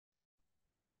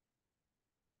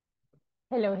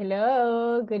Hello,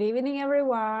 hello. Good evening,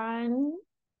 everyone.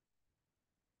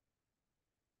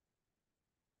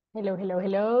 Hello, hello,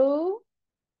 hello.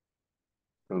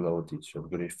 Hello, teacher.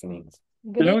 Good evening.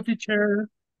 Good Hello, evening. teacher.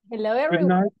 Hello, Good everyone.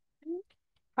 night.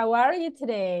 How are you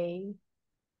today?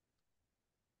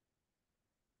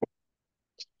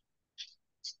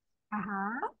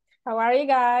 How are you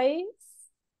guys?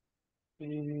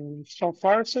 So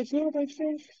far, so good, I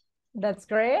think. That's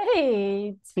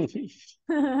great.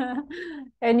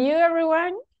 And you,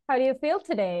 everyone? How do you feel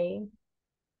today?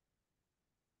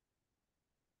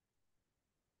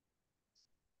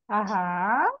 Oh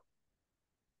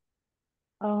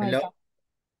my Hello. God.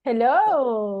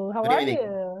 Hello. How Good are evening.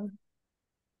 you?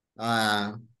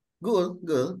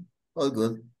 Good. All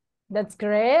good. That's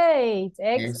great.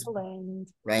 Yes. Excellent.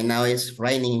 Right now it's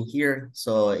raining here,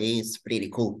 so it's pretty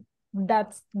cool.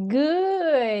 That's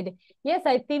good. Yes,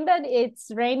 I think that it's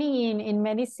raining in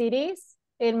many cities.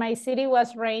 In my city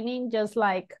was raining just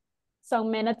like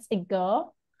some minutes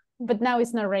ago, but now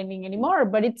it's not raining anymore,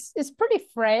 but it's pretty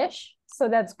fresh, so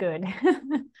that's good.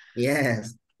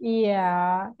 Yes.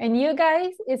 Yeah. And you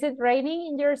guys, is it raining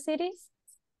in your cities?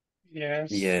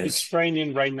 Yes, Yes. it's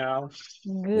raining right now.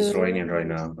 It's raining right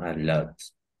Good. now a lot.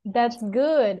 That's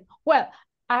good. Well,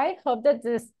 I hope that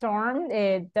the storm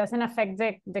it doesn't affect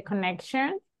the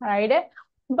connection, right?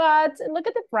 But look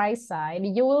at the bright side.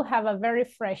 You will have a very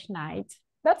fresh night.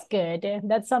 That's good.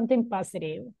 That's something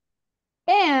positive.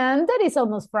 And that is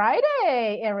almost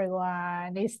Friday,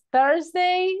 everyone. It's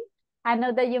Thursday. I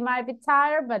know that you might be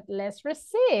tired, but let's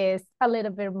resist a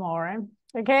little bit more.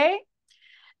 Okay?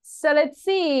 So let's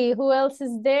see who else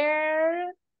is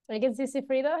there. I can see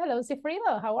Sifrido. Hello,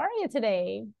 Sifrido. How are you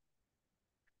today?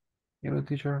 Hello,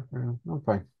 teacher. I'm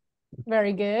fine.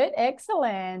 Very good.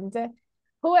 Excellent.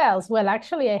 Who else? Well,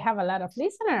 actually, I have a lot of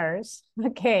listeners.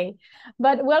 Okay.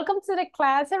 But welcome to the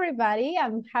class, everybody.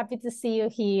 I'm happy to see you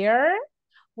here.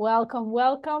 Welcome,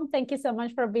 welcome. Thank you so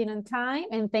much for being on time.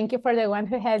 And thank you for the one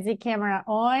who has the camera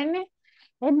on.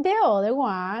 And the other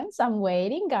ones, I'm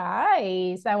waiting,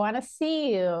 guys. I want to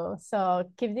see you. So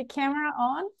keep the camera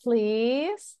on,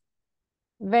 please.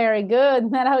 Very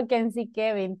good. Now I can see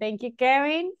Kevin. Thank you,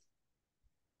 Kevin.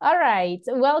 All right.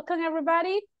 Welcome,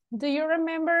 everybody. Do you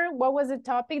remember what was the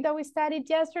topic that we studied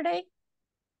yesterday?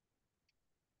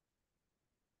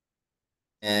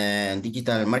 And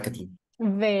digital marketing.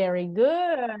 Very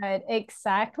good.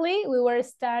 Exactly. We were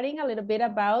studying a little bit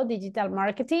about digital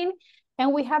marketing,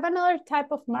 and we have another type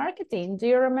of marketing. Do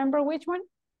you remember which one?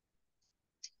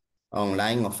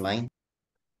 Online, offline.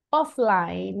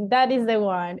 Offline. That is the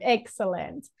one.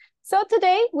 Excellent. So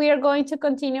today we are going to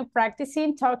continue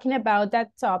practicing talking about that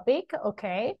topic.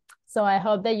 Okay. So I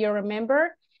hope that you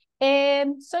remember.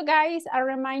 And so guys, a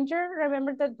reminder,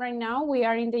 remember that right now we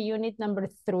are in the unit number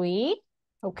 3.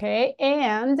 Okay.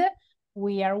 And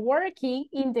we are working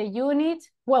in the unit.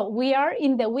 Well, we are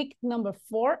in the week number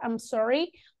 4. I'm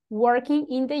sorry. Working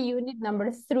in the unit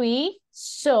number 3.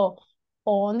 So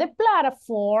on the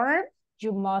platform,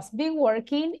 you must be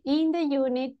working in the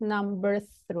unit number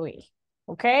 3,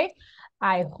 okay?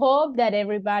 I hope that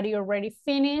everybody already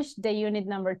finished the unit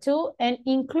number 2 and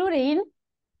including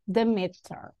the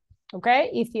midterm, okay?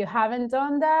 If you haven't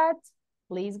done that,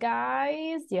 please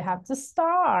guys, you have to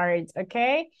start,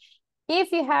 okay?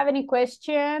 If you have any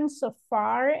questions so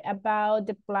far about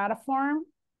the platform,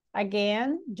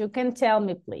 again, you can tell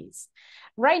me, please.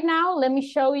 Right now, let me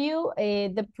show you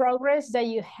the progress that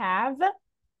you have.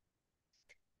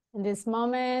 In this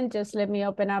moment, just let me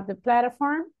open up the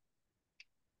platform.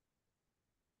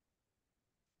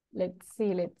 Let's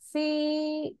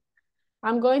see.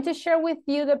 I'm going to share with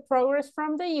you the progress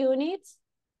from the unit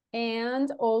and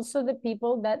also the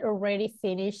people that already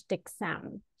finished the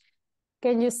exam.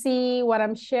 Can you see what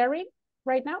I'm sharing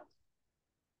right now?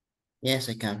 Yes,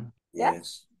 I can.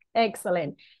 Yes.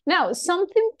 Excellent. Now,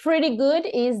 something pretty good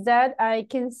is that I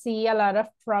can see a lot of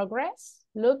progress.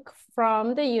 Look,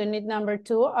 from the unit number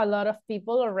 2, a lot of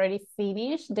people already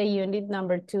finished the unit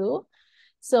number 2.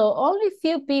 So only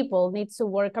few people need to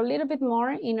work a little bit more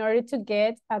in order to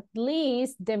get at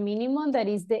least the minimum that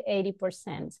is the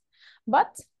 80%.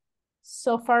 But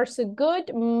so far so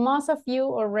good. Most of you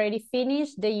already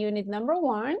finished the unit number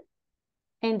 1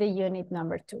 and the unit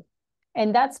number 2.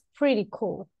 And that's pretty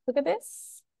cool. Look at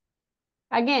this.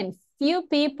 Again, few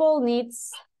people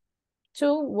needs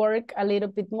to work a little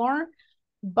bit more,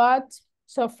 but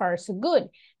so far so good.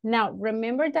 Now,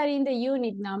 remember that in the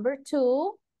unit number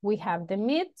 2, we have the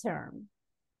midterm,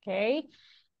 okay?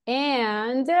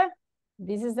 And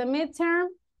this is the midterm.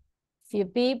 Few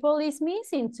people is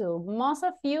missing too. Most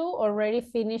of you already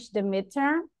finished the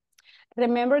midterm.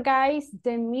 Remember, guys,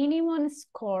 the minimum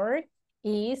score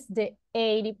is the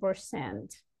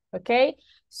 80%, okay?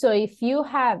 So if you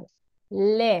have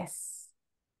less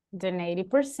than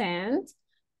 80%,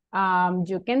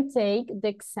 you can take the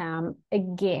exam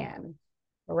again,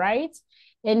 right?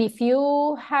 And if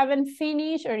you haven't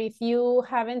finished or if you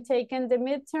haven't taken the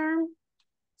midterm,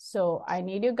 so I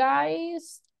need you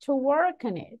guys to work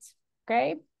on it,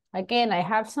 okay? Again, I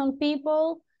have some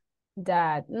people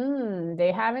that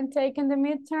they haven't taken the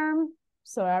midterm,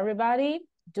 so everybody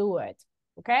do it,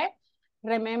 okay?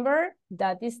 Remember,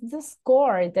 that is the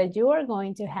score that you are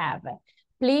going to have.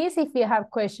 Please, if you have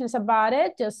questions about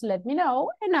it, just let me know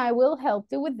and I will help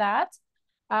you with that.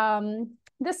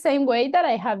 The same way that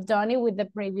I have done it with the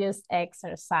previous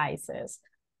exercises,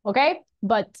 okay?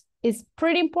 But it's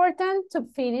pretty important to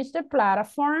finish the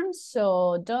platform,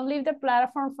 so don't leave the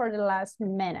platform for the last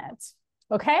minute,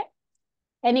 okay?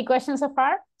 Any questions so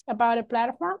far about the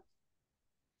platform?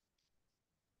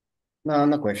 No,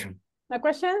 no question. No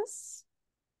questions?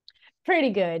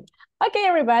 Pretty good. Okay,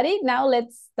 everybody, now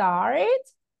let's start.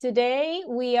 Today,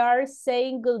 we are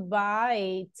saying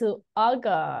goodbye to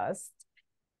August.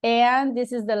 And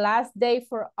this is the last day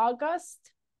for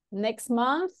August. Next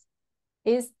month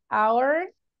is our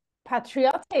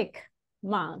patriotic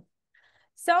month.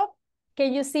 So,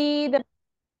 can you see the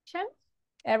picture,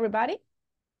 everybody?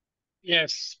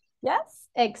 Yes. Yes,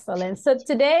 excellent. So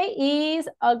today is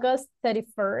August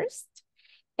 31st.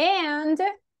 And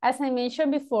as I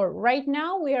mentioned before, right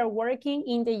now we are working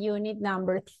in the unit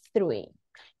number 3.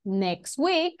 Next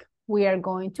week, we are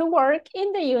going to work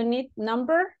in the unit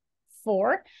number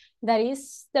 4. That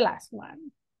is the last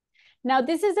one. Now,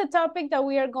 this is the topic that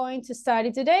we are going to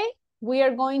study today. We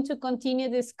are going to continue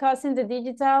discussing the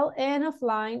digital and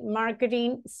offline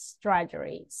marketing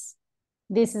strategies.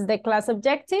 This is the class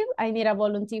objective. I need a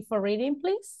volunteer for reading,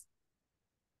 please.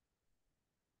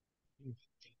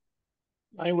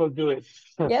 I will do it.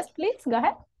 Yes, please, go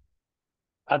ahead.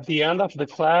 At the end of the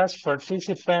class,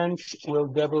 participants will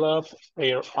develop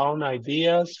their own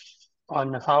ideas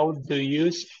on how to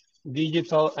use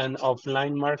digital and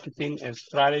offline marketing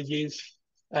strategies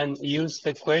and use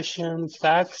the question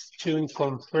tags to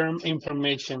confirm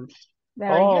information.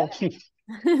 Very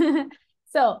good.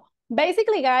 So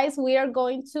basically, guys, we are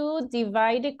going to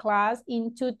divide the class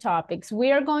into topics.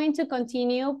 We are going to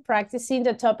continue practicing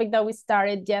the topic that we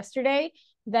started yesterday,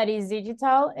 that is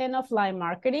digital and offline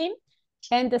marketing.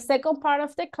 And the second part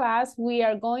of the class, we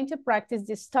are going to practice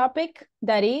this topic,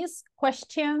 that is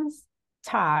questions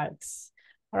tags.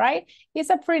 All right, it's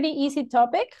a pretty easy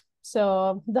topic,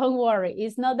 so don't worry.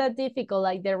 It's not that difficult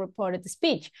like the reported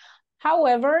speech.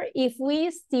 However, if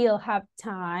we still have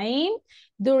time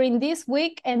during this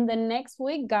week and the next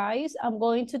week, guys, I'm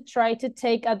going to try to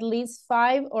take at least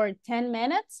 5 or 10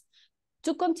 minutes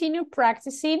to continue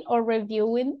practicing or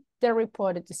reviewing the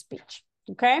reported speech,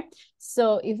 okay?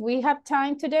 So if we have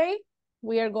time today,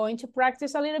 we are going to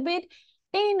practice a little bit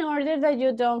in order that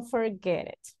you don't forget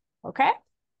it, okay?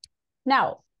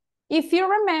 Now, if you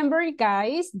remember,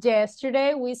 guys,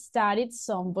 yesterday we studied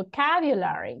some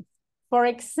vocabulary. For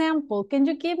example, can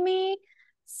you give me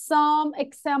some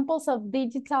examples of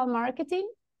digital marketing?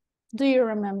 Do you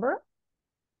remember?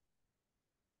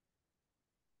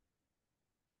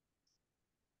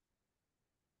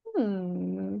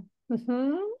 Do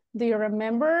you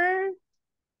remember?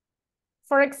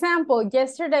 For example,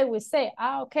 yesterday we say,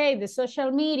 okay, the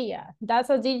social media, that's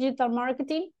a digital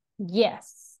marketing?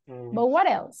 Yes. But what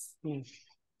else?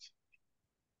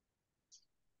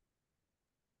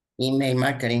 Email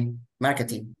marketing.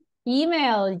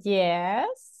 Email,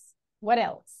 yes. What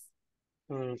else?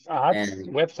 Ads,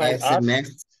 website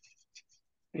SMS.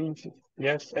 ads.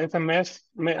 Yes, SMS,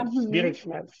 direct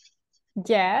mail.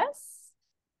 Yes.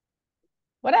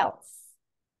 What else?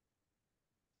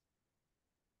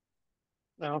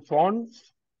 Phone.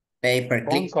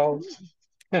 Pay-per-click. Phone calls.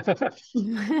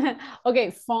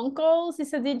 Okay, phone calls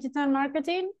is a digital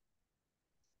marketing?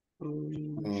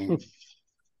 No,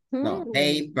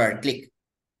 pay-per-click.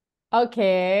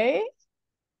 Okay.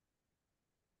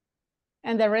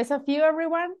 And the rest of you,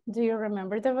 everyone, do you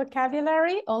remember the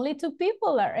vocabulary? Only 2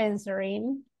 people are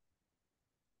answering.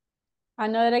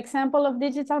 Another example of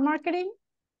digital marketing?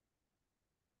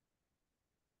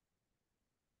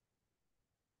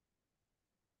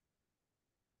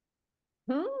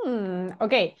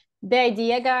 Okay, the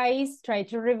idea, guys, try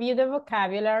to review the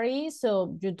vocabulary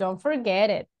so you don't forget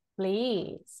it,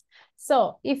 please.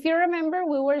 So if you remember,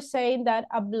 we were saying that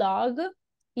a blog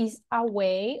is a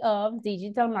way of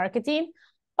digital marketing.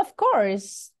 Of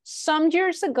course, some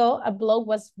years ago, a blog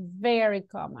was very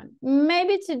common.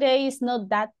 Maybe today is not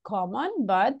that common,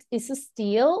 but it's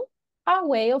still a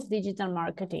way of digital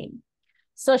marketing.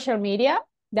 social media,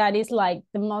 that is like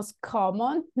the most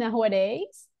common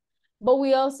nowadays. But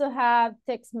we also have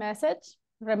text message.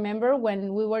 Remember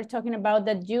when we were talking about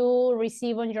that you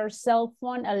receive on your cell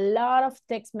phone a lot of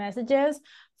text messages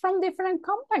from different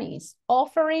companies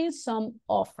offering some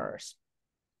offers.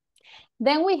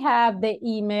 Then we have the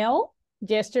email.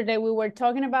 Yesterday we were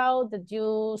talking about that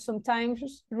you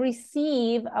sometimes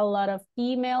receive a lot of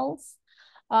emails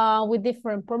with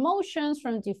different promotions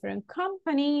from different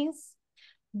companies.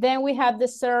 Then we have the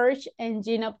search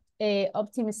engine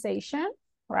optimization,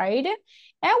 right?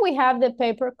 And we have the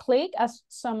pay-per-click, as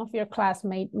some of your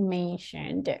classmates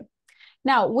mentioned.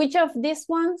 Now, which of these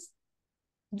ones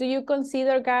do you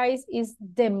consider, guys, is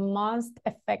the most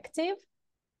effective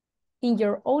in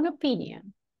your own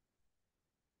opinion?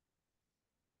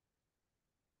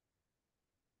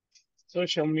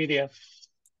 Social media.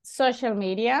 Social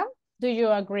media. Do you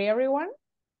agree, everyone?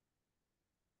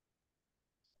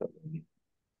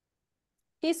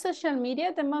 Is social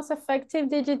media the most effective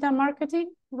digital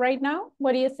marketing right now?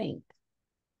 What do you think?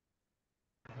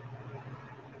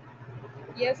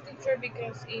 Yes, teacher,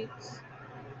 because it's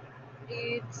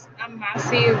a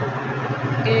massive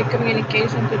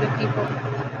communication to the people.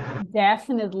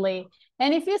 Definitely.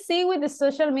 And if you see with the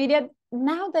social media,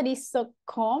 now that it's so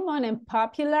common and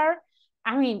popular,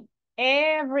 I mean,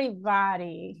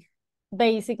 everybody,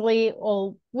 basically,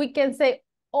 or we can say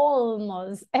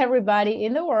almost everybody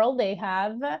in the world, they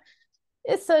have a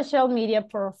social media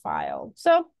profile.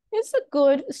 So it's a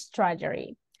good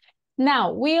strategy.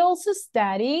 Now, we also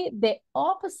study the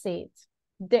opposite,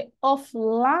 the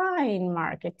offline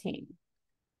marketing.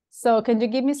 So can you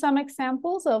give me some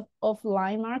examples of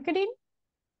offline marketing?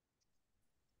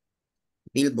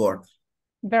 Billboard.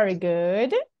 Very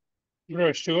good.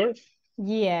 Brochure.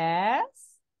 Yes.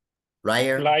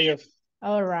 Flyer. Flyer.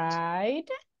 All right.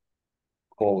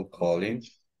 Cold calling.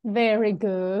 Very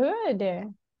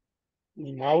good.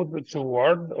 Mouth to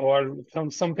word or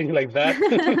something like that.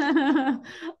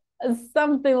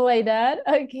 Something like that.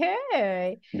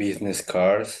 Okay. Business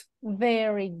cards.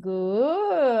 Very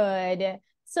good.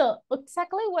 So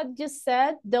exactly what you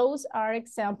said, those are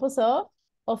examples of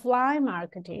offline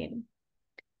marketing.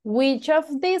 Which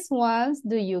of these ones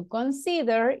do you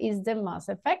consider is the most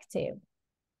effective?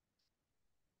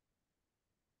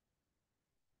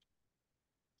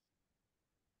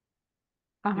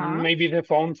 Maybe the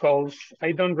phone calls.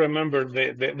 I don't remember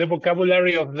the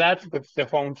vocabulary of that, but the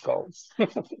phone calls.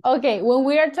 Okay, when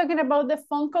we are talking about the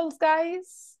phone calls,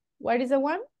 guys, what is the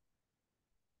one?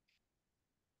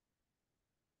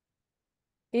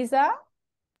 Is that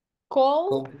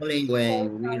call? Calling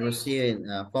when we receive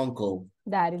a phone call.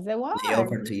 That is the one. They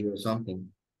offer to you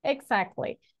something.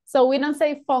 Exactly. So we don't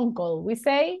say phone call, we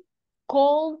say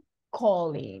cold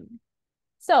calling.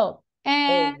 So,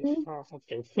 and,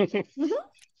 okay.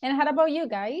 And how about you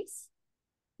guys?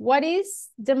 What is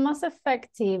the most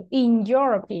effective in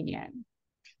your opinion?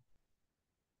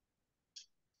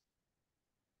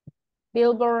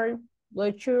 Billboard,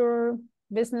 brochure,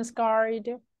 business card.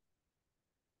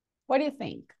 What do you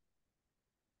think?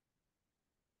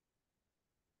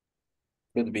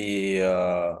 Could be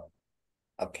a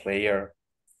flyer.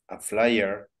 A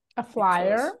flyer.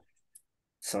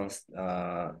 Sometimes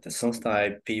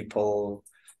people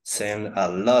send a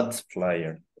lot of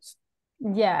flyers.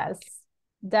 Yes,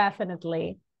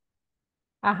 definitely.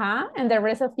 And the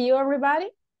rest of you, everybody?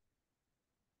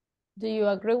 Do you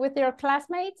agree with your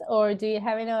classmates or do you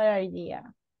have another idea?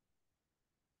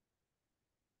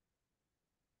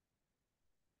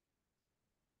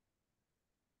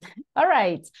 All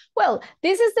right. Well,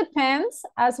 this is depends,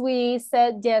 as we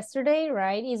said yesterday,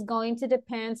 right? It's going to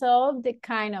depend on the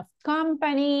kind of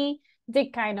company,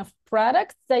 the kind of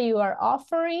products that you are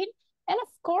offering, and of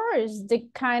course, the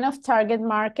kind of target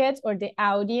market or the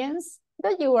audience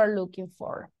that you are looking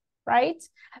for, right?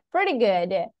 Pretty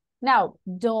good. Now,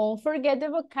 don't forget the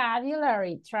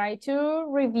vocabulary. Try to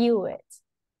review it.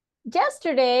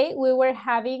 Yesterday, we were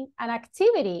having an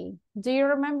activity. Do you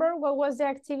remember what was the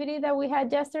activity that we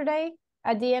had yesterday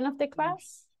at the end of the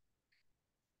class?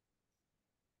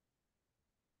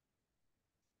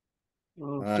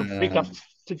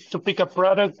 To pick a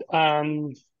product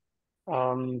and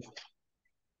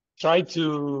try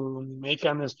to make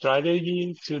a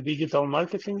strategy to digital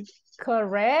marketing.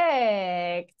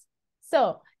 Correct.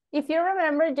 So if you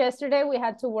remember yesterday, we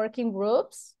had to work in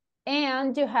groups.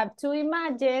 And you have to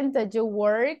imagine that you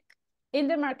work in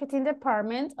the marketing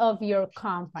department of your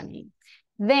company.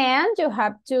 Then you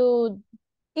have to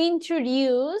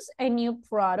introduce a new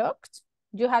product.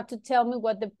 You have to tell me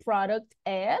what the product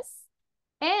is.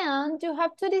 And you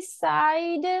have to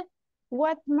decide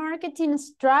what marketing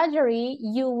strategy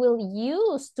you will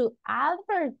use to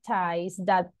advertise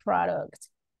that product.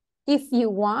 If you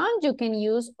want, you can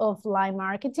use offline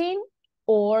marketing,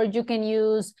 or you can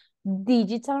use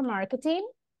digital marketing,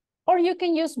 or you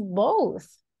can use both.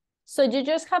 So you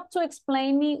just have to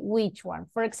explain me which one.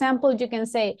 For example, you can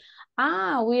say,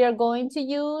 we are going to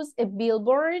use a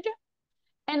billboard,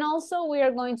 and also we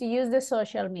are going to use the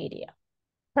social media.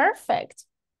 Perfect.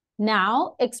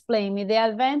 Now explain me the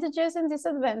advantages and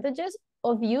disadvantages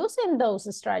of using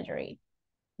those strategies.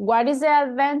 What is the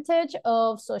advantage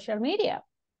of social media?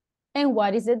 And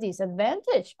what is the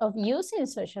disadvantage of using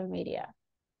social media?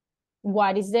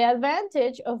 What is the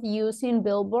advantage of using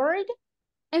billboard?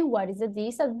 And what is the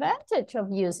disadvantage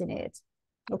of using it?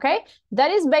 Okay, that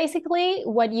is basically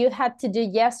what you had to do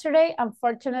yesterday.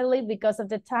 Unfortunately, because of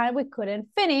the time, we couldn't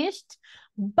finish,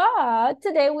 but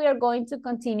today we are going to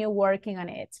continue working on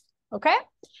it, okay?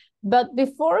 But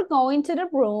before going to the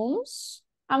rooms,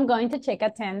 I'm going to check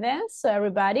attendance. So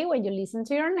everybody, when you listen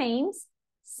to your names,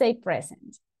 say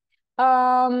present.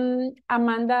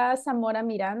 Amanda Zamora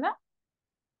Miranda.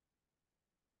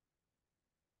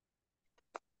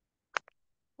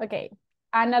 Okay,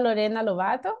 Ana Lorena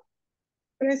Lobato.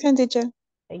 Present, teacher.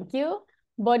 Thank you.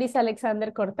 Boris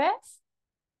Alexander Cortés.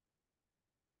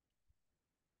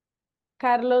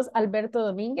 Carlos Alberto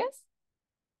Domínguez.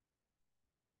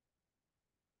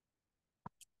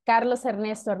 Carlos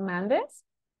Ernesto Hernández.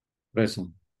 Present.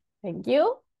 Thank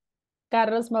you.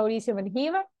 Carlos Mauricio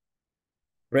Benjiva.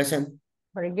 Present.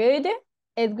 Very good.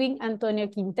 Edwin Antonio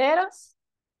Quinteros.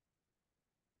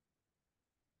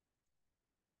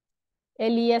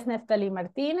 Elías Neftali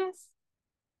Martínez.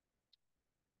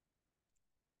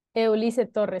 Eulice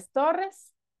Torres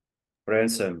Torres.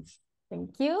 Present.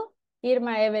 Thank you.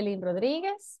 Irma Evelyn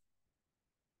Rodríguez.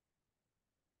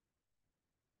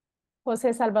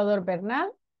 José Salvador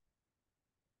Bernal.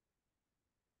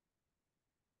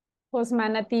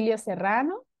 Josman Atilio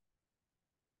Serrano.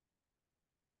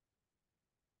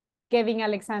 Kevin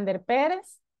Alexander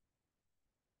Pérez.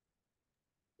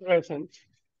 Present.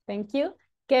 Thank you.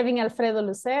 Kevin Alfredo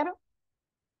Lucero.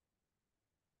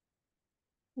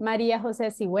 María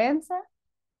José Sigüenza.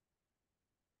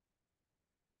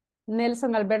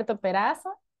 Nelson Alberto Peraza.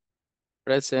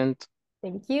 Present.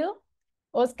 Thank you.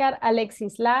 Oscar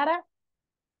Alexis Lara.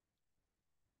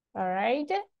 All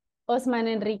right. Osman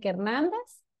Enrique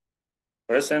Hernández.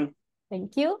 Present.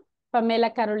 Thank you.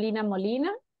 Pamela Carolina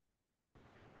Molina.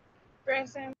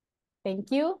 Present. Thank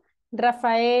you.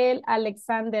 Rafael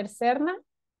Alexander Serna.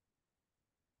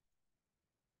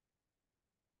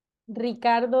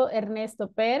 Ricardo Ernesto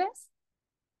Pérez.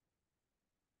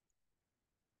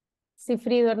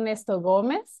 Cifrido Ernesto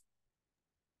Gómez.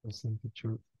 Present,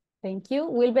 teacher. Thank you.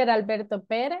 Wilber Alberto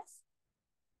Pérez.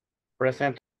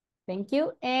 Present. Thank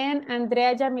you. And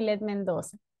Andrea Yamilet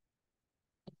Mendoza.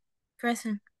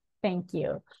 Present. Thank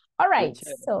you. All right.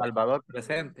 Teacher, So, Salvador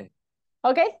presente.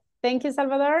 okay. Thank you,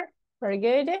 Salvador. Very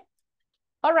good.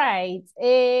 All right.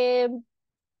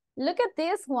 Look at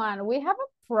this one. We have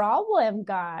a problem,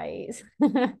 guys.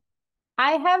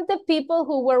 I have the people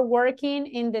who were working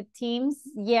in the teams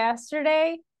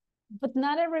yesterday, but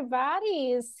not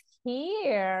everybody is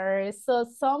here. So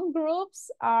some groups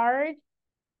are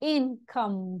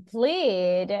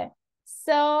incomplete.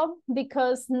 So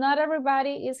because not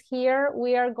everybody is here,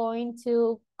 we are going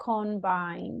to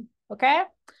combine, okay?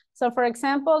 So for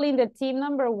example, in the team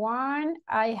number 1,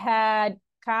 I had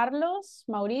Carlos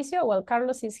Mauricio. Well,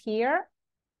 Carlos is here.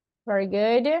 Very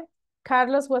good.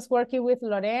 Carlos was working with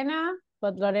Lorena,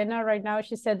 but Lorena right now,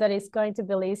 she said that it's going to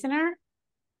be listener.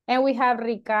 And we have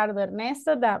Ricardo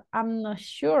Ernesto that I'm not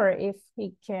sure if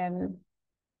he can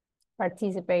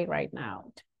participate right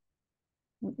now.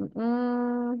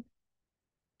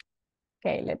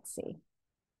 Okay, let's see.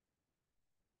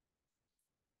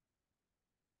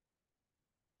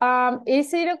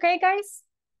 Is it okay, guys,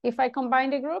 if I combine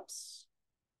the groups?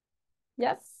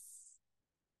 Yes.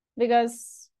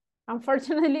 Because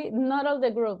unfortunately, not all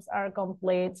the groups are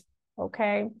complete.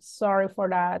 Okay, sorry for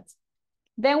that.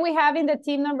 Then we have in the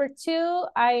team number 2,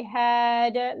 I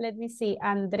had, let me see,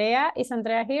 Andrea. Is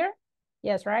Andrea here?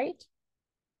 Yes, right?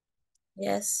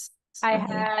 Yes. I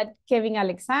had Kevin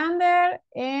Alexander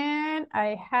and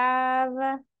I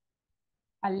have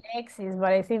Alexis,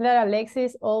 but I think that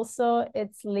Alexis also,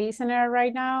 it's listener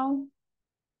right now.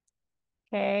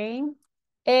 Okay.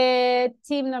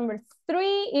 Team number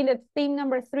 3, in the team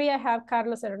number 3, I have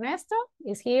Carlos Ernesto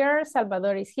is here,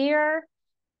 Salvador is here,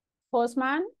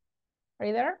 Postman, are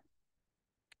you there?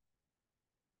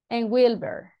 And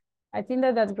Wilber. I think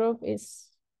that that group is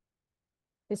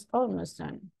almost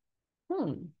done.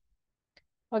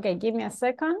 Okay, give me a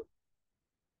second.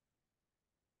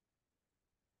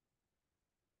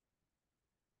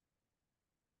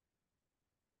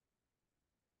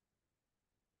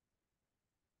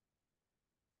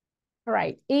 All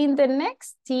right. In the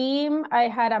next team, I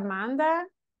had Amanda,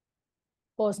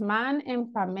 Osman,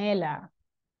 and Pamela.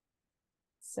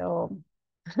 So,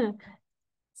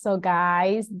 so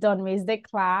guys, don't miss the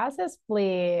classes,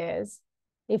 please.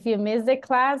 If you miss the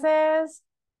classes,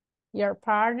 your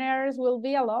partners will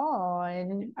be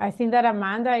alone. I think that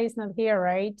Amanda is not here,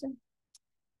 right?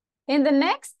 In the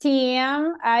next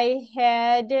team, I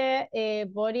had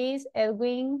Boris,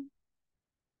 Edwin,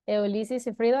 Ulysses,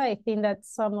 and Frida. I think that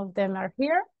some of them are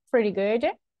here. Pretty good.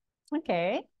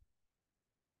 Okay.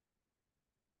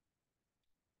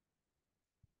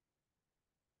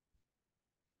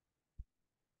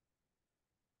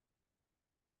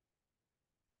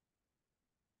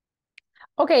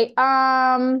 Okay,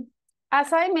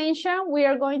 as I mentioned, we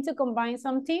are going to combine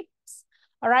some tips,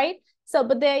 all right? So,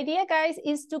 but the idea, guys,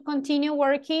 is to continue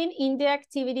working in the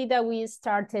activity that we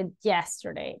started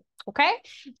yesterday, okay?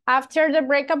 After the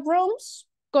breakup rooms,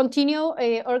 continue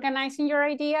organizing your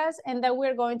ideas, and then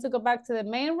we're going to go back to the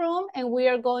main room, and we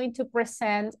are going to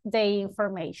present the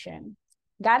information.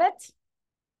 Got it?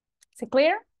 Is it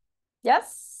clear?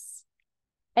 Yes?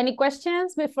 Any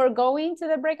questions before going to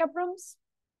the breakup rooms?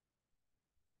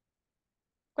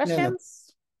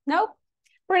 Questions? No?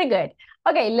 Pretty good.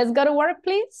 Okay, let's go to work,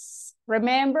 please.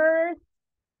 Remember,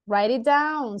 write it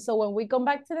down. So when we come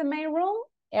back to the main room,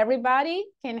 everybody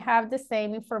can have the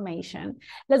same information.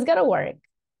 Let's go to work.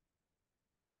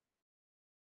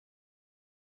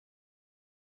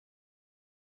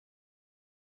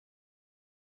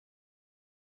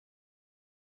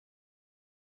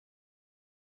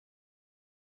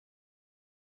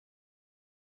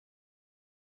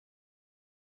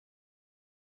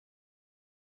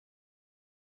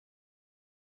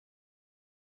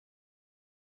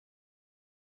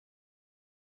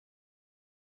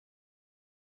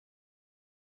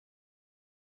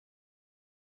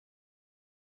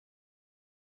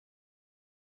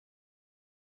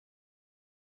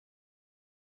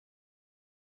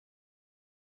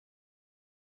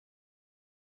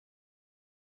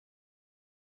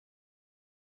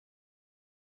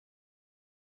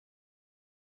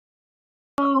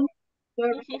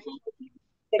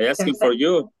 I asking for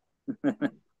you.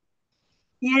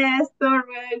 Yes,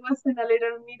 sorry, I was in a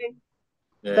little meeting.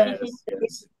 Yes,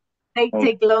 yes. They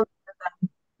take longer than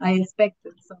I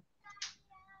expected. So.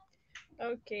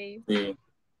 Okay. Sí.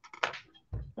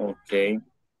 Okay.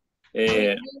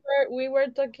 We were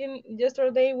talking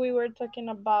yesterday. We were talking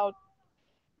about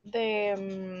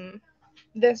the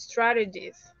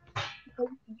strategies.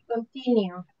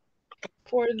 Continue.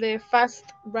 For the fast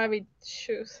rabbit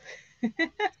shoes.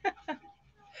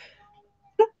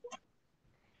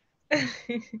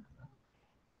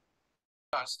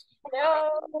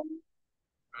 Hello.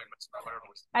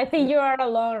 I think you are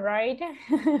alone, right?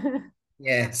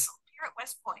 Yes.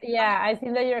 Yeah, I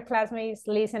think that your classmate is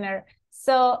listener.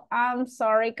 So I'm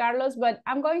sorry, Carlos, but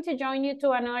I'm going to join you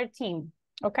to another team,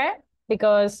 okay?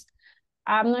 Because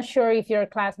I'm not sure if your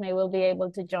classmate will be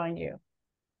able to join you.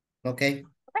 Okay.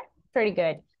 Okay, pretty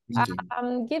good. Thank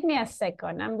you. Give me a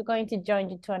second. I'm going to join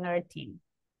you to another team.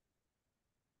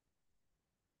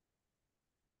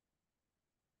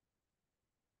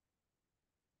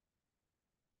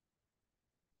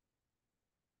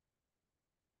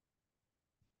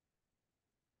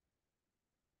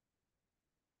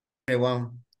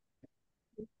 Everyone.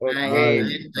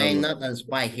 Okay. I'm not a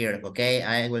spy here, okay?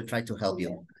 I will try to help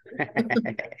you.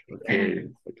 Okay.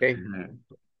 Okay.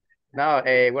 Now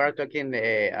we're talking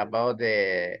about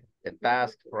the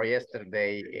task for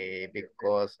yesterday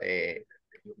because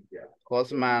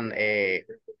Cosman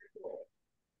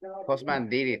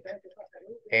did it,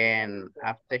 and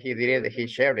after he did it, he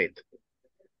shared it.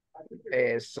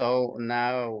 So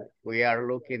now we are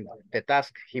looking the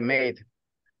task he made.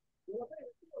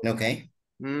 Okay.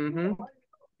 Mm-hmm.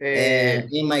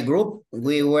 In my group,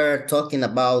 we were talking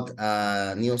about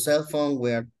a new cell phone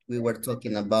where we were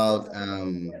talking about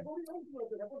an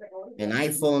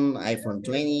iPhone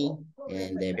 20,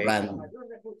 and the brand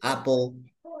Apple.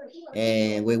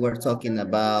 And we were talking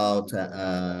about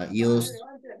use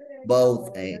both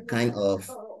a kind of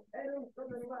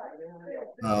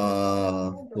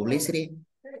publicity,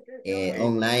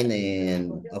 online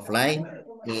and offline.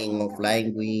 In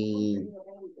offline,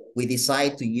 we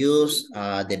decide to use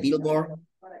the billboard,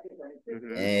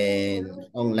 and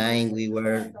online we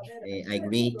were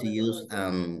agreed to use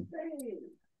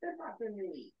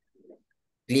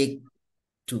click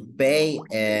to pay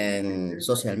and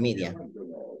social media.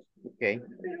 Okay.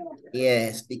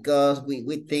 Yes, because we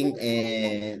think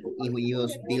if we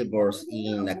use billboards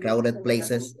in the crowded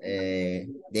places,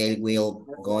 they will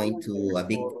going to a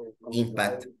big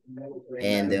impact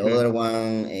And the other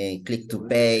one, click to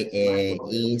pay,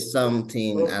 is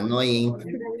something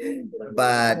annoying,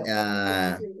 but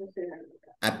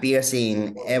appears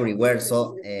in everywhere.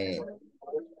 So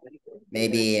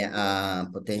maybe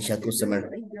potential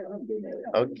customer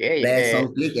Okay. press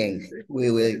on click and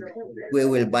we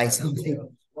will buy something.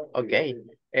 Okay.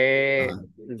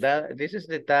 This is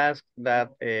the task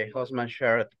that Hosman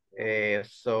shared.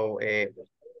 So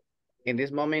in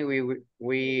this moment,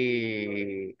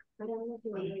 we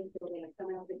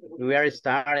are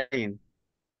starting.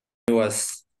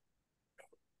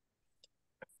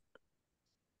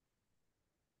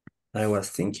 I was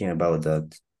thinking about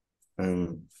that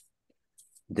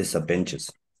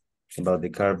disadvantages about the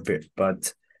car,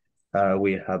 but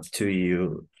we have to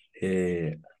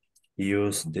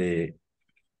use the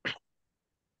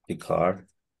car.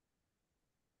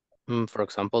 For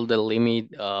example, the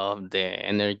limit of the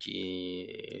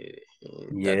energy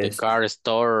that the Yes. car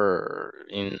store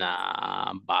in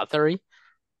a battery.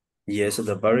 Yes,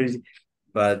 the battery,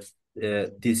 but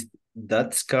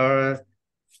that car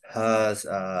has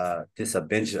a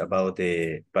disadvantage about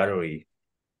the battery.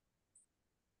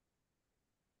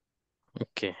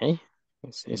 Okay,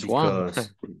 it's one.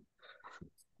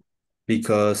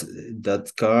 Because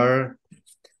that car,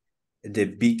 the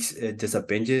big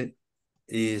disadvantage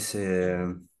is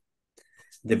the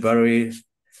battery.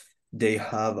 They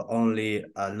have only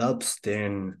allows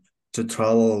them to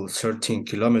travel 13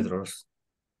 kilometers.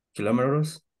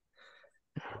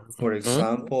 For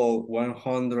example,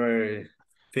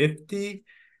 150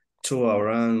 to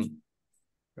around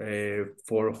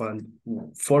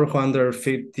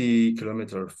 450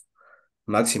 kilometers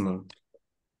maximum,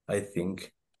 I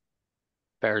think.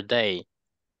 Per day.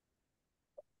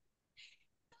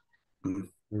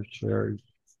 For sure.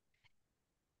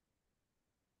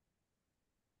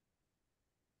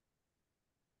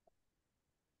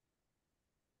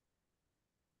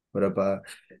 What about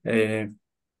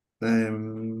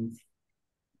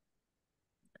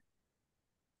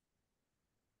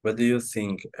what do you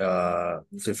think,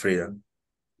 Zefrida?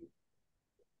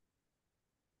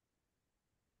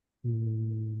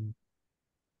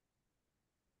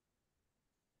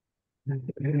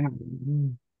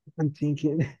 I'm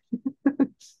thinking.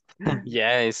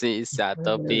 Yeah, it's a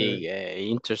topic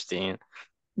interesting.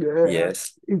 Yeah,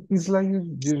 yes. It's like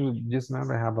you just now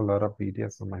I have a lot of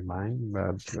ideas on my mind,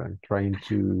 but I'm trying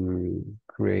to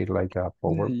create like a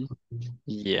PowerPoint on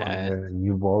the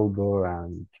new Volvo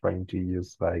and trying to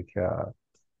use like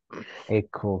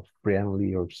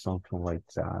eco-friendly or something like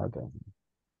that.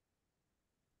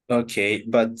 Okay,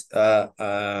 but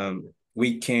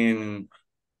we can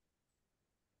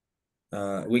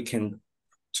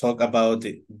talk about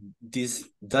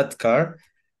that car,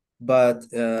 but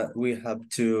we have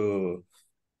to,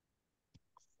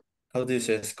 how do you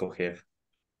say escoger?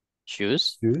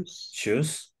 Choose.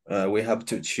 We have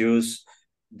to choose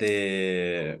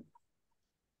the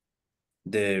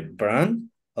brand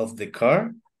of the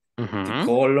car, the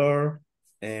color,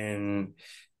 and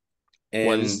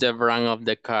what is the brand of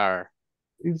the car?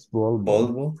 It's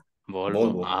Volvo.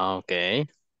 Volvo. Ah, okay.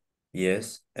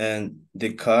 Yes, and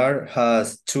the car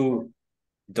has 2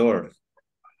 doors.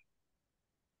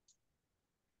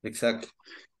 Exactly.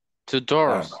 2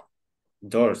 doors.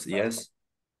 Doors, yes.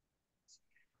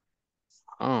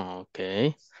 Oh,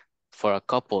 okay. For a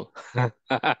couple.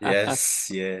 Yes,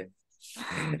 yeah.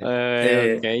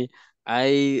 Okay.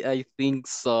 I think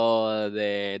so.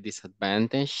 The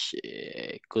disadvantage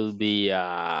could be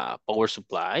power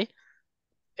supply.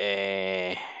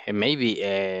 Maybe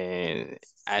a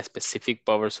specific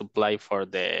power supply for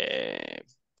the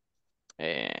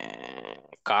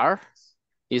car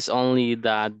is only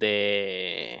that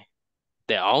the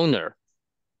owner,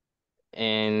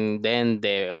 and then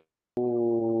the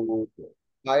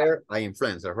Hire an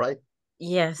influencer, right?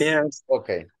 Yes. Yes.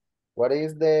 Okay. What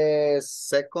is the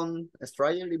second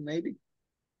strategy, maybe?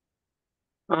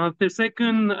 The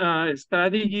second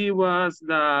strategy was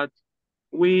that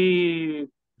we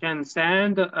can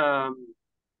send.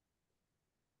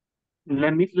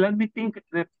 Let me think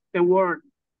the word.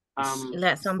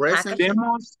 Let's Present.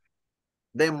 unpackage.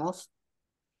 Demos.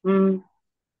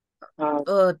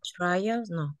 Trials,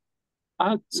 no.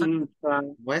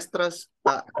 Muestras.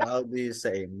 How do you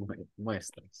say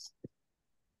muestras?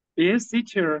 Yes,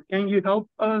 teacher, can you help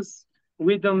us?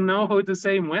 We don't know how to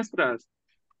say muestras.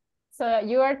 So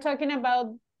you are talking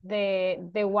about the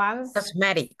ones.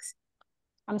 Cosmetics.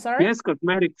 I'm sorry? Yes,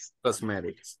 cosmetics.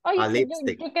 Cosmetics. Oh,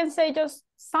 lipstick. you can say just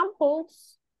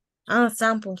samples.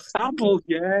 Samples. Samples,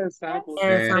 yes, samples.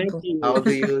 Thank you.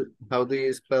 How do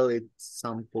you spell it?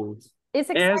 Samples. It's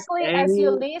exactly as you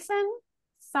listen.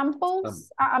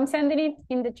 samples. I'm sending it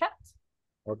in the chat.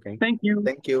 Okay. Thank you.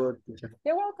 Thank you.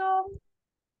 You're welcome.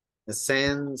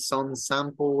 Send some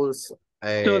samples.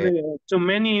 To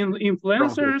many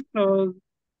influencers, so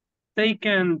they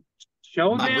can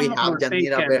show But them, we have or they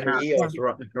Janira can Berrios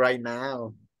right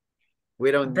now.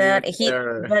 We don't But need he,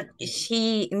 her. but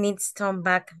she needs some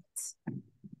backups.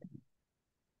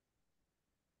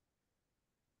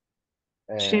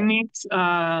 She needs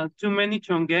too many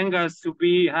chongengas to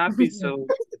be happy, so.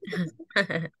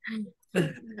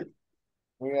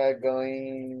 We are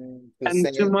going to And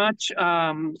send... too much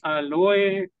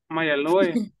aloe, my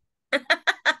aloe.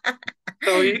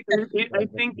 So I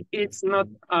think it's not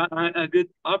a good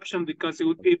option because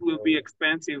it will be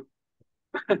expensive.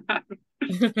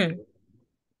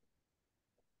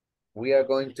 We are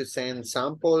going to send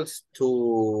samples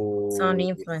to Some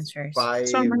influencers. Five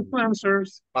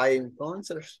influencers.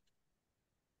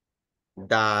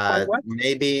 That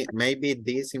maybe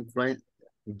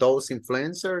those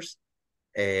influencers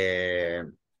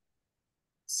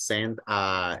send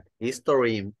a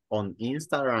history on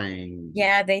Instagram.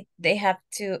 Yeah, they have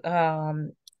to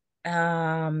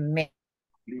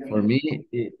For me,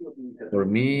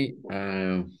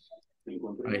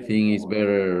 I think it's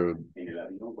better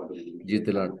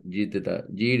digital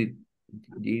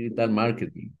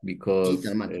marketing because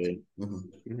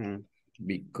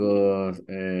because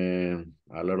a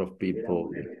lot of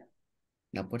people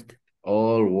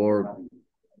all work.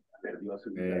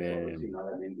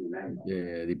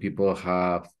 The people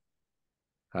has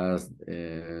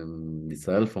the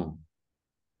cell phone.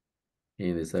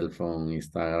 In the cell phone,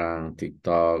 Instagram,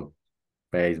 TikTok,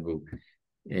 Facebook.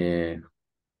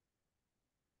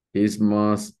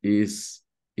 Is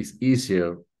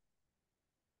easier.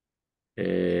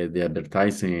 The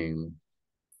advertising.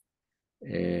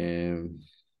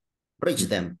 Reach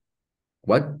them.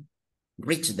 What?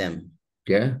 Reach them.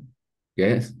 Yeah.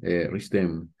 Yes. Reach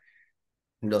them.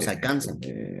 Los alcanzan.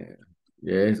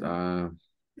 Yes.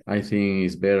 I think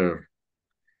it's better.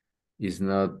 It's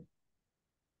not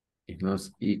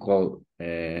equal.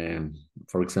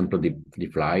 For example, the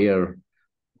flyer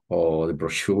or the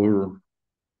brochure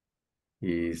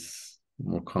is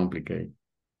more complicated.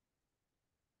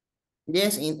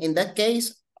 Yes, in that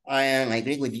case, I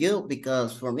agree with you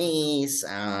because for me it's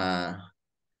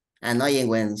annoying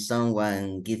when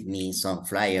someone gives me some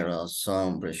flyer or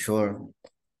some brochure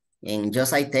and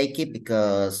just I take it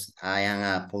because I am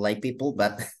a polite people,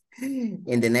 but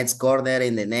in the next corner, I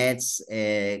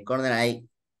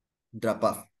drop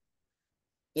off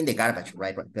in the garbage,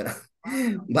 right? But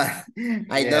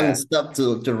I don't stop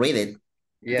to read it.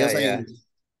 Yeah, yeah.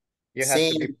 You have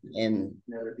to be, and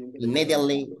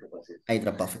immediately I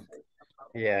drop off it.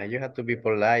 Yeah, you have to be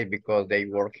polite because they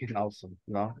working also,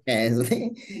 no? Yes.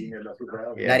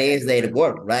 That is their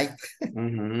work, right?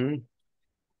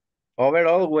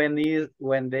 Overall, when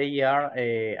they are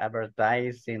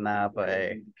advertising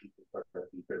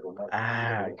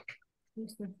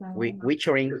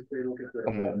witchering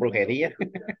como brujería.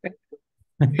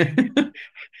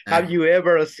 Have you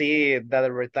ever seen that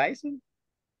advertising?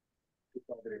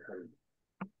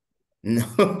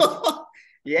 No.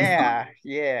 Yeah.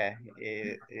 It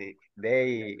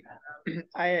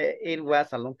was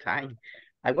a long time.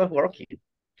 I was working.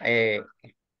 And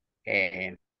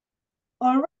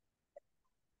All right.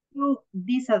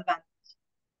 Disadvantage.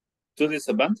 To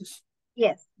disadvantage?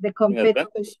 Yes, the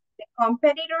competitors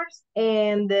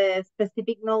and the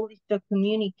specific knowledge to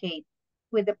communicate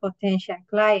with the potential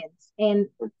clients. And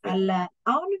no,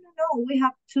 we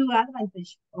have two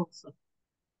advantages also.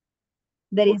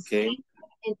 That is simple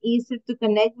and easy to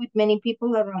connect with many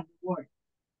people around the world.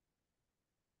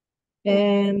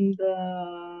 And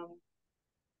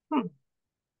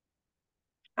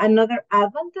another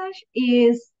advantage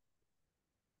is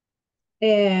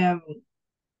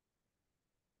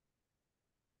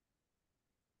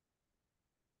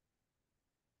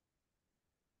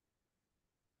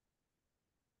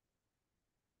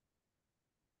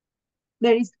that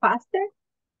is faster.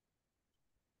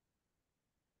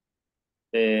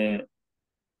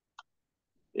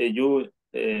 You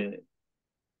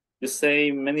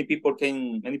say many people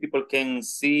can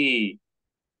see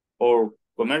or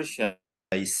commercial.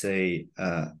 I say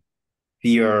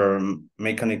fewer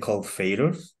mechanical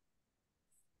failures.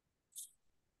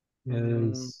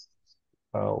 Yes.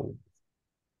 Oh,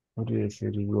 what do you say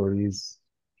the word is?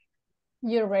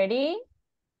 You ready?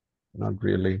 Not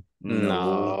really.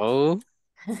 No.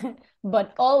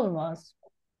 But almost.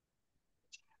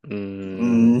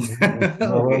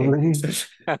 Probably.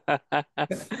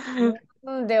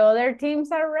 The other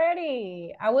teams are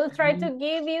ready. I will try to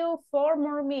give you 4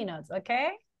 more minutes,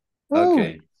 okay?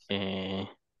 Okay.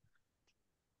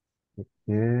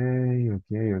 Okay.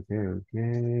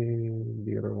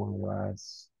 The other one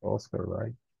was Oscar,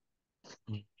 right?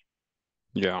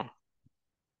 Yeah.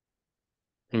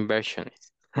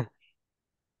 Inversions.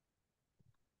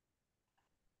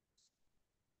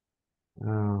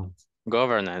 Oh,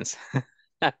 Governance.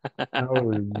 no,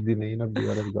 the name of the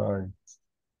other guy.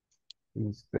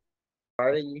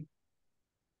 Sorry.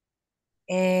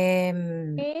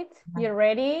 You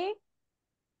ready?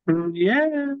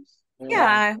 Yes.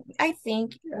 Yeah, I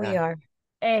think we are.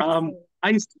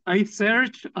 I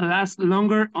searched last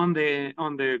longer on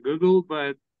the Google,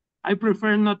 but I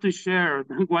prefer not to share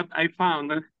what I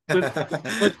found.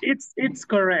 But it's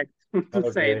correct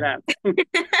to say that.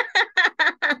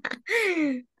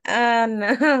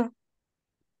 No.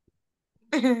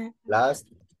 Last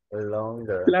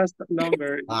longer. Last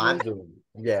longer.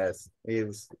 Yes,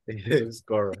 is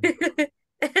correct.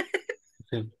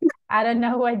 I don't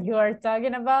know what you are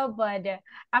talking about, but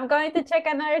I'm going to check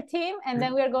another team and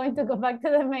then we're going to go back to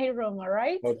the main room, all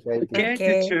right? Okay.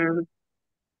 Teacher.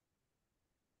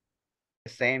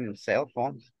 Same cell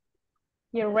phone.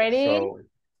 You ready? So,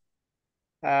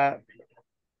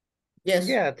 yes.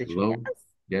 Yeah, teacher. Hello.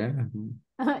 Yeah.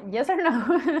 Yes or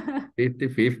no?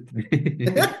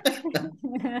 50-50.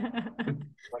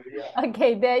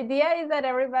 Okay, the idea is that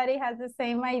everybody has the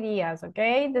same ideas,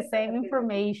 okay? The same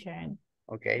information.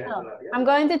 Okay. So, I'm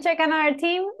going to check another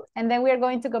team and then we're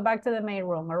going to go back to the main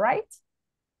room, all right?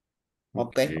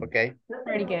 Okay.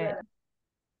 Pretty good.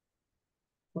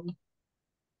 All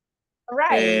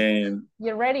right.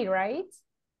 You're ready, right?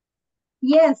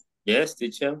 Yes. Yes,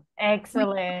 teacher.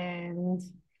 Excellent.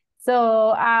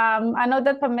 So I know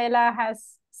that Pamela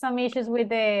has some issues with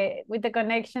the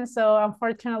connection, so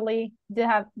unfortunately you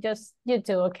have just you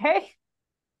two, okay?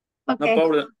 No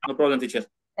problem, teacher.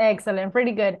 Excellent,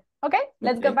 pretty good. Okay,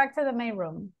 let's go back to the main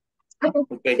room.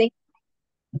 Okay.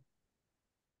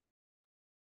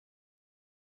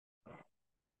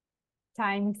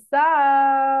 Time's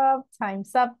up,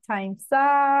 time's up, time's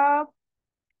up.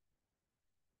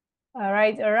 All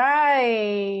right,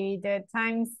 the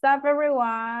time's up,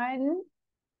 everyone.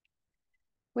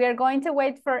 We are going to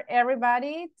wait for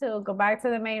everybody to go back to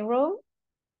the main room.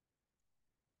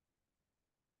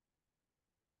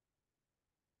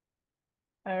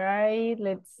 All right,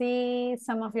 let's see.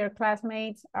 Some of your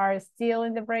classmates are still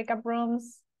in the breakup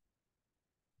rooms.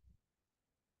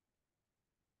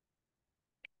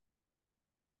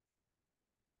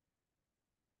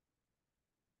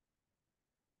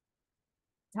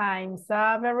 Time's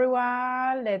up,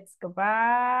 everyone. Let's go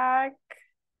back.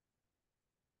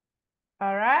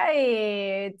 All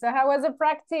right. So how was the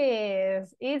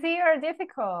practice? Easy or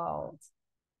difficult?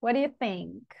 What do you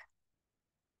think?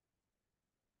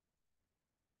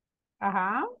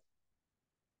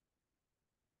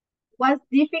 Was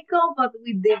difficult, but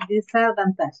with the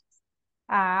disadvantages.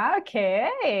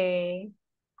 Okay.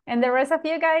 And the rest of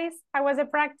you guys, how was the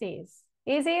practice?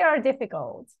 Easy or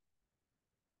difficult?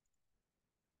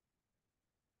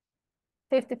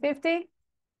 50-50?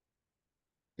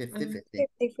 50-50.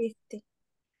 50-50.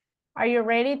 Are you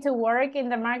ready to work in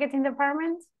the marketing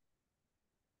department?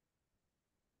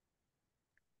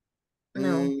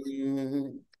 No.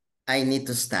 I need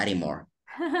to study more.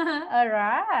 All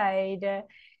right.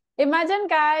 Imagine,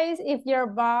 guys, if your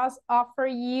boss offer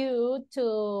you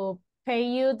to pay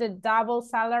you the double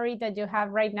salary that you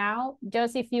have right now,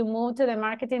 just if you move to the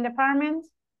marketing department,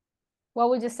 what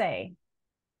would you say?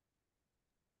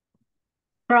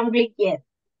 Probably yes.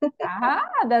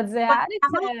 That's the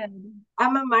attitude.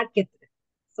 I'm a marketer,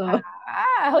 so.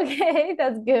 Okay,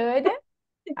 that's good.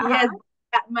 Yes,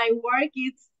 my work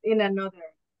is in another.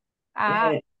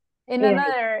 In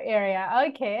another area.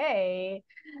 Okay.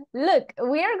 Look,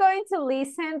 we are going to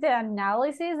listen to the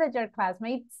analysis that your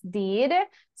classmates did.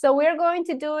 So we're going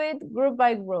to do it group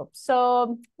by group.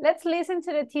 So let's listen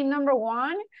to the team number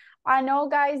one. I know,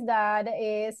 guys, that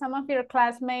some of your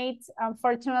classmates,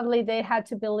 unfortunately, they had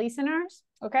to be listeners,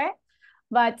 okay?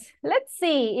 But let's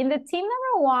see. In the team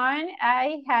number one,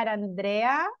 I had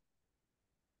Andrea,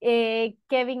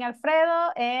 Kevin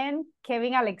Alfredo, and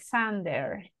Kevin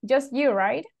Alexander. Just you,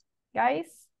 right, guys?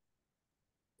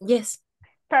 Yes.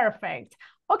 Perfect.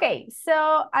 Okay,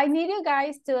 so I need you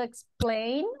guys to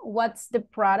explain what's the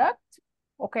product,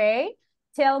 okay?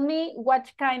 Tell me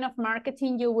what kind of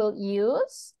marketing you will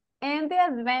use and the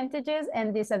advantages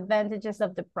and disadvantages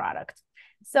of the product.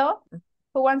 So,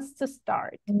 who wants to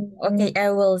start? Okay, I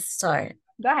will start.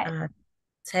 Go ahead.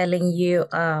 Telling you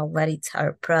what is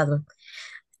our product.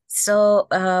 So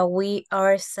we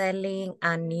are selling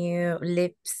a new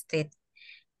lipstick.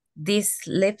 This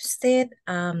lipstick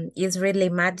is really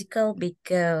magical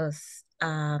because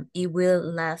it will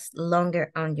last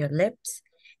longer on your lips.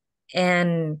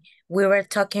 And we were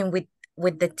talking with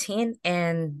the teen,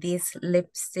 and this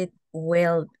lipstick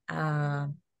will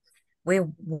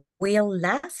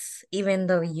last even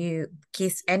though you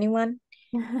kiss anyone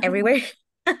everywhere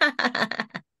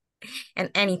and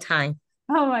anytime.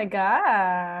 Oh my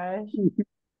gosh.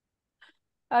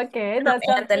 Okay, that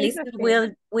sounds the interesting.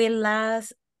 lipstick will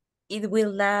last. It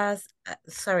will last.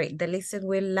 Sorry, the lipstick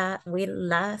will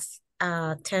last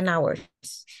 10 hours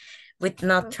with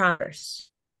no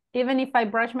tremors. Even if I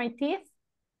brush my teeth?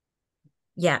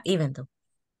 Yeah, even though.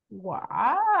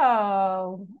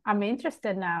 Wow, I'm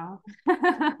interested now.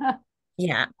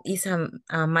 Yeah, it's a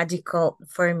magical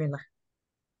formula.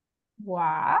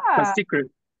 Wow. A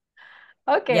secret.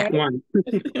 Okay. Yeah. One.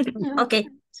 Okay,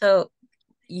 so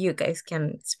you guys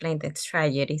can explain the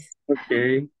strategies.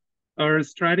 Okay. Our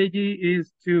strategy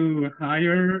is to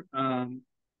hire,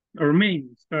 our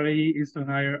main strategy is to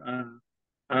hire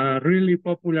a really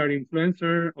popular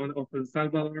influencer of El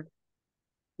Salvador,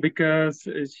 because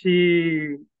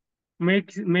she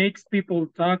makes people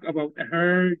talk about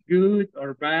her, good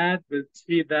or bad, but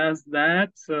she does that.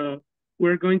 So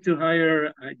we're going to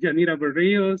hire Janira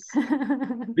Berrios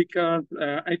because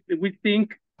we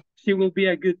think she will be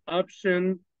a good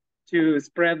option to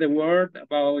spread the word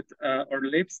about our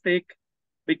lipstick,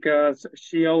 because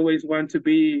she always wants to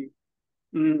be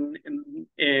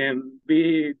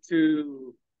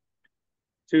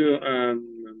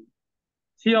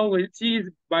she's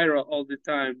viral all the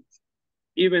time,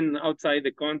 even outside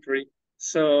the country.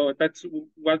 So that's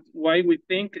why we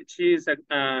think she is a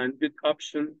good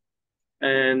option.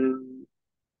 And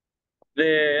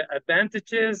the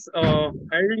advantages of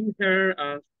hiring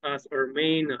her as our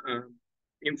main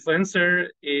influencer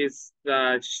is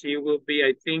that she will be,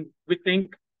 we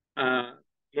think,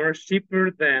 more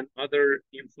cheaper than other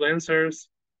influencers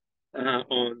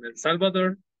on El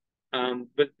Salvador.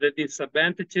 But the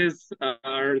disadvantages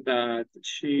are that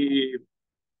she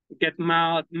get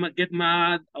mad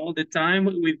all the time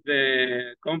with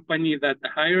the company that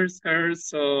hires her.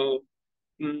 So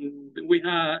we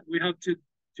have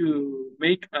to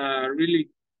make a really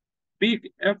big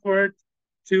effort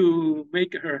to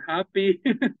make her happy.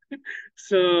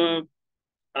 So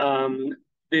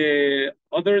the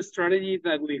other strategy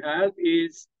that we have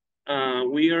is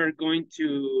we are going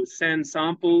to send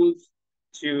samples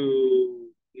to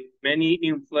many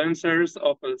influencers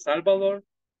of El Salvador,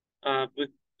 but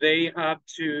they have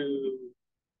to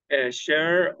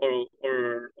share or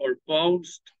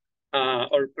post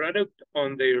our product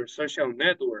on their social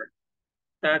network.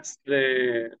 That's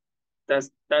the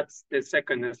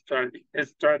second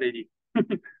strategy.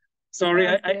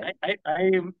 Sorry,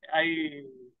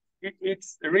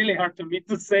 it's really hard to me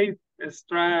to say a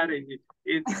strategy.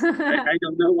 I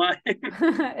don't know why.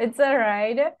 It's all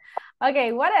right.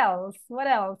 Okay, what else? What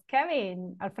else?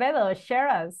 Kevin, Alfredo, share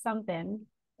us something.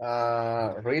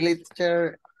 Really,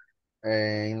 teacher,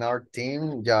 in our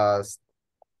team, just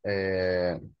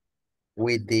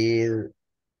we did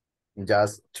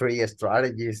just 3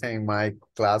 strategies, and my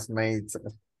classmates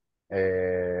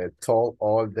told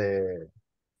all the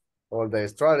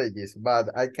strategies, but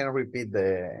I can repeat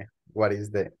what is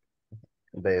the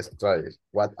strategy.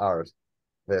 What are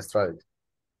the strategies?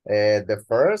 The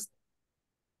first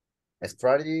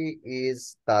strategy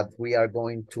is that we are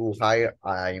going to hire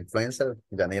an influencer,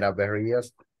 Janira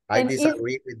Berrios. I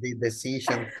disagree with the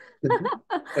decision.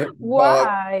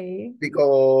 Why?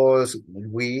 Because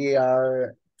we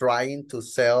are trying to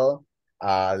sell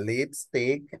a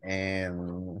lipstick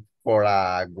and for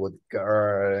a good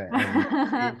girl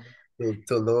and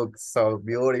to look so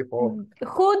beautiful.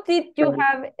 Who did you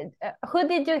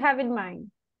have in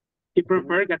mind? He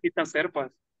preferred Gatita Serpas.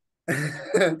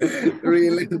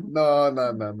 Really? No,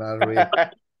 not really.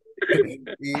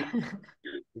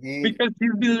 Because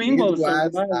he's bilingual, so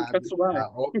that's why.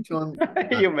 Option.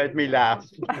 You made me laugh.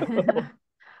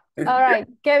 All right,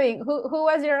 Kevin, who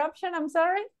was your option? I'm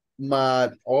sorry.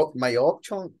 My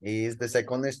option is the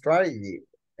second strategy.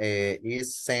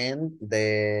 Is send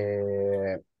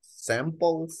the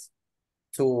samples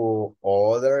to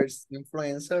other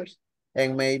influencers,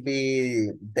 and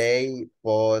maybe they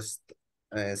post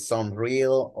some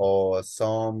reel or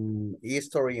some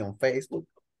history on Facebook.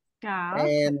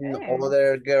 And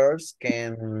other girls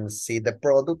can see the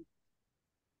product,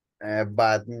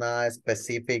 but not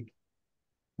specific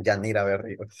Janira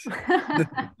Berrios.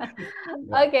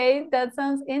 Okay, that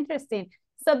sounds interesting.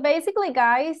 So basically,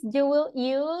 guys, you will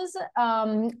use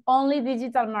only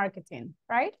digital marketing,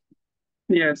 right?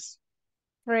 Yes.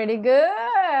 Pretty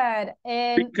good.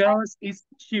 And because it's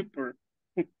cheaper.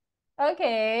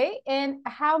 Okay, and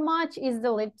how much is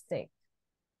the lipstick?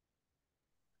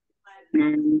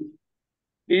 Mm,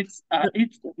 it's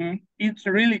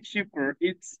really cheaper.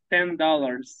 It's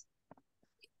 $10.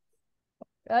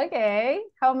 Okay.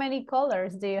 How many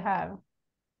colors do you have?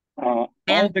 All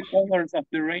the colors of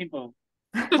the rainbow.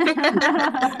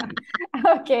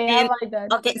 Okay, I like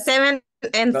that. Okay, 7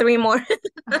 and 3 more.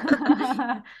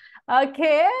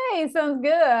 Okay, sounds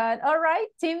good. All right,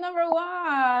 team number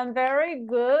 1. Very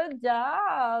good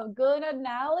job. Good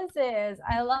analysis.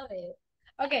 I love it.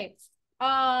 Okay.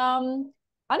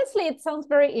 Honestly, it sounds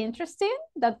very interesting,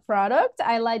 that product.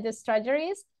 I like the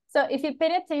strategies. So if you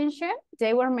pay attention,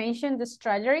 they were mentioned the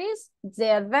strategies,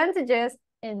 the advantages,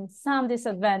 and some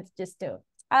disadvantages too.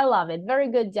 I love it. Very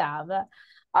good job.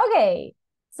 Okay,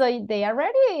 so they are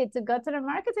ready to go to the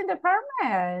marketing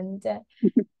department.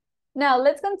 Now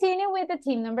let's continue with the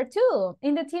team number 2.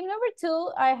 In the team number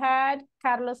 2, I had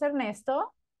Carlos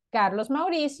Ernesto, Carlos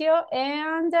Mauricio,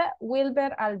 and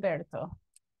Wilber Alberto.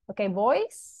 Okay,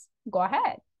 boys, go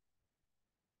ahead.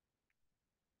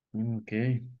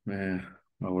 Okay,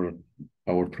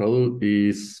 our product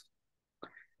is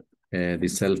the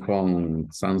cell phone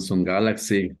Samsung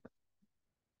Galaxy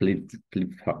Flip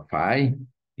 5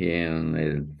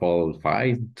 and Fold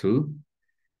 5 too.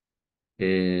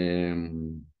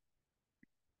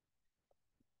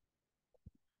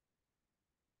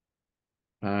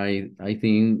 I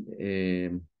think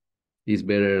it's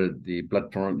better the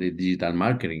platform, the digital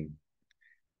marketing.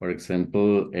 For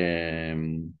example,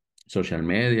 social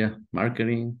media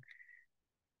marketing.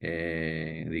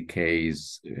 The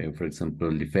case, for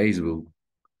example, the Facebook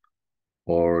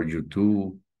or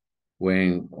YouTube.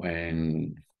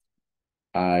 When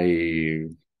I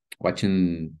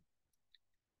watching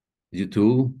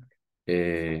YouTube,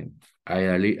 I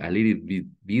little bit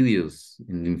videos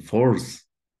in force.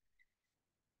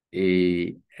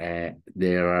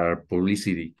 There are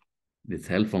publicity, the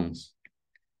cell phones,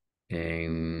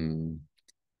 and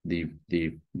the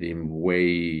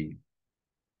way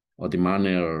or the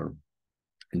manner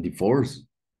and the force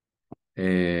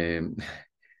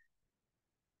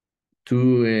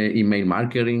to email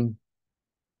marketing,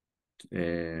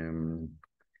 a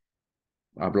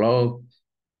blog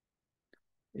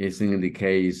is in the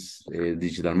case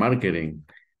digital marketing.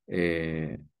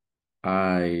 I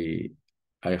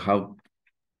have.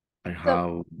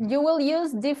 So you will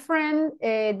use different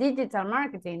digital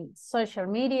marketing, social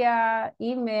media,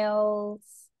 emails.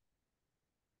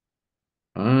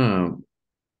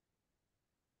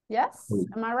 Yes,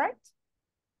 am I right?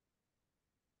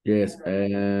 Yes.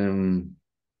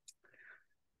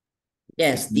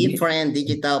 Yes, different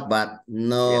digital, but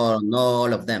not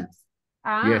all of them.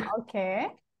 Okay.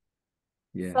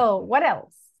 Yeah. So what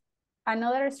else?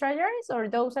 Another strategies, or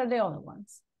those are the only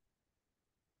ones?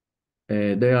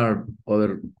 There are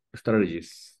other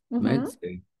strategies. Let's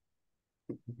say.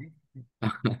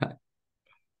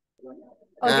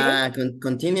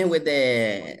 Continue with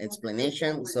the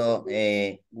explanation. So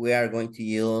we are going to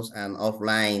use an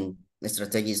offline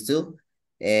strategies too.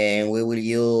 And we will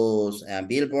use a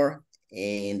billboard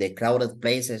in the crowded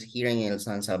places here in El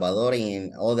San Salvador,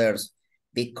 in others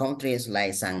big countries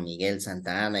like San Miguel,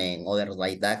 Santa Ana, and others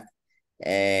like that.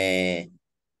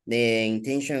 The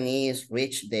intention is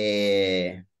reach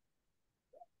the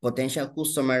potential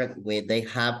customer where they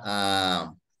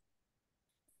have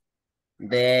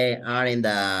they are in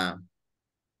the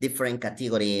different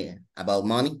category about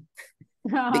money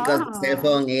because the cell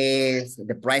phone is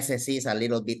the prices is a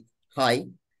little bit high.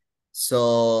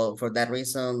 So for that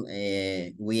reason,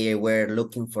 we were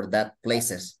looking for that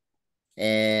places.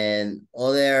 And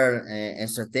other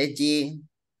strategy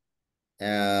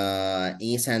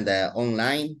is in the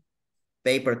online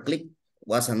pay-per-click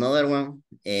was another one.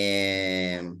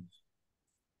 And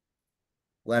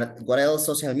what else?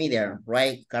 Social media,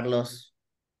 right, Carlos?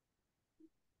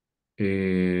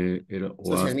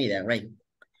 Social media, right?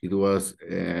 It was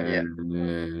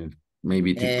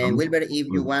maybe. And Wilber, if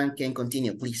you want, can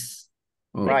continue, please.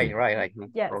 Okay. Right. No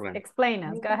yes, problem. Explain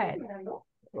us. Go ahead.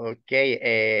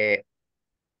 Okay.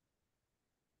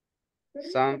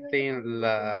 Something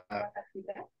like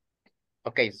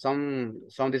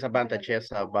some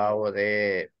disadvantages about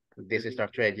these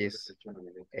strategies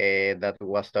that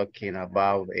was talking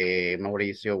about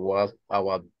Mauricio was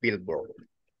about billboard.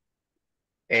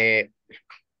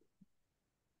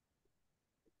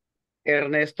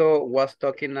 Ernesto was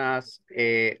talking us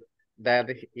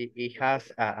that he has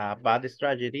a bad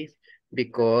strategy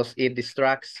because it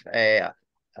distracts to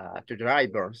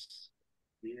drivers.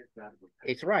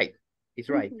 It's right.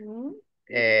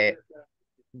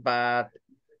 But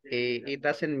it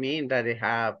doesn't mean that they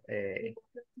have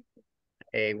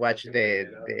watch the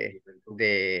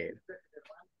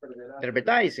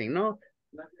advertising, no?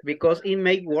 because it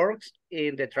may works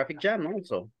in the traffic jam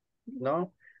also,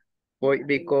 no?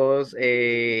 Because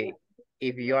if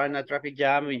you are in a traffic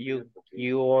jam, you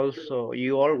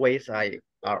always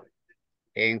are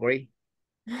angry.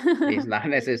 It's not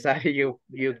necessary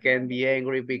you can be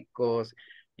angry because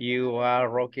you are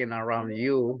rocking around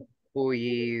you who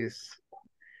is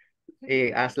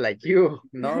as like you,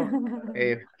 no,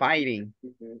 fighting.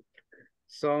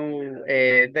 So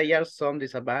there are some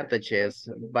disadvantages,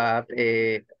 but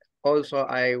also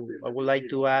I would like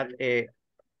to add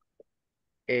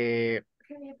they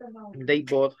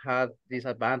both have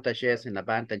disadvantages and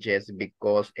advantages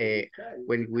because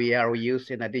when we are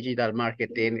using a digital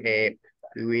marketing,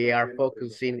 we are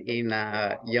focusing in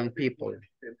young people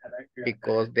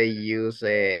because they use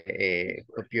a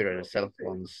computer and cell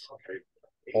phones.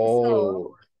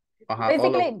 All,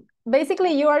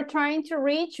 basically, you are trying to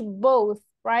reach both,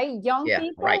 right? Young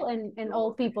people right. and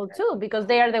old people too, because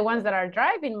they are the ones that are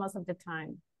driving most of the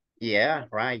time. Yeah,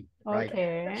 right.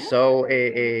 Okay. Right. So,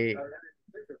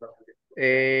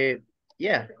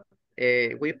 yeah,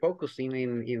 we're focusing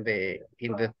in the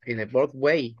both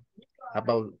way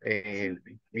about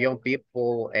young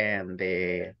people and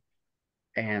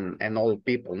old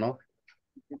people, no?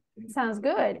 Sounds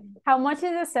good. How much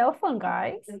is a cell phone,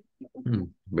 guys?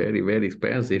 Very, very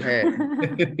expensive.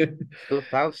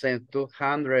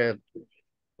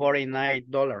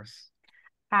 $2,249.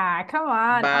 Ah, come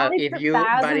on. But only if you,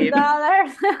 but if,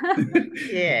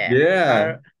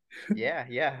 $2,000. yeah.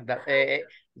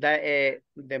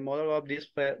 The model of this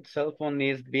cell phone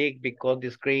is big because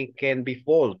the screen can be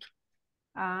folded.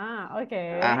 Ah,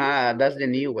 okay. That's the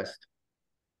newest.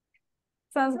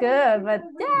 Sounds good, but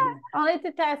yeah, only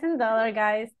 $2,000,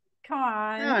 guys. Come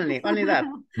on. Only that.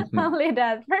 Only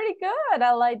that. Pretty good.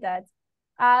 I like that.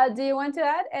 Do you want to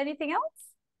add anything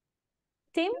else,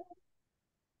 Tim?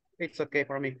 It's okay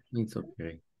for me. It's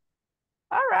okay.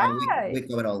 All right. We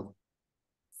covered all.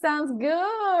 Sounds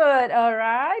good. All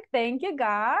right. Thank you,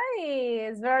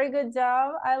 guys. Very good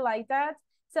job. I like that.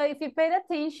 So if you paid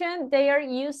attention, they are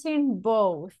using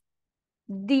both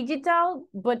digital,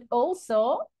 but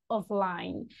also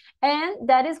offline. And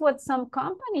that is what some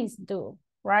companies do,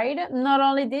 right? Not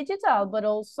only digital, but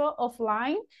also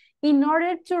offline in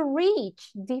order to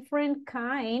reach different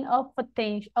kind of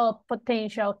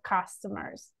potential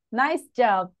customers. Nice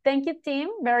job. Thank you, Tim.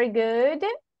 Very good.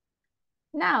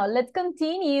 Now, let's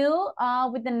continue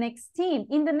with the next team.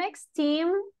 In the next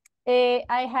team,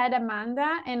 I had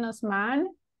Amanda and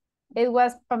Osman. It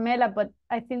was Pamela, but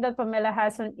I think that Pamela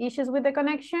has some issues with the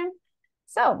connection.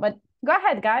 So, but go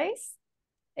ahead, guys.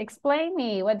 Explain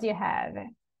me, what do you have?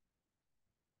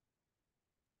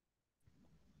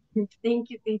 Thank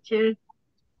you, teacher.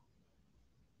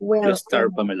 Well, Just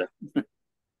start, Pamela.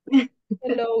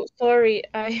 Hello, sorry,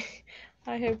 I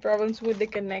have problems with the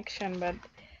connection, but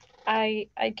I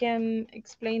can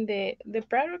explain the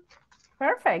product.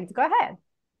 Perfect. Go ahead.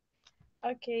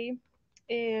 Okay.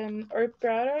 Our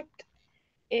product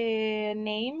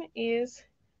name is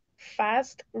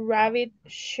Fast Rabbit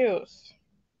Shoes.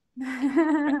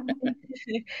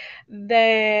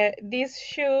 These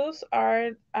shoes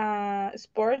are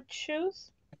sport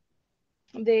shoes.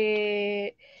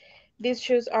 These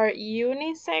shoes are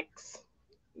unisex,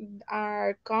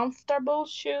 are comfortable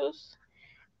shoes,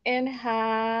 and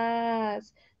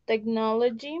has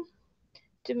technology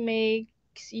to make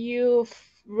you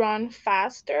run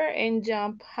faster and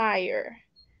jump higher.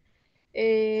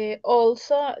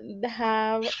 Also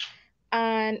have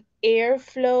an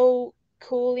airflow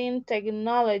cooling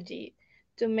technology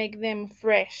to make them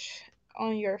fresh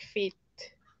on your feet.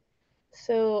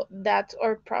 So that's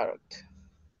our product.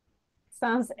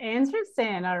 Sounds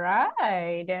interesting. All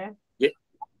right. Yeah.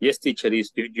 Yes, teacher, if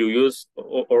you use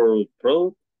or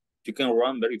product, you can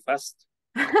run very fast.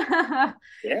 Yes.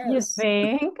 You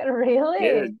think? Really?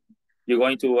 Yeah. You're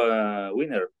going to a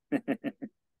winner.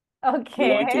 Okay.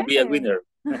 You're going to be a winner.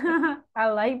 I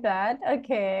like that.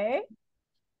 Okay.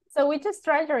 So which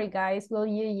strategy, guys, will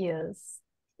you use?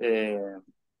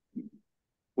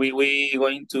 We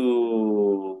going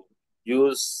to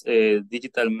use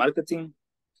digital marketing,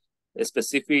 a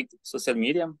specific social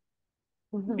media,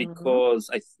 because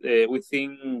we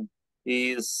think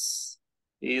is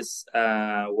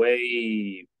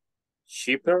way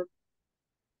cheaper.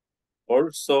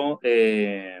 Also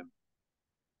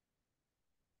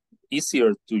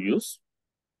easier to use.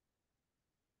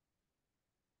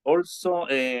 Also,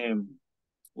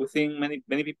 we think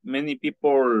many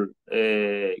people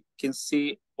can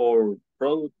see our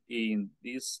product in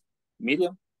this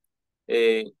medium,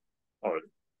 and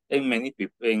many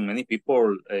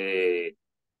people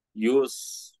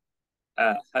use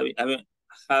have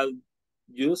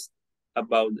used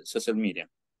about social media.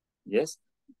 Yes.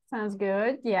 Sounds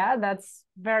good. Yeah, that's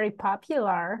very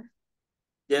popular.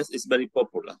 Yes, it's very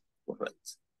popular.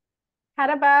 Correct.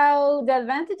 How about the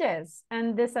advantages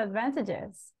and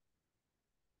disadvantages?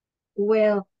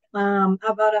 Well,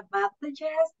 about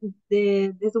advantages,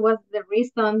 this was the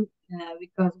reason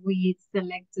because we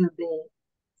selected the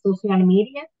social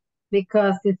media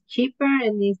because it's cheaper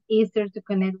and it's easier to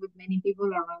connect with many people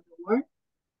around the world,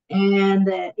 and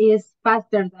it's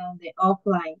faster than the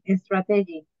offline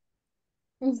strategy.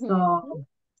 So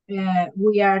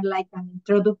we are like an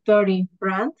introductory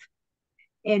brand,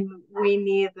 and we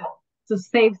need to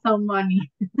save some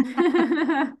money.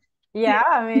 Yeah,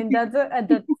 I mean, that's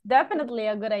definitely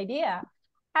a good idea.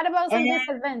 How about some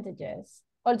disadvantages?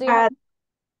 Or do you have...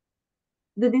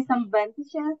 The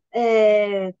disadvantages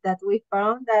that we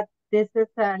found that this is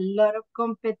a lot of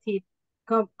competitors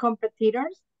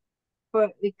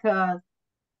because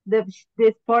the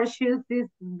sport shoes is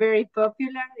very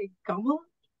popular and common.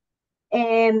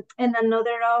 And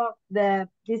another of the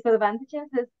disadvantages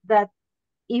is that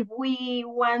if we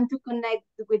want to connect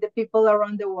with the people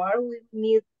around the world, we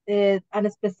need a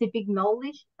specific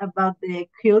knowledge about the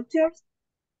cultures,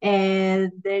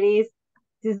 and this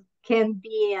can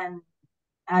be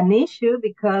an issue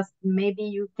because maybe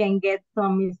you can get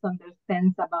some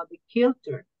misunderstandings about the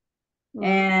culture.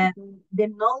 And the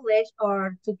knowledge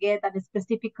or to get a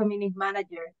specific community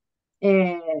manager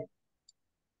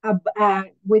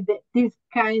with this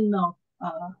kind of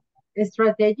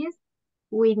strategies,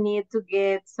 we need to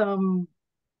get some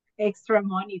extra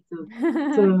money to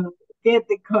get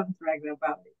the contract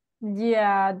about it.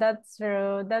 Yeah, that's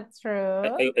true. That's true.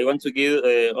 I want to give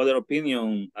other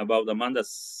opinion about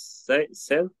Amanda's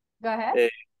said. Go ahead.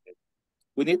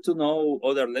 We need to know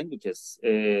other languages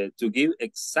to give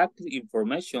exact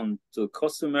information to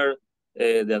customer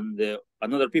than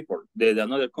another people,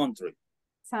 another country.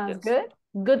 Sounds good.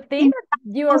 Good thing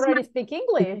you already speak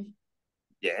English.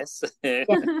 Yes.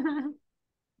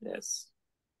 Yes.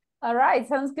 All right.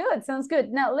 Sounds good. Sounds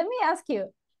good. Now, let me ask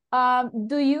you,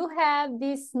 do you have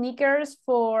these sneakers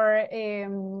for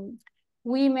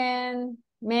women,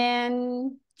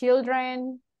 men,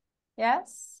 children?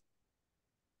 Yes?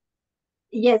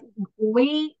 Yes,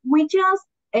 we just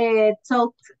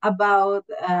talked about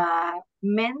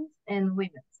men and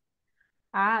women.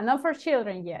 Not for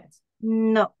children yet.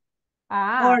 No.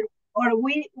 Or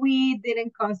we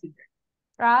didn't consider.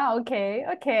 Okay,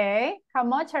 okay. How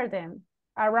much are them?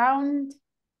 Around?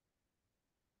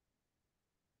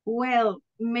 Well,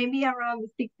 maybe around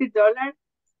 $60.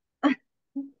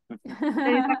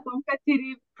 There is a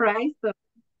competitive price. So.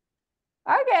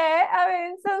 Okay, I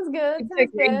mean, sounds good. It's a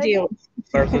great deal.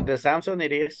 Versus the Samsung,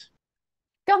 it is.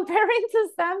 Comparing to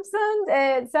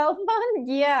Samsung cell phone,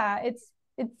 yeah, it's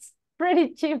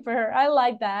pretty cheaper. I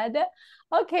like that.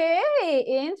 Okay,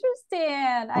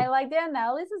 interesting. I like the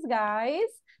analysis, guys.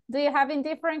 Do you have in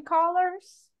different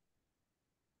colors?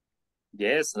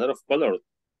 Yes, a lot of colors.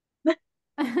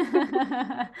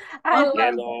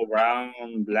 Yellow,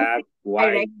 brown, black,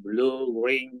 white, blue,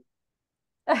 green.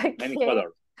 Okay. Many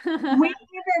colors. We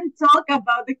didn't talk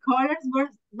about the colors,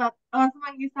 but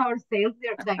Osman is our sales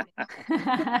director.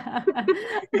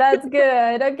 That's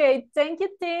good. Okay, thank you,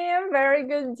 Tim. Very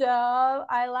good job.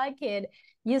 I like it.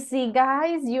 You see,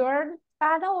 guys, you're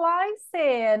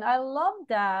analyzing. I love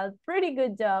that. Pretty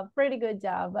good job. Pretty good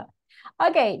job.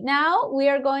 Okay, now we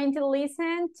are going to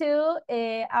listen to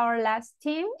our last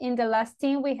team. In the last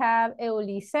team, we have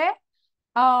Eulise,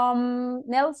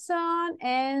 Nelson,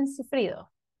 and Sufrido,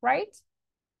 right?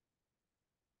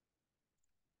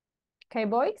 Okay,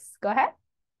 boys, go ahead.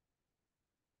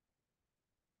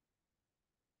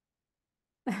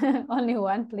 Only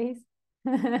one, please.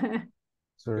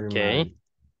 Sorry, okay.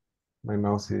 My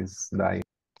mouse is dying.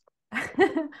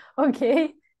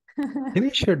 Okay. Can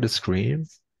you share the screen?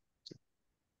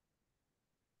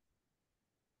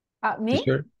 Me?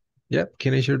 Sure. Yeah,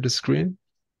 can I share the screen?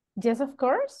 Yes, of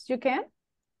course, you can.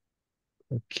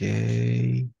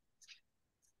 Okay.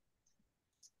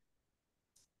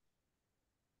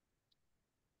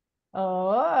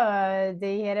 Oh,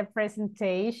 they had a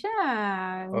presentation.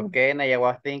 Okay, and I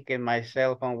was thinking my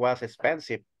cell phone was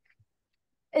expensive.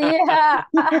 Yeah.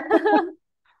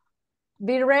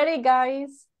 Be ready,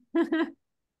 guys.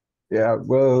 Yeah,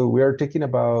 well, we are talking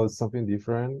about something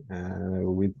different.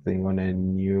 We think on a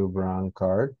new brand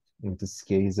card. In this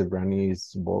case, the brand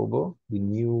is Volvo. The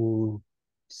new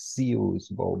seal is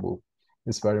Volvo,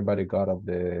 inspired by the god of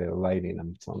the lightning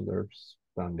and thunders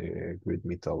from the Greek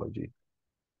mythology.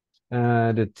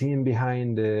 The team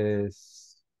behind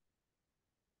this,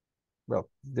 well,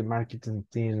 the marketing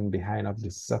team behind of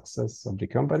the success of the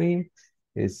company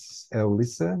It's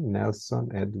Elisa, Nelson,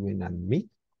 Edwin, and me.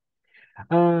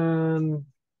 And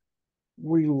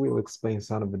we will explain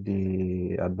some of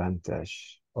the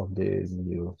advantage of the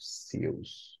new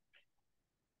CEOs.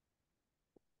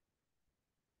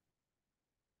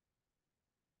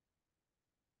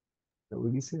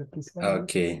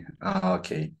 Okay.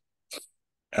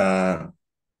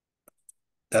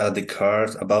 The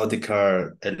cars, about the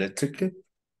car, electric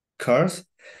cars.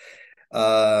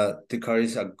 The car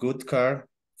is a good car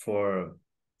for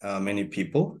many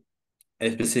people,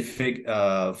 specific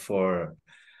for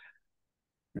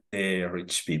the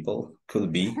rich people,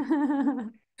 could be.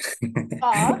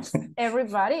 Us,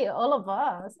 everybody, all of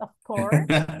us, of course.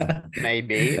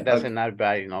 Maybe, doesn't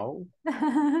everybody know?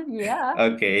 Yeah.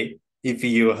 Okay, if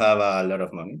you have a lot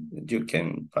of money, you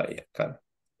can buy a car.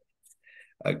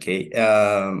 Okay,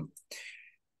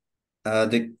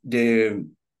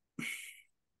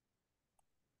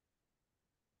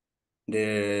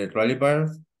 the rally bar,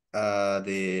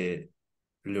 the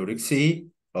Lurixi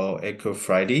or Eco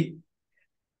Friday,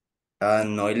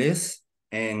 noiseless,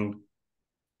 and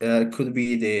could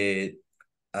be the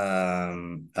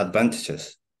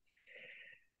advantages.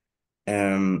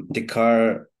 The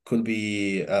car could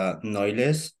be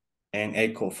noiseless and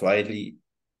eco-friendly,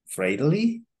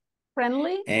 friendly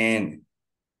and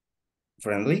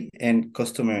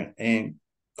customer and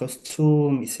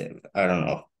customizable. I don't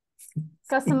know.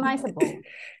 Customizable.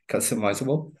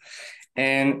 Customizable,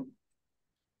 and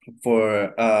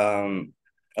for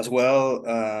as well,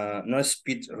 no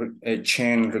speed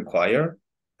chain required,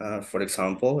 for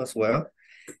example, as well,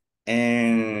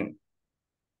 and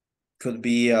could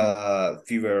be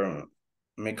fewer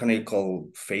mechanical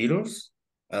failures.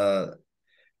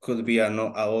 Could be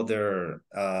other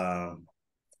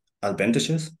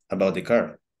advantages about the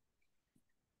car.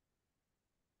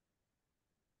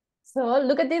 So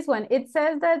look at this one. It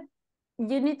says that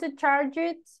you need to charge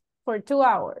it for 2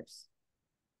 hours,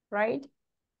 right?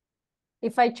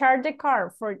 If I charge the car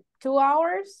for 2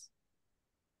 hours,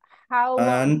 how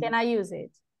long can I use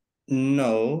it?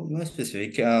 No, not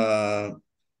specific.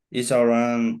 It's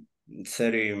around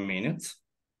 30 minutes.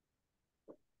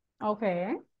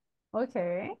 Okay.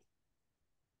 Okay.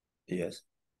 Yes.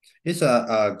 It's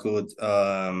a good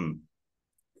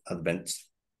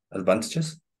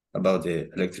advantages about the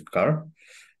electric car.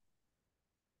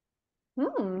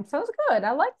 Sounds good.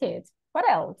 I like it. What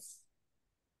else?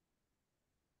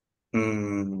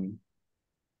 Well,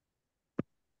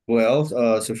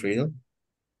 Sofrito?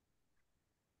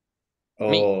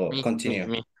 Or continue?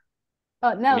 Me.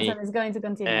 Oh, Nelson is going to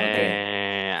continue.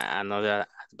 Okay. Another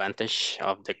advantage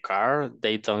of the car,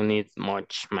 they don't need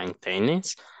much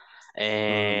maintenance.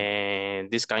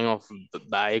 This kind of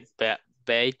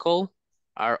vehicle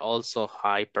are also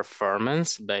high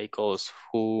performance vehicles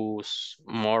whose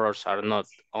motors are not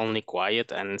only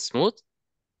quiet and smooth,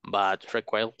 but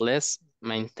require less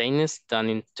maintenance than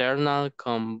internal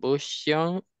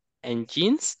combustion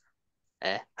engines.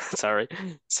 Sorry,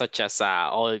 such as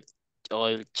oil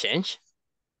change.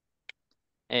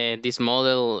 This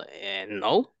model,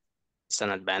 no, it's an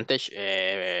advantage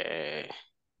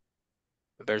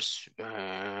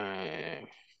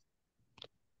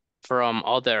from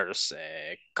others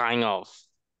kind of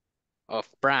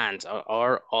brands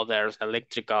or other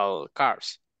electrical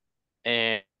cars.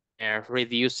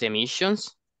 Reduce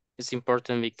emissions. It's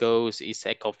important because it's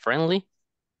eco-friendly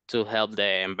to help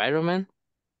the environment.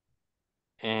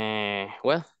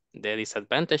 Well, the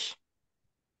disadvantage.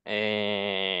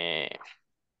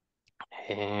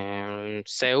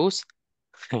 Zeus.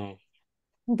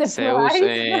 The Zeus, price?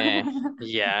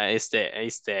 yeah, it's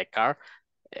the car.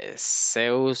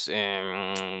 Zeus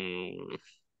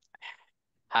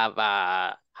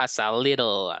has a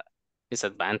little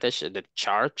disadvantage, the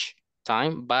charge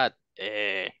time, but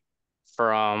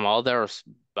from other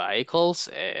vehicles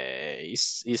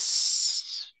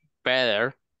is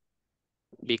better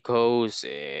because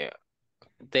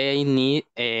they need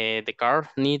the car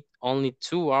need only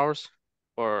 2 hours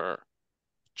for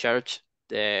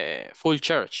the full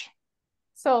charge.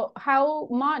 So how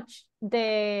much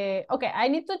okay, I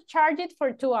need to charge it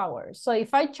for 2 hours. So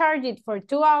if I charge it for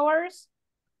 2 hours,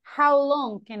 how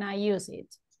long can I use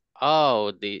it?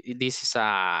 Oh, this is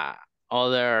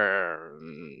other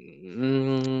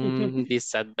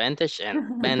disadvantage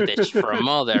and advantage from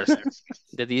others.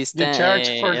 The distance, you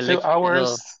charge for 2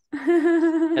 hours.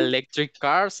 Electric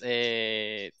cars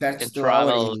can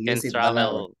travel.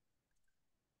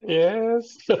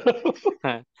 Yes.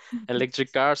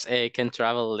 Electric cars can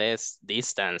travel less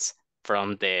distance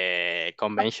from the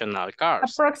conventional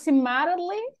cars.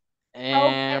 Approximately? How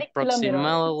many kilometers?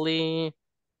 Approximately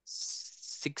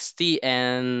 60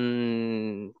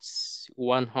 and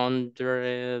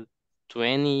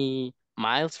 120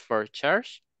 miles per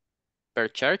charge.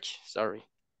 Sorry.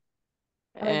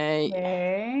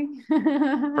 Okay.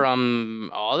 From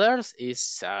others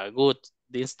is a good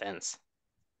distance.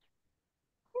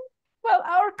 Well,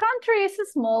 our country is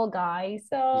small, guys,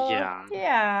 so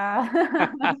Yeah.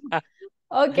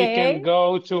 You can Okay.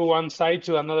 go to one side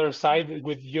to another side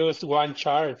with just one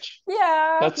charge.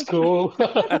 Yeah. That's cool.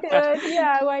 That's good.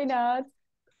 Yeah, why not?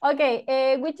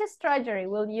 Okay, which strategy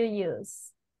will you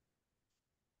use?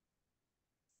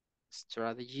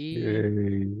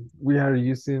 Strategy. We are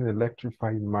using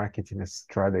electrified marketing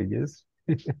strategies.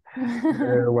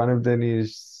 One of them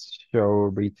is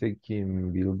show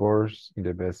retaking billboards in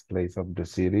the best place of the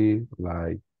city,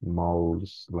 like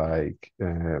malls, like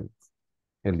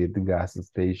elite gas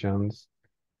stations,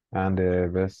 and the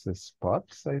best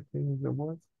spots, I think is the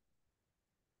word.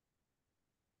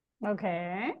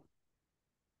 Okay.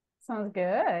 Sounds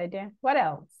good. What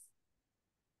else?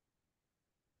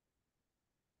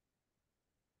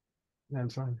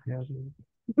 That's right. Yeah.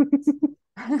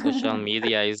 Social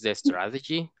media is the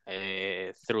strategy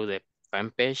through the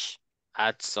fan page,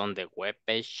 ads on the web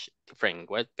page, different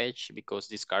web page, because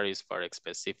this card is for a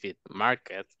specific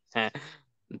market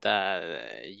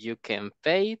that you can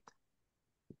pay.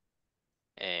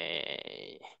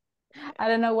 I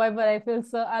don't know why, but I feel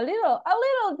so a little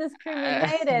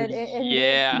discriminated in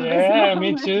Yeah. this Yeah,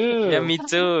 me moment. too. Yeah, me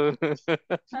too.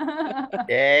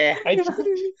 Yeah.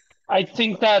 I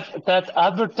think that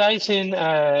advertising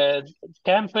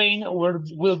campaign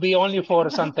will be only for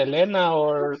Santa Elena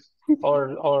or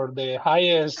the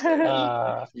highest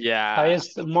Yeah.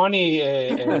 highest money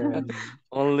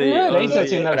Only Look,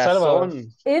 places in El Salvador.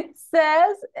 it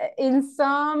says in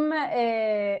some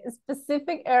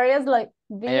specific areas like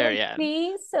Area.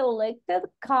 VIP selected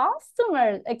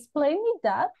customers. Explain me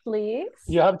that, please.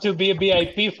 You have to be a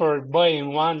VIP for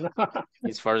buying one.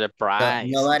 It's for the price.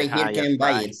 Nobody the here higher can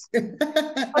buy it.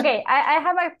 price. Okay, I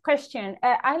have a question.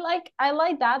 I like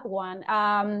that one.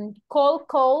 Cold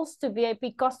calls to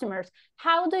VIP customers.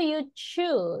 How do you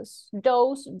choose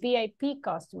those VIP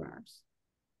customers?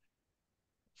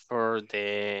 For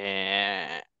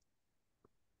the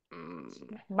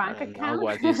Bank I don't know account?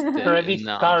 what is the Credit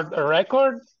no. card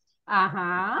record.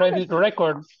 Uh-huh. Credit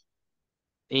record.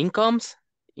 Incomes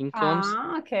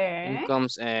Okay.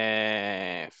 incomes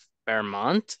per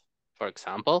month, for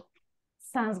example.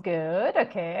 Sounds good.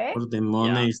 Okay. For the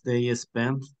monies they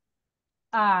spend.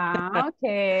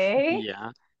 Okay.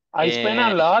 Yeah. I spend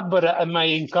a lot, but my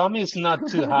income is not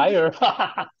too higher.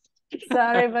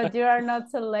 Sorry, but you are not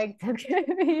selected.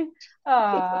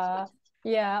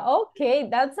 Yeah, okay.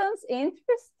 That sounds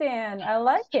interesting. I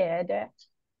like it.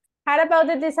 How about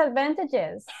the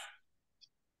disadvantages?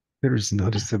 There is no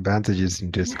disadvantages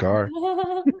in this car.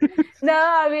 No,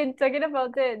 I mean talking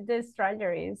about the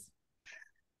strategies.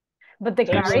 But the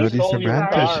There's car no is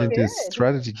disadvantage in good. the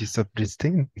strategies of this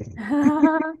thing.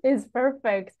 It's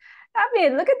perfect. I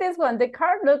mean, look at this one. The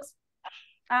car looks,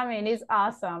 I mean, it's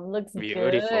awesome. Looks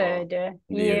Beautiful. good.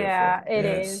 Yeah, it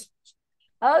is.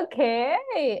 Okay.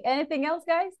 Anything else,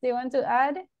 guys? Do you want to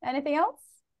add anything else?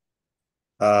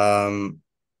 By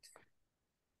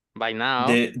now.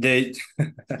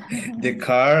 The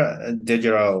car,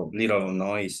 the little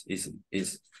noise is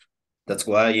that's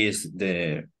why is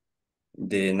the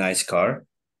nice car,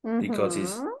 because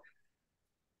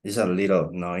it's a little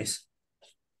noise.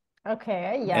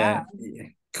 Okay, yeah.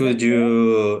 Could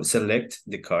you select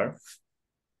the car?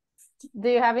 Do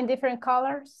you have in different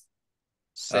colors?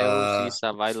 Sales is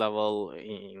available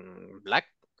in black,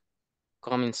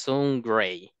 coming soon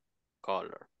gray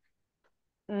color.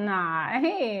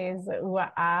 Nice.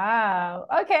 Wow.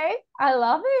 Okay, I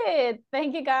love it.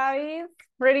 Thank you, guys.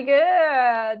 Pretty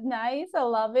good. Nice. I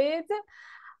love it.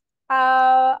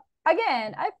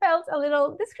 Again, I felt a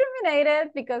little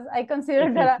discriminated because I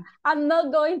consider that I'm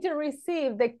not going to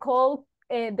receive the cold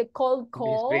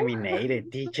call.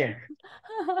 Discriminated, teacher.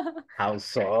 How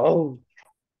so?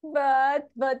 But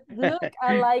look,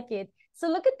 I like it. So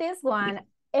look at this one.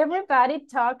 Everybody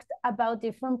talked about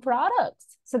different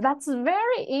products. So that's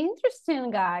very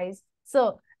interesting, guys.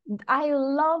 So I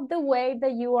love the way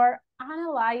that you are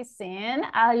analyzing.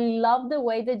 I love the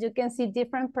way that you can see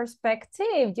different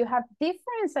perspectives. You have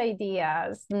different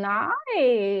ideas.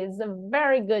 Nice.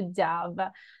 Very good job.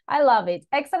 I love it.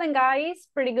 Excellent, guys.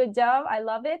 Pretty good job. I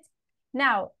love it.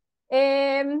 Now,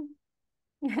 I don't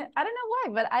know why,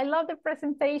 but I love the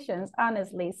presentations,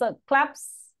 honestly. So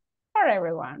claps for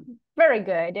everyone. Very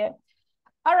good.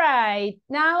 All right,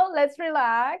 now let's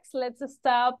relax. Let's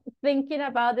stop thinking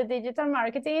about the digital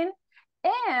marketing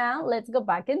And let's go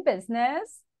back in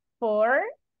business for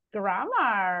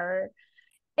grammar.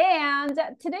 And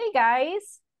today,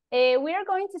 guys, we are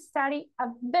going to study a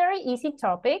very easy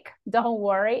topic. Don't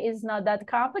worry, it's not that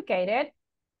complicated.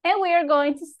 And we are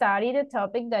going to study the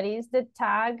topic that is the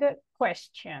tag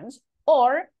questions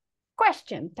or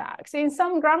question tags. In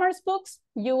some grammar books,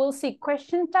 you will see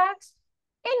question tags.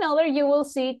 In other, you will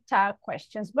see tag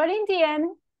questions. But in the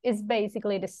end, it's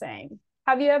basically the same.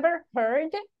 Have you ever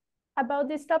heard about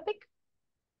this topic?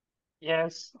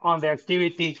 Yes, on the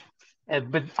activity,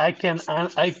 but I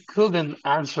couldn't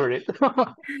answer it.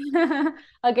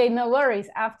 Okay, no worries.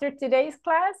 After today's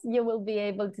class, you will be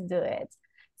able to do it.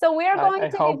 So we are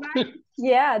going to hope. divide,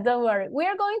 yeah, don't worry. We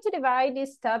are going to divide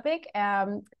this topic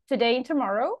today and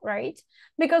tomorrow, right?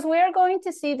 Because we are going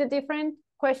to see the different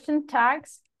question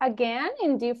tags again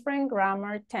in different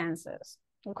grammar tenses,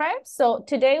 okay? So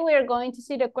today we are going to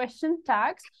see the question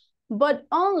tags, but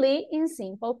only in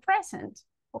simple present,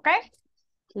 okay?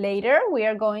 Later, we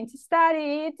are going to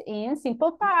study it in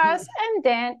simple past and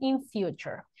then in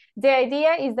future. The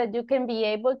idea is that you can be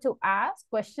able to ask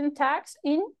question tags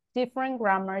in different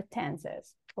grammar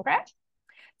tenses, okay?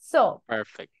 So,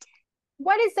 perfect.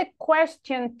 What is the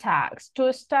question tags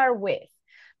to start with?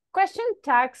 Question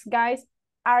tags, guys,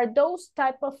 are those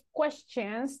type of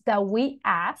questions that we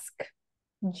ask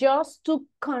just to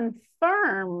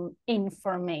confirm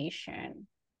information,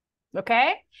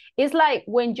 okay? It's like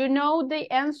when you know the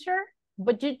answer,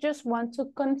 but you just want to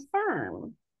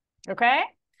confirm, okay?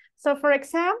 So for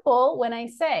example, when I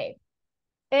say,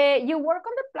 you work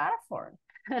on the platform,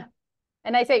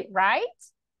 and I say, right?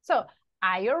 So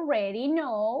I already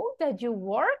know that you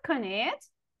work on it,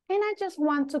 and I just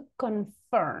want to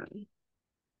confirm.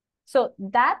 So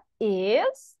that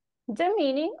is the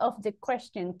meaning of the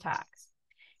question tags.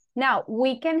 Now,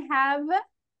 we can have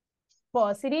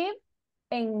positive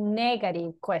and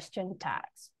negative question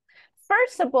tags.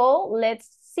 First of all, let's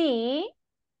see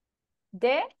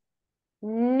the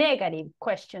negative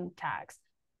question tags.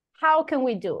 How can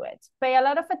we do it? Pay a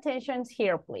lot of attention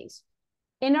here, please.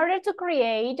 In order to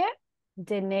create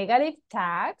the negative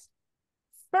tags,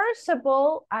 first of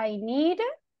all, I need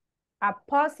a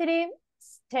positive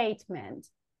statement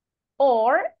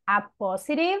or a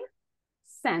positive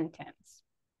sentence.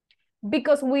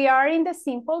 Because we are in the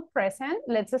simple present,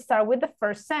 let's start with the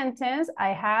first sentence. I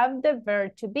have the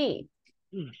verb to be.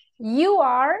 You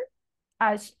are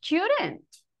a student.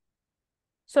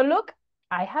 So look,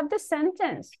 I have the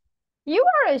sentence. You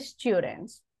are a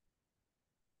student.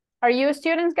 Are you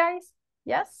students, guys?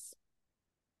 Yes?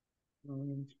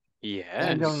 Yes.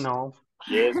 I don't know.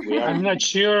 Yes, we are. I'm not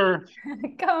sure.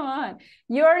 Come on.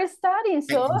 You're studying.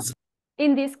 So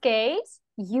in this case,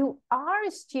 you are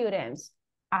students.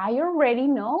 I already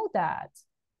know that.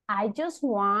 I just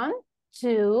want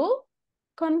to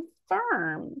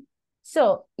confirm.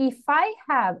 So if I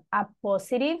have a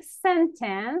positive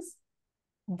sentence,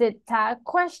 the tag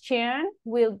question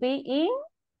will be in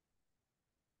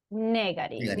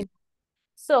negative.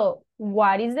 So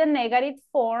what is the negative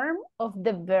form of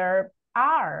the verb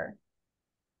are?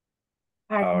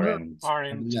 Aren't.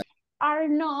 Are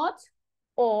not,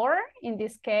 or in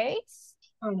this case,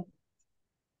 aren't.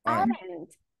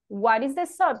 What is the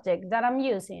subject that I'm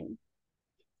using?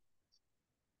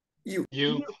 You.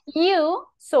 You.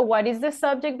 So what is the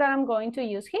subject that I'm going to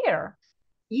use here?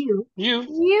 You.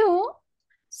 You.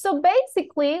 So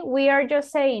basically, we are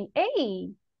just saying, hey,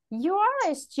 you are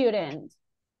a student,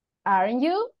 aren't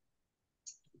you?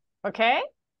 Okay?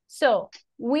 So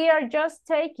we are just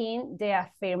taking the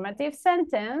affirmative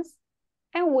sentence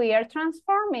and we are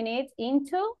transforming it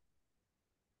into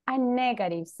a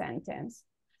negative sentence.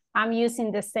 I'm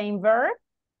using the same verb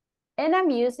and I'm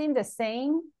using the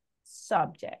same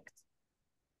subject.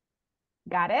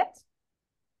 Got it?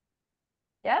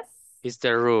 Yes? It's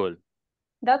the rule.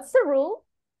 That's the rule.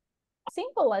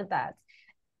 Simple as that.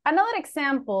 Another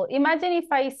example, imagine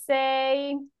if I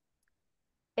say,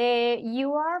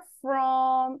 you are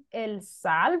from El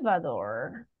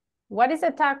Salvador. What is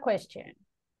the tag question?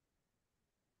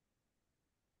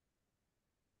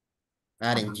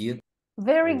 Aren't you?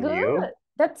 Very good.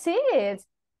 That's it.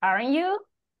 Aren't you?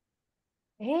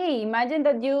 Hey, imagine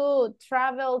that you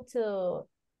travel to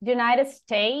United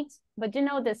States, but you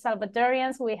know the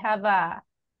Salvadorians, we have a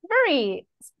very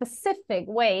specific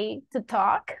way to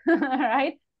talk,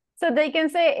 right? So they can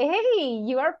say, hey,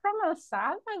 you are from El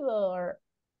Salvador,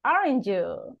 aren't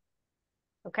you?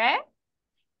 Okay?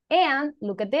 And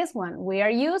look at this one. We are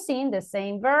using the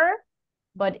same verb,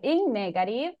 but in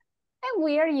negative, and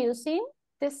we are using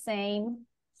the same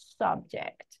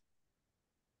subject.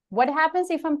 What happens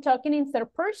if I'm talking in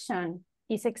third person?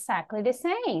 It's exactly the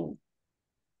same.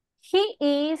 He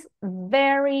is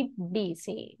very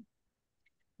busy.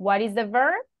 What is the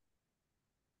verb?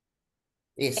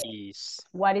 Is.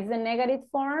 What is the negative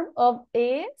form of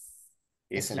is?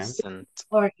 Isn't.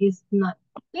 Or is not.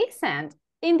 Isn't.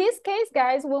 In this case,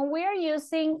 guys, when we are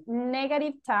using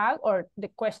negative tag or the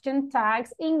question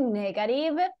tags in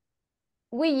negative,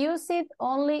 we use it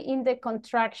only in the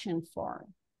contraction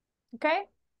form. Okay?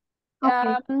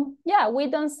 Okay. Yeah, we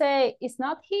don't say it's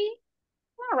not he.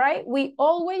 All right, we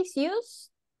always use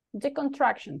the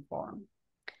contraction form.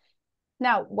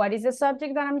 Now, what is the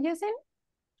subject that I'm using?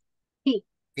 He.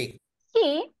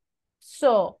 He.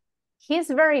 So he's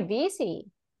very busy,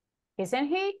 isn't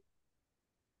he?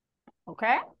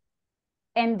 Okay.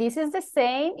 And this is the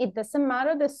same. It doesn't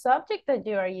matter the subject that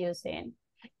you are using.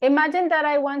 Imagine that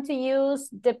I want to use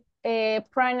the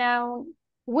pronoun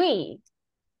we.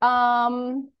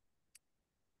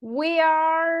 We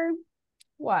are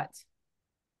what?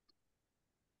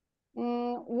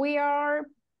 We are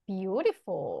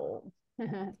beautiful.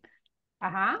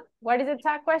 What is the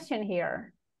tag question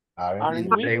here?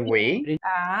 Aren't we?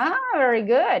 Ah, very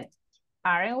good.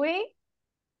 Aren't we?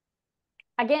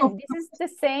 Again, this is the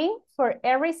same for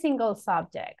every single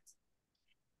subject.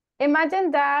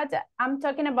 Imagine that I'm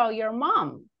talking about your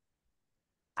mom.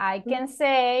 I can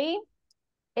say,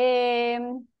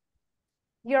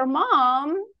 your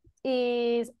mom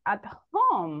is at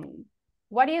home.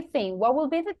 What do you think? What will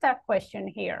be the tag question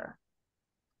here?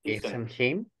 Isn't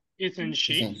she? Isn't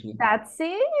she? That's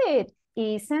it.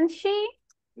 Isn't she?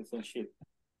 Isn't she?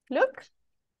 Look.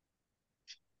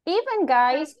 Even,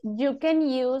 guys, you can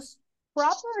use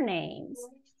proper names.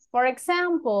 For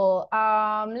example,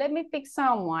 let me pick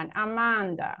someone.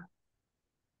 Amanda.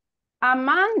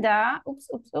 Amanda,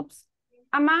 oops.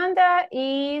 Amanda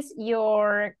is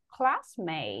your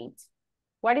classmate.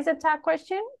 What is the tag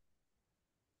question?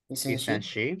 Isn't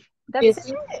she?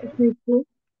 That's it.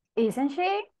 Isn't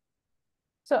she?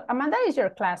 So Amanda is your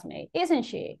classmate, isn't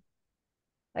she?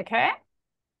 Okay.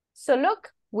 So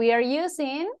look, we are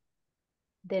using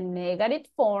the negative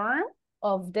form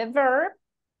of the verb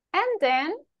and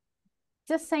then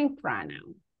the same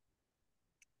pronoun.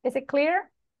 Is it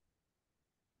clear?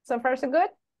 So far, so good?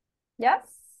 Yes?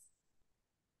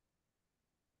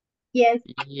 Yes.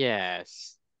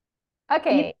 Yes.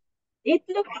 Okay. It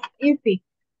looks easy.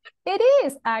 It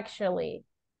is actually.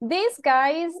 This,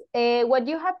 guys, what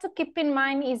you have to keep in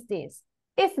mind is this.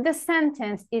 If the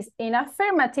sentence is in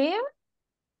affirmative,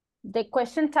 the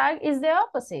question tag is the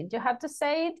opposite. You have to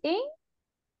say it in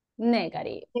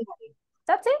negative.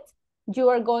 That's it. You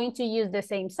are going to use the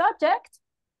same subject.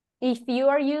 If you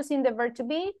are using the verb to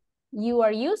be, you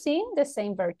are using the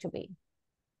same verb to be.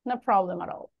 No problem at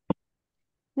all.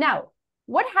 Now,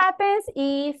 what happens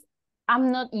if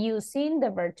I'm not using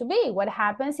the verb to be? What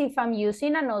happens if I'm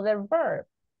using another verb?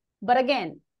 But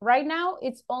again, right now,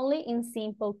 it's only in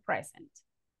simple present.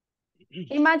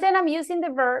 Imagine I'm using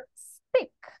the verb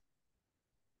speak.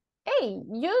 Hey,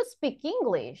 you speak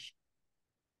English.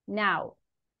 Now,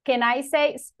 can I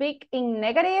say speak in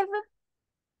negative?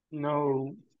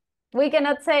 No. We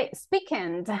cannot say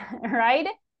speakend, right?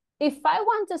 If I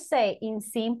want to say in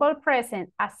simple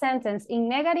present a sentence in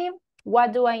negative,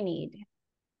 what do I need?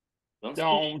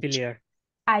 Don't.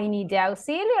 I need the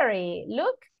auxiliary.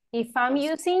 Look, if I'm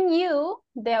using you,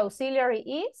 the auxiliary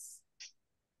is?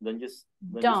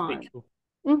 Don't.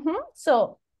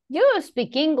 So you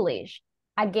speak English.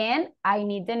 Again, I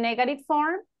need the negative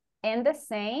form and the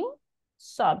same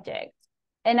subject.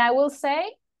 And I will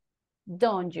say,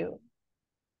 don't you?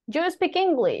 You speak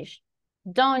English,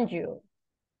 don't you?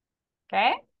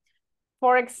 Okay.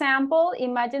 For example,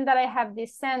 imagine that I have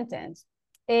this sentence.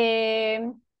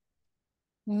 You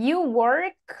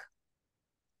work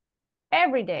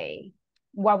every day.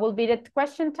 What will be the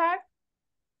question tag?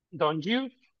 Don't you?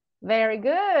 Very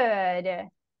good.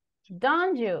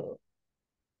 Don't you?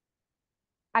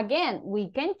 Again, we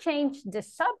can change the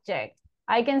subject.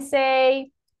 I can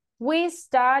say, we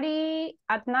study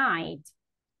at night.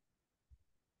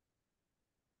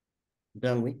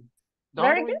 Don't we?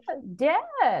 Very good.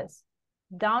 Yes.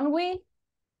 Don't we?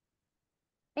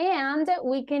 And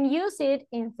we can use it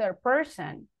in third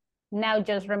person. Now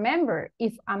just remember,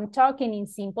 if I'm talking in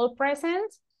simple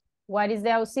present, what is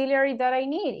the auxiliary that I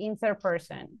need in third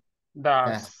person?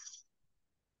 Does.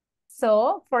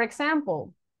 So, for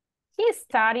example, he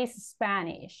studies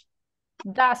Spanish,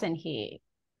 doesn't he?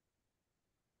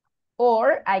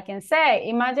 Or I can say,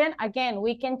 imagine, again,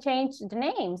 we can change the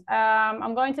names.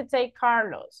 I'm going to take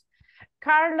Carlos.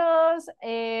 Carlos,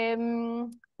 well,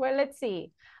 let's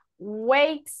see,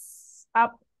 wakes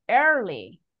up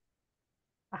early.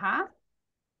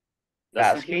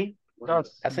 Does he?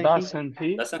 Doesn't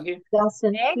he? Doesn't he?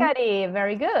 Doesn't Negative,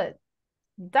 very good.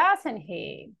 Doesn't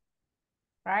he?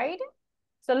 Right?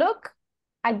 So look,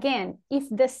 again, if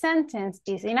the sentence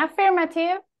is in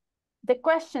affirmative, the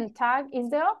question tag is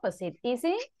the opposite, is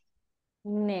it?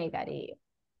 Negative,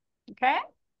 okay?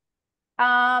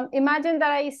 Imagine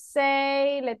that I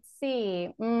say, let's see,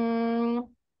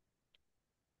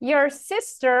 your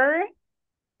sister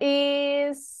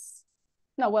is,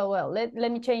 no, well, let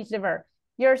me change the verb.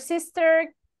 Your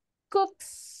sister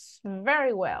cooks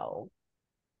very well.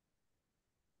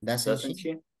 Doesn't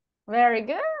she? Very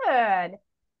good.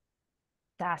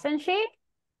 Doesn't she?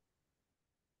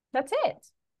 That's it.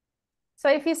 So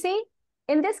if you see,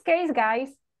 in this case, guys,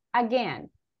 again,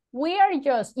 we are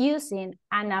just using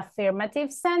an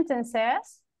affirmative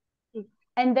sentences,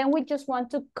 and then we just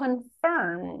want to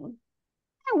confirm.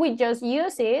 And we just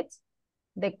use it,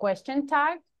 the question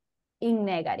tag, in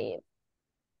negative.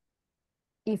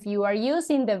 If you are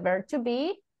using the verb to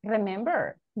be,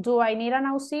 remember, do I need an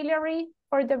auxiliary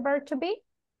for the verb to be?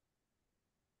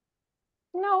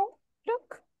 No,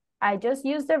 look, I just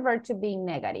use the verb to be in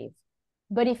negative.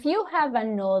 But if you have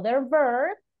another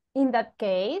verb, in that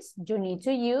case, you need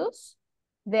to use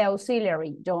the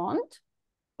auxiliary don't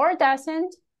or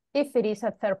doesn't if it is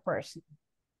a third person.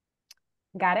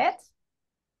 Got it?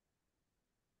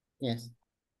 Yes.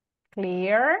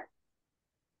 Clear?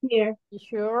 Clear. You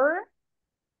sure?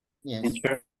 Yes.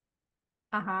 Sure.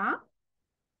 Uh-huh.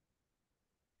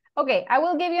 Okay, I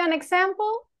will give you an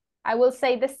example. I will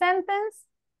say the sentence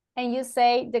and you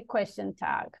say the question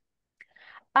tag.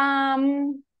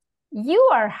 You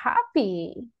are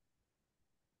happy.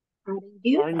 Aren't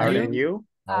you? Aren't you?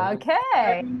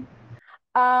 Okay.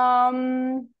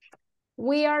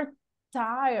 We are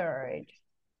tired.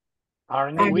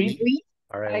 Aren't we?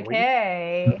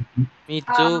 Okay. Me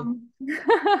too.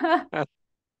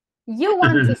 You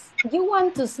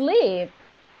want to sleep.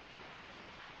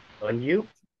 Don't you?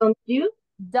 Don't you?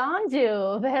 Don't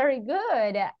you? Very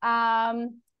good.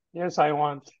 Yes, I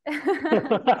want.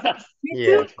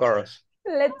 Yeah, of course.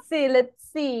 Let's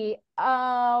see.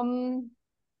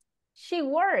 She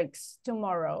works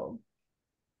tomorrow.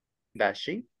 Does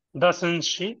she? Doesn't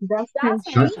she?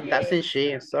 Doesn't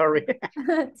she? Sorry.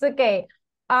 It's okay.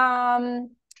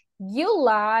 You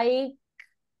like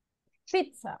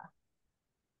pizza.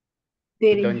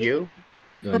 Don't you?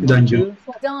 Don't you?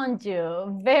 Don't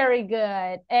you? Very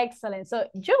good. Excellent. So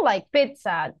you like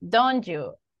pizza, don't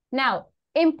you? Now,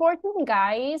 important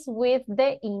guys with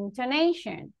the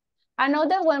intonation. I know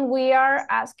that when we are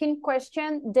asking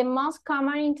questions, the most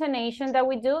common intonation that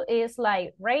we do is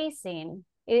like raising.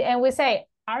 And we say,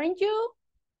 aren't you?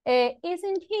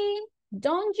 Isn't he?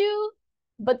 Don't you?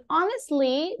 But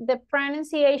honestly, the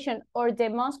pronunciation or the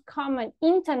most common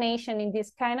intonation in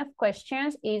this kind of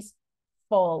questions is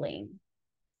falling.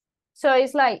 So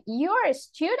it's like, you're a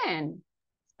student,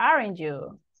 aren't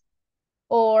you?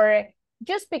 Or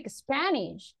you speak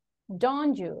Spanish,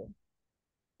 don't you?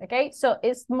 Okay, so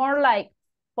it's more like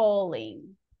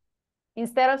falling.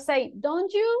 Instead of say,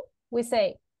 don't you, we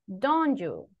say, don't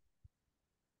you?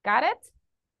 Got it?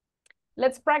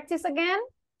 Let's practice again.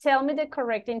 Tell me the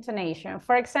correct intonation.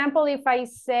 For example, if I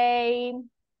say,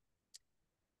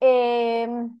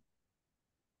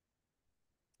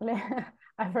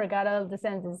 I forgot all the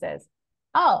sentences.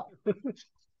 Oh,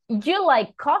 you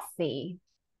like coffee.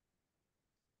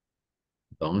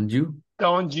 Don't you?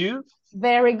 Don't you?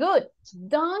 Very good.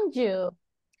 Don't you?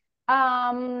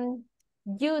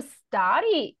 You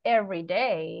study every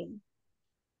day.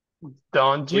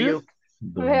 Don't you?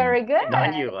 Very good.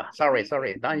 Don't you? Sorry.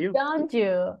 Don't you? Don't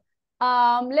you?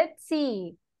 Let's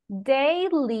see. They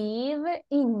live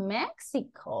in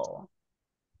Mexico.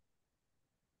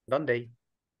 Don't they?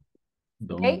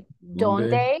 Okay,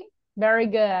 don't they? Very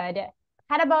good.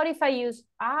 How about if I use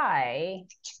I?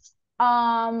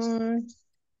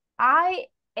 I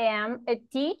am a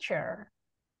teacher.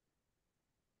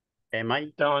 Am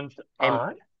I? Don't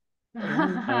I?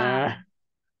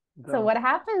 So what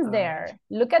happens there?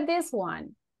 Look at this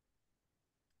one.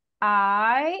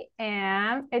 I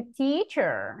am a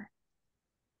teacher.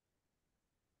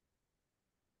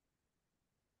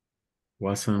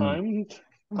 Wasn't.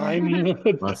 I'm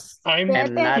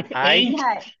not I.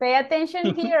 Pay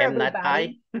attention here,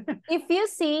 everybody. If you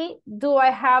see, do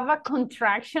I have a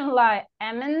contraction like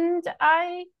amn't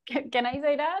I? Can I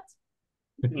say that?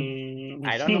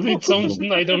 I don't know. It sounds,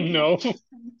 I don't know.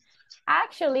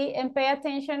 Actually, and pay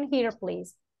attention here,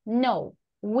 please. No,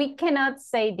 we cannot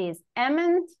say this.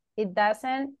 Amn't, it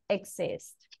doesn't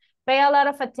exist. Pay a lot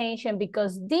of attention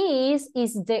because this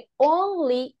is the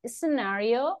only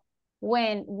scenario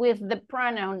when with the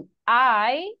pronoun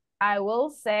I I will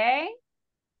say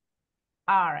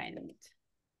aren't.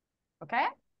 Okay?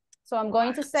 So I'm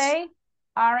going to say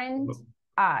aren't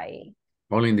I.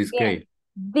 Only in this case.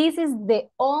 This is the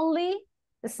only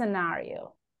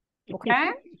scenario.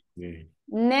 Okay? Yeah.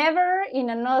 Never in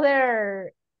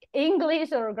another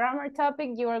English or grammar topic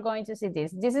you are going to see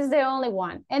this. This is the only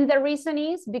one. And the reason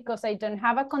is because I don't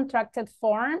have a contracted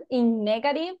form in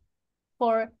negative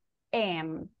for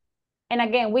am. And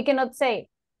again, we cannot say,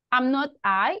 I'm not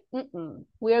I.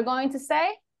 We are going to say,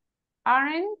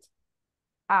 aren't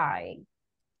I.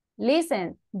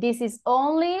 Listen, this is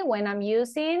only when I'm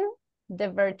using the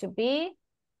verb to be,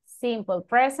 simple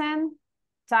present,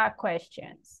 tag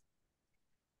questions.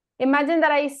 Imagine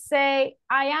that I say,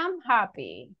 I am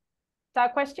happy.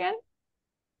 Tag question?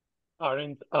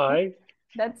 Aren't I?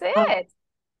 That's it.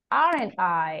 Aren't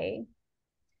I?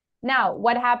 Now,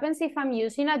 what happens if I'm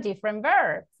using a different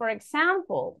verb? For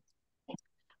example,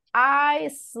 I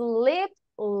sleep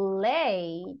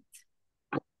late.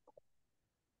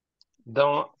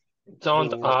 Don't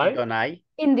I? Don't I?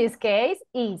 In this case,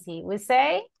 easy. We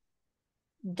say,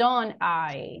 don't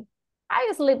I?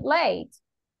 I sleep late.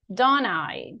 Don't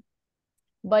I?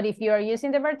 But if you are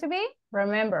using the verb to be,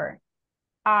 remember,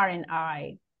 aren't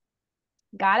I?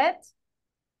 Got it?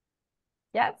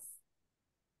 Yes?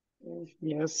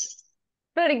 Yes.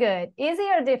 Pretty good. Easy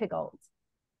or difficult?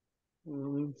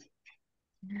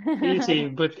 Easy,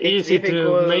 but It's easy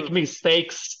difficult. to make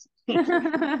mistakes.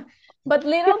 But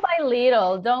little by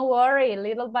little, don't worry,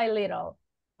 little by little.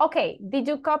 Okay, did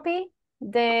you copy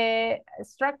the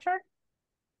structure?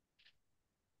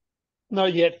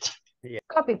 Not yet. Yeah.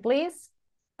 Copy, please.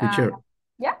 Teacher.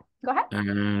 Yeah, go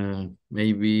ahead.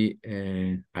 Maybe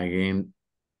again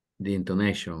the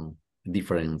intonation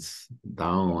difference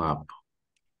down up.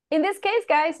 In this case,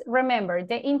 guys, remember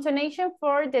the intonation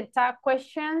for the tag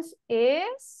questions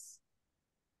is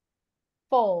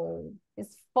fall,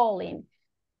 is falling.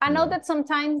 I know that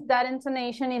sometimes that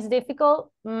intonation is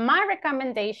difficult. My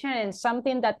recommendation and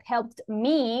something that helped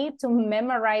me to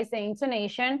memorize the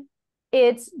intonation,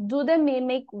 it's do the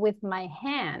mimic with my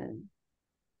hand.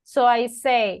 So I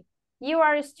say, you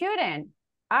are a student,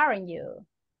 aren't you?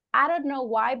 I don't know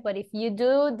why, but if you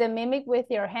do the mimic with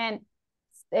your hand,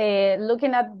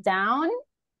 looking up down,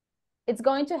 it's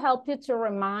going to help you to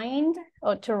remind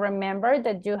or to remember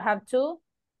that you have to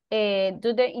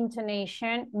do the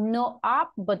intonation, no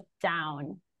up, but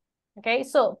down. Okay,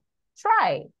 so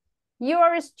try. You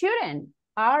are a student,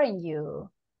 aren't you?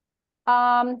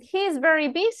 He's very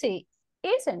busy,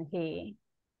 isn't he?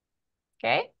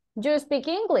 Okay, you speak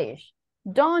English,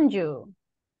 don't you?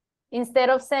 Instead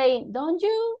of saying, don't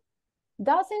you?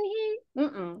 Doesn't he?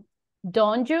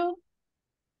 Don't you?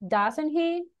 Doesn't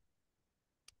he?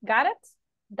 Got it?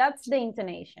 That's the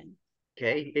intonation.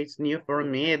 Okay, it's new for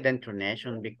me, the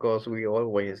intonation, because we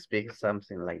always speak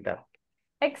something like that.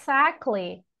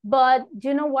 Exactly. But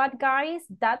you know what, guys?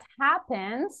 That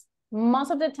happens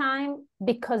most of the time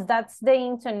because that's the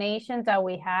intonation that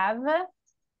we have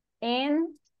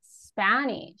in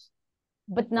Spanish,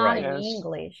 but not in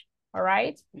English. All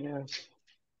right? Yes.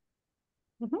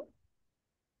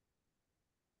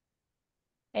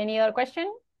 Any other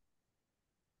question?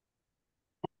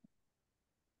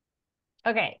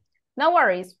 Okay, no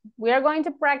worries. We are going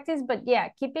to practice, but yeah,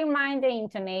 keep in mind the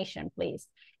intonation, please.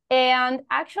 And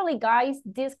actually, guys,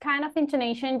 this kind of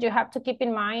intonation, you have to keep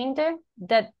in mind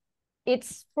that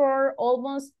it's for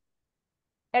almost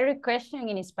every question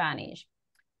in Spanish.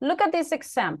 Look at this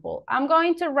example. I'm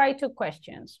going to write 2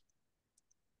 questions.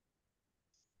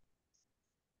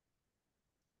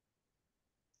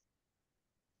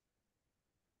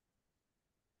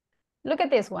 Look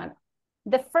at this one.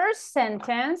 The first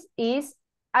sentence is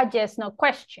a yes/no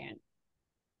question.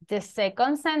 The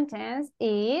second sentence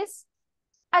is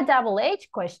a double-H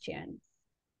question.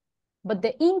 But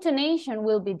the intonation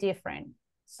will be different.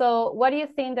 So what do you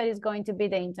think that is going to be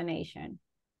the intonation?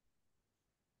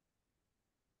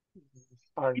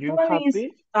 Are you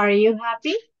happy? Are you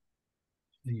happy?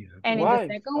 And Why? in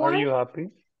the second Are one? you happy?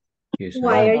 Yes,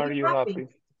 Why are you happy?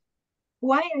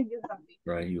 Why are you happy?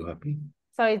 Are you happy?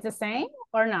 So it's the same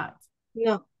or not?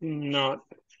 No. Not.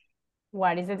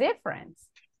 What is the difference?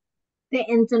 The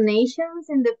intonations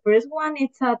in the first one,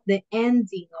 it's at the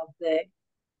ending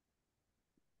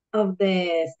of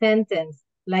the sentence.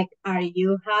 Like, are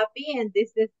you happy? And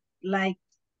this is like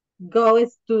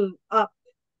goes to up.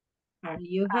 Are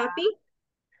you happy?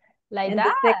 Like and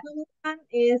that. The second one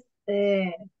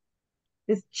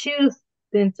is choose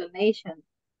the intonation.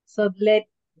 So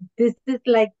this is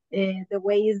like the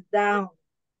way is down.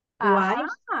 Why?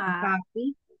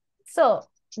 Happy. So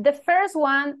The first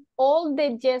one, all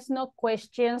the yes, no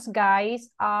questions, guys,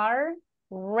 are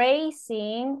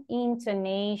raising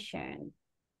intonation.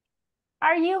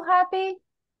 Are you happy?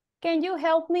 Can you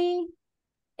help me?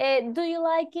 Do you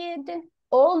like it?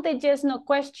 All the yes, no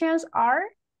questions are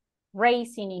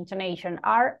raising intonation,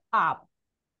 are up.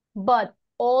 But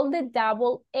all the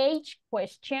double H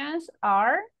questions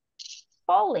are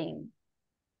falling.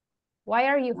 Why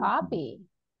are you happy?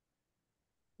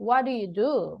 What do you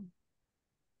do?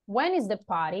 When is the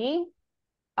party?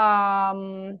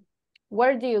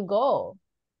 Where do you go?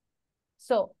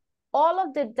 So all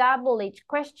of the double H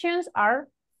questions are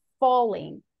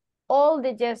falling. All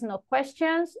the yes, no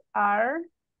questions are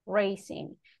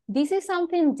raising. This is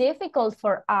something difficult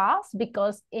for us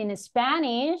because in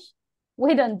Spanish,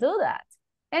 we don't do that.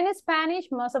 In Spanish,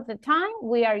 most of the time,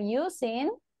 we are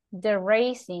using the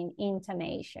raising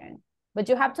intonation. But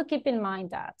you have to keep in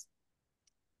mind that.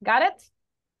 Got it?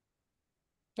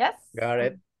 Yes? Got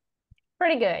it.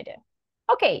 Pretty good.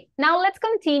 Okay, now let's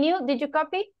continue. Did you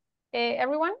copy,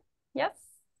 everyone? Yes?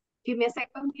 Give me a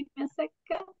second, give me a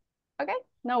second. Okay,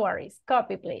 no worries.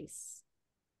 Copy, please.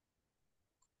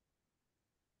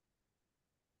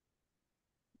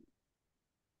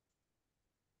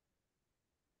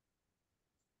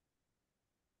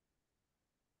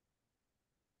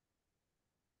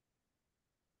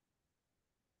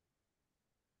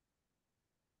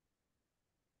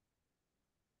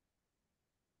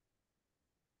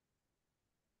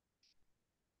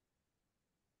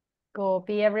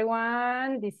 Copy,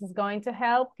 everyone. This is going to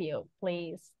help you.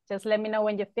 Please, just let me know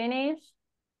when you finish.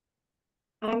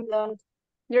 I'm done.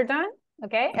 You're done?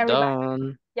 Okay, everybody.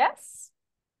 Done. Yes?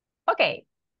 Okay,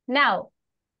 now,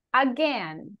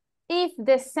 again, if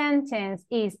the sentence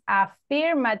is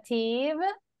affirmative,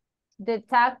 the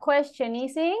tag question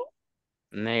is in?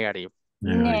 Negative.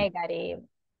 Negative.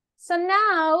 So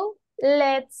now,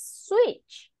 let's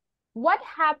switch. What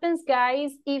happens,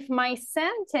 guys, if my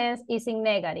sentence is in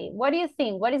negative? What do you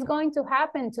think? What is going to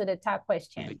happen to the tag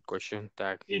question? The question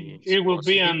tag It will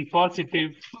be on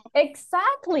positive.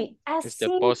 Exactly, as It's the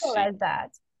simple positive. as that,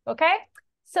 okay?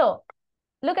 So,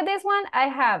 look at this one. I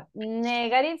have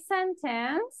negative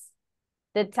sentence.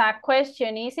 The tag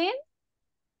question is in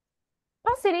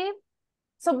positive.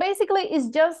 So basically, it's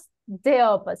just the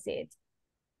opposite.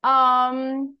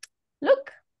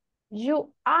 Look,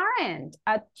 you aren't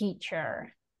a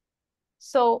teacher.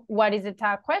 So what is the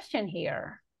tag question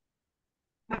here?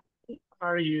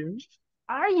 Are you?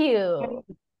 Are you?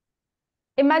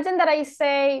 Imagine that I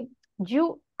say,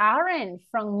 you aren't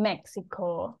from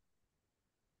Mexico.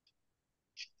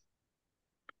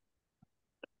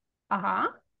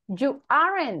 You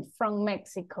aren't from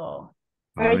Mexico.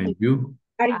 Aren't you?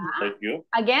 Are you?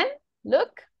 Again,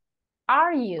 look.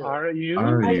 Are you? Are you?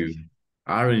 Are you?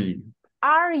 Aren't you?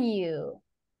 Are you?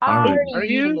 Are Are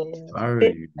you? Are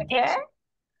you? Okay.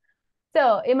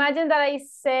 So imagine that I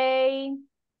say,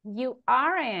 you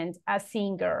aren't a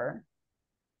singer.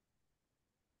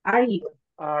 Are you?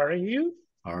 Are you?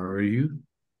 Are you?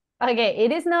 Okay,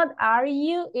 it is not are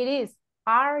you, it is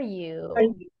are you. Are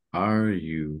you? Are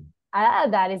you? Ah,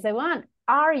 that is the one.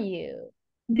 Are you?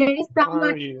 There is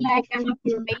someone Are you? like an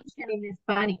affirmation in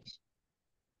Spanish.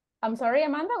 I'm sorry,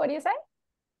 Amanda, what do you say?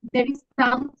 There is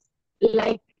sounds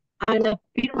like an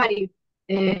affirmative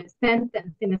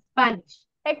sentence in Spanish.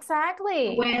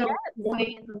 Exactly. When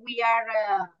we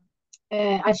are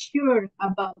assured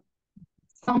about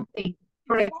something.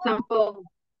 For example,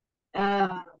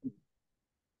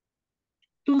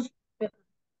 tú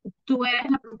eres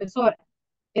la profesora.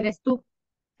 Eres tú.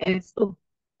 Eres tú.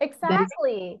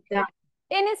 Exactly. Yeah.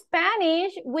 In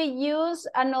Spanish, we use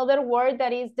another word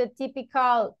that is the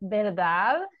typical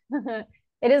verdad.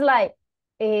 It is like,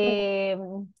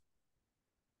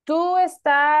 tú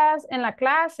estás en la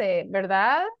clase,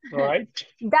 ¿verdad? Right.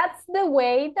 That's the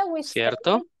way that we say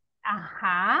 ¿Cierto?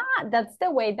 it. That's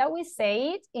the way that we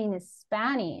say it in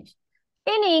Spanish.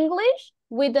 In English,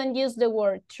 we don't use the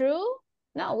word true.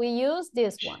 No, we use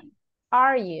this one.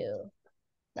 Are you?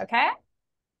 Okay?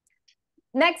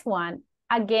 Next one.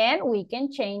 Again, we can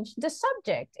change the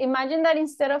subject. Imagine that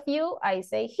instead of you, I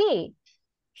say he.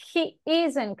 He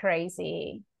isn't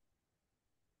crazy.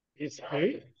 Is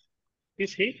he?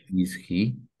 Is he? Is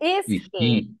he? Is Is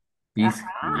he? he? Is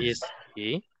Is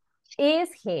he? Is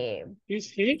he?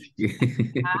 Is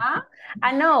he?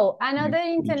 I know the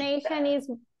intonation is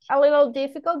a little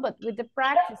difficult, but with the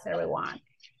practice, everyone.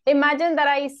 Imagine that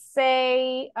I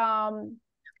say,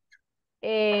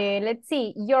 let's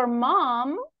see, your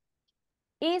mom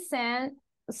isn't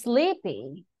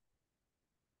sleepy.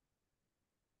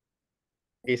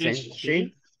 Isn't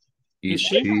she? Is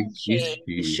she? she? Is she?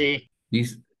 Is she?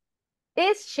 Is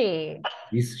Is she?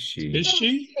 Is she? Is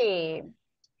she? She.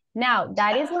 Now,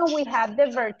 that is when we have the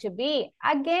verb to be.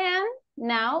 Again,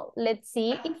 now let's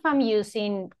see if I'm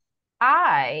using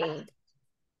I.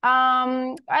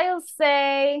 I'll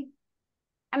say,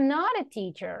 I'm not a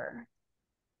teacher.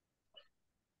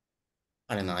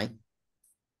 Am I?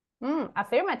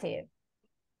 Affirmative.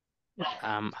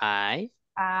 Am I?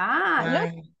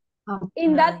 Look,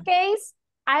 in that case,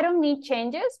 I don't need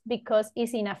changes because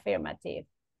it's in affirmative.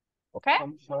 Okay?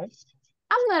 I'm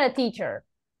not a teacher.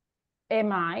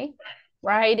 Am I?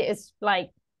 Right? It's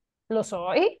like, lo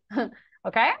soy.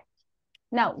 Okay?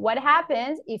 Now, what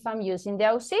happens if I'm using the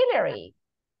auxiliary?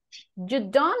 You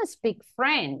don't speak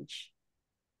French.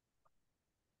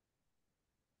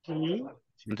 Do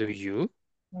you?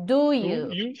 Do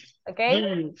you?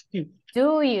 Okay?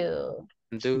 Do you?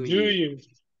 Do you?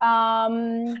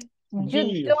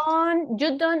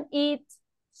 You don't eat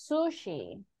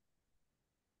sushi.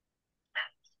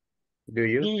 Do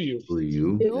you? Do you? Do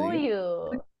you?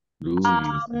 Do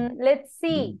you? Let's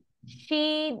see.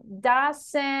 She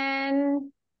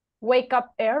doesn't wake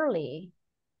up early.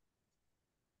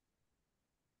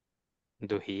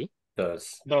 Do he?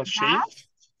 Does. Does she?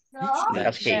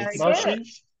 Does he? Very Does good.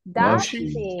 she? Does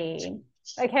she?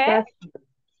 Okay.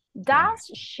 Does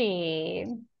she?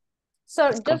 So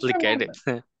It's just complicated.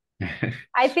 remember,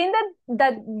 I think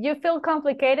that you feel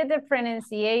complicated the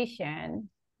pronunciation.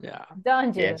 Yeah.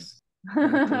 Don't you? Yes.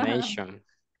 Intonation.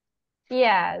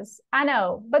 Yes, I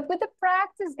know. But with the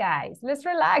practice, guys, let's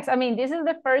relax. I mean, this is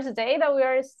the first day that we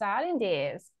are studying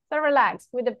this. So relax.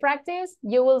 With the practice,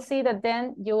 you will see that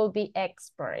then you will be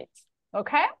expert.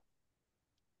 Okay?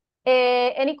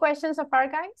 Any questions so far,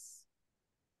 guys?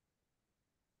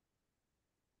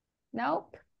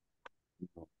 Nope.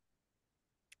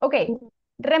 Okay.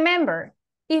 Remember,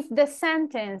 if the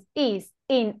sentence is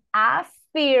in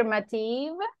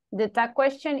affirmative, the tag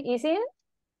question is in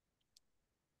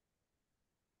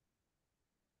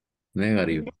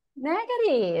Negative.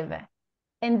 negative.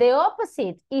 And the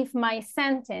opposite, if my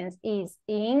sentence is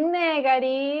in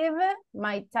negative,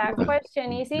 my tag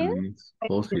question is in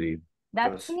Positive.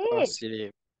 That's it.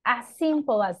 Positive. As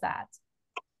simple as that.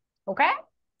 Okay?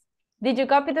 Did you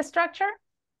copy the structure?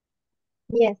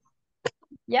 Yes.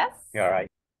 Yes? Yeah, right.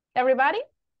 Everybody?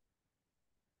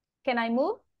 Can I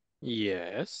move?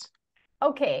 Yes.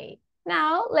 Okay.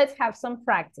 Now let's have some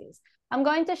practice. I'm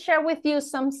going to share with you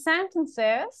some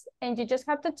sentences and you just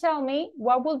have to tell me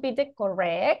what will be the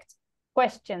correct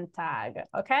question tag.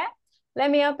 Okay? Let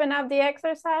me open up the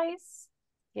exercise.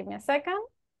 Give me a second.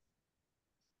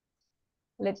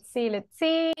 Let's see, let's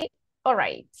see. All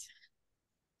right.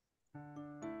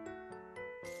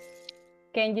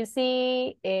 Can you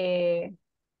see the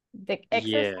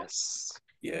exercise?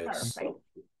 Yes. Perfect.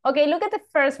 Okay, look at the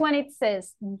first one. It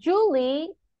says, Julie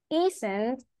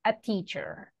isn't a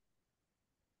teacher.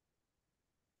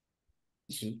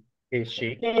 Is she? Is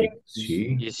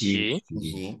she?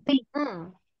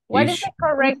 What Is is the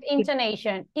correct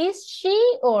intonation? Is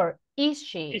she or is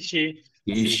she? Is she?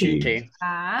 Is she?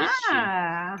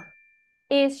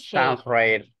 Is she? Sounds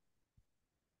right.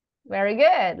 Very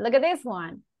good. Look at this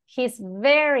one. He's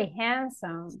very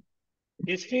handsome.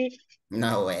 Is he?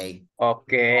 No way.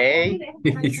 Okay.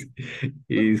 Is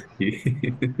he?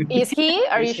 Is he?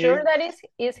 Are you Is sure he? that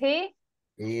is he?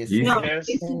 Is No. Yes.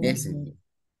 Isn't.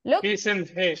 Look. Isn't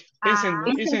he? Isn't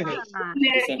he?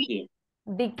 Isn't he?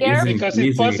 Be careful. Because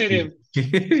it's positive.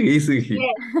 Isn't he?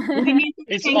 Yes. We need to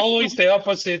It's change always the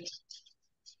opposite.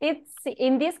 It's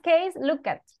in this case, look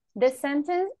at the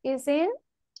sentence is in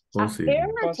Positive.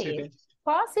 affirmative,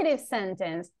 positive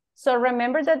sentence. So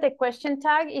remember that the question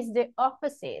tag is the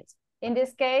opposite. In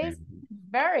this case,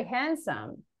 very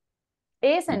handsome,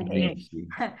 isn't he?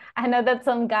 I know that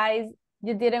some guys,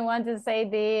 you didn't want to say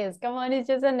this. Come on, it's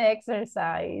just an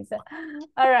exercise.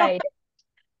 All right.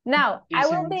 Now,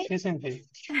 Isn't he?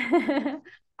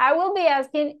 I will be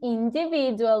asking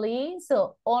individually.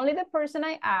 So only the person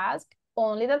I ask,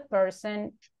 only that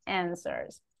person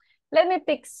answers. Let me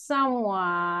pick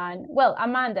someone. Well,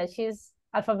 Amanda, she's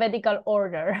alphabetical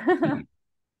order.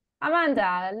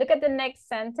 Amanda, look at the next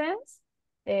sentence.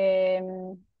 Hey,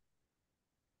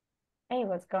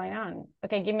 what's going on?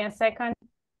 Okay, give me a second.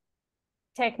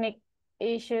 Technique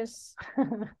issues.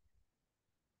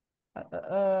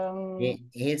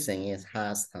 Isn't is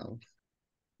has now.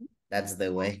 That's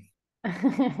the way.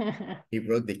 He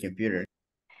broke the computer.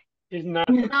 It's not.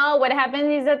 No, what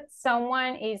happens is that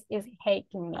someone is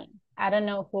hating me. I don't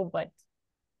know who, but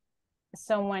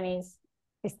someone is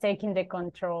taking the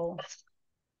control.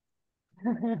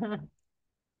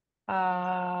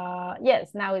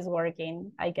 Yes, now it's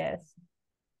working, I guess.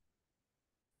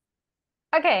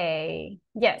 Okay,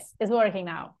 yes, it's working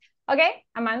now. Okay,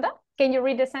 Amanda, can you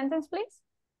read the sentence, please?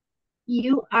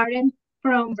 You aren't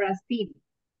from Brazil.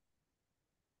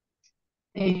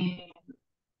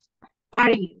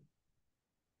 Are you?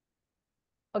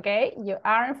 Okay, you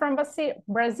aren't from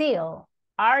Brazil,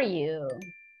 are you?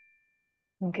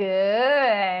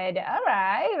 Good, all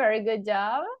right, very good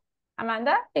job.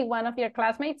 Amanda, pick one of your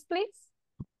classmates, please.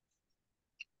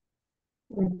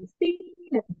 Let me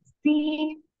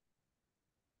see.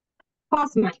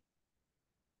 Postman.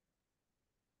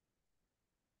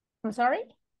 I'm sorry?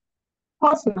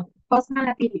 Postman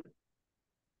Atilio.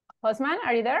 Postman,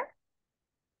 are you there?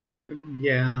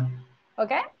 Yeah.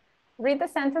 Okay, read the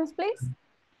sentence, please.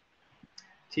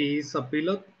 She is a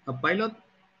pilot.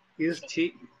 Is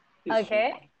she?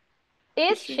 Okay.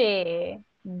 Is she?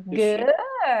 Good,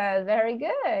 very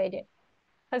good.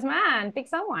 Osman, pick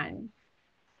someone.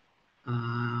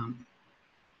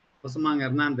 Osman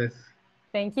Hernandez.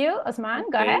 Thank you, Osman.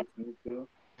 Go ahead. Thank you.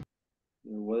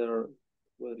 The weather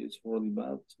is really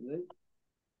bad today.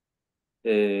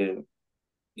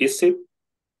 Is it?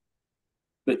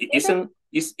 Isn't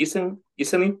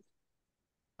it?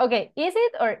 Okay, is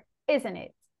it or isn't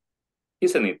it?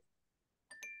 Isn't it?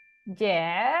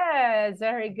 Yes,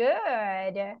 very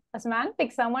good. Osman,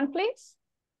 pick someone, please.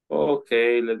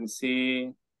 Okay, let me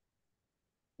see.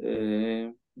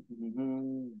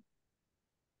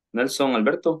 Nelson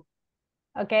Alberto.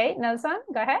 Okay, Nelson,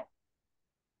 go ahead.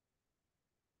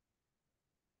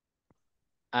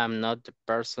 I'm not the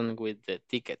person with the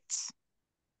tickets.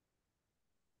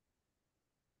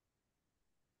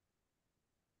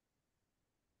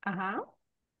 Uh-huh.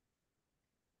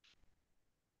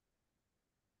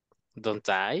 Don't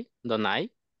I? Don't I?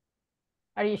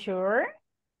 Are you sure?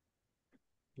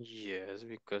 Yes,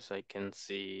 because I can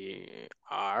see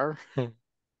R.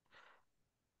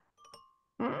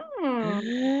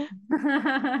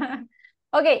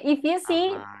 Okay, if you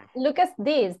see, look at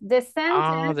this. The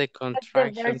sentence the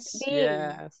contractions,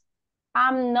 yes.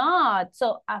 I'm not.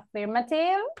 So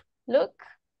affirmative, look,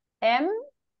 am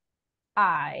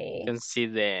I. You can see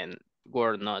the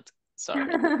word not,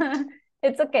 sorry.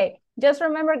 It's okay. Just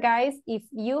remember, guys, if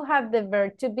you have the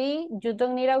verb to be, you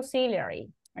don't need auxiliary,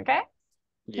 okay?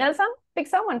 Yeah. Nelson, pick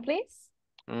someone, please.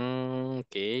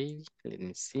 Okay, let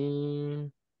me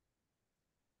see.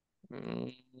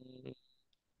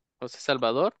 Jose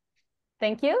Salvador.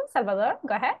 Thank you, Salvador.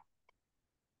 Go ahead.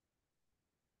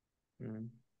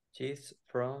 She's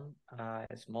from a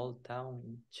small town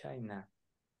in China.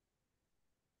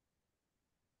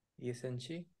 Isn't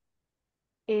she?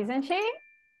 Isn't she?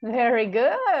 Very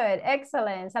good.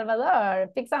 Excellent. Salvador,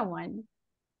 pick someone.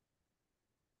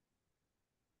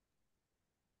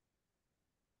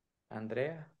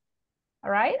 Andrea. All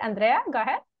right, Andrea, go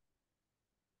ahead.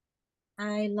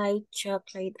 I like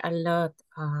chocolate a lot.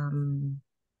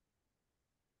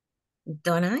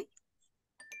 Don't I?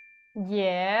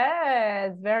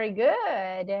 Yes, very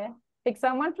good. Pick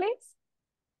someone, please.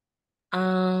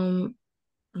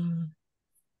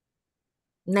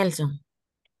 Nelson.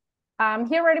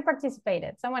 He already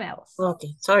participated. Someone else.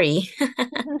 Okay, sorry.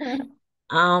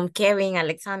 Kevin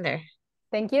Alexander.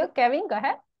 Thank you. Kevin, go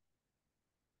ahead.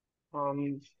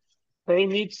 They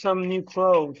need some new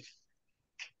clothes.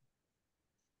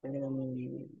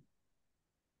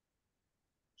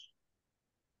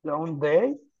 Don't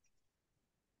they?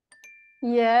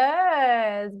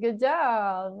 Yes, good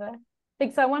job.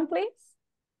 Pick someone, please.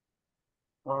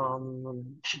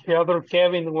 The other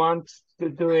Kevin wants to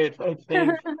do it, I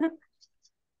think.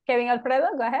 Kevin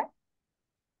Alfredo, go ahead.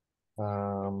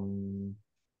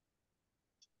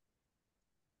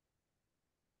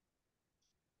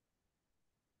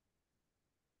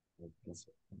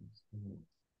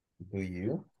 Do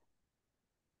you?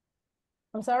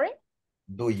 I'm sorry?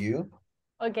 Do you?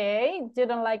 Okay, you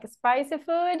don't like spicy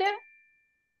food?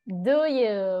 Do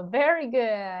you? Very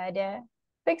good.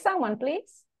 Pick someone,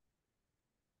 please.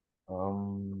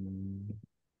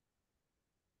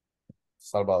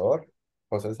 Salvador?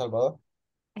 Jose Salvador?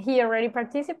 He already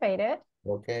participated.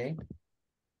 Okay.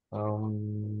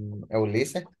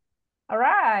 Ulises? All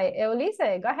right,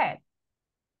 Ulises, go ahead.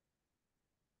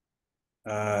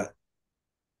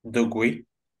 Do we?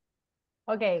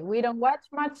 Okay, we don't watch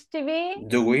much TV.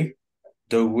 Do we?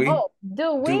 Do we? Oh,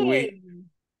 do we? Do we?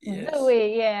 Yes. Do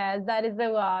we? Yes, that is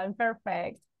the one.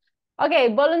 Perfect.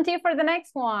 Okay, volunteer for the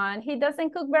next one. He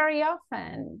doesn't cook very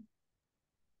often.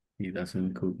 He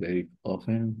doesn't cook very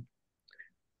often.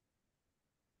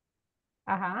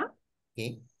 Uh-huh.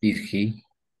 Is he?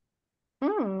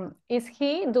 Is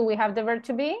he? Do we have the verb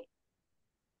to be?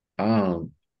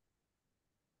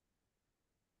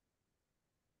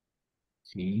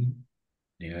 Sí,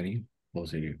 negative.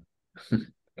 Positive.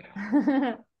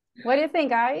 What do you think,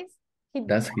 guys?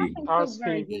 Does he? He's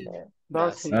very good.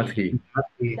 Does he?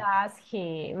 Does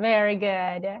he? Very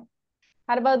good.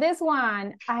 How about this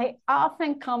one? I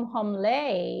often come home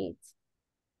late.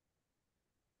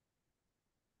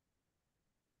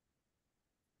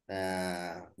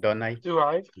 Don't I? Do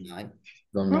I?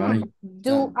 Don't I?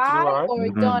 Do I or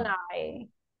Don't don't I?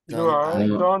 Do I?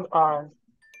 Don't I?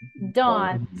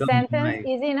 Don't. Don't Sentence I?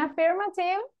 is in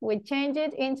affirmative. We change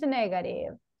it into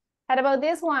negative. How about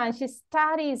this one? She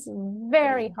studies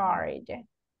very hard.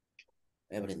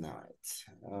 Every night.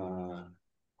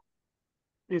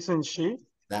 Isn't she?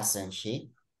 Doesn't she?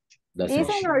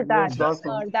 Isn't or Yes, doesn't?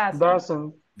 Or doesn't.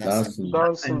 doesn't?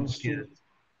 Doesn't she?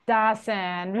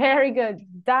 Doesn't. Very good.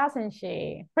 Doesn't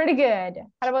she? Pretty good.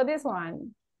 How about this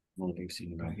one? One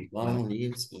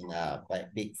lives in a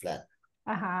quite big flat.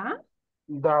 Uh-huh.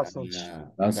 Doesn't she?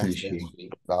 Doesn't she?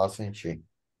 Doesn't she?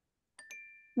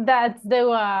 That's the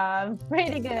one.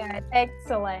 Pretty good.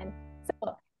 Excellent.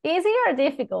 So, easy or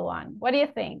difficult one? What do you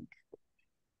think?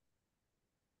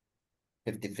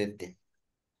 50-50.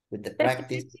 With the 50-50?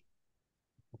 practice.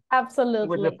 Absolutely.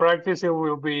 With the practice, it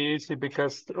will be easy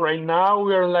because right now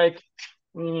we are like,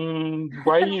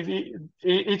 why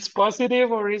it's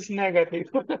positive or it's negative?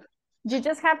 You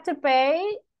just have to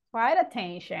pay quite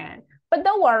attention. But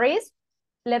don't worry,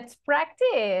 let's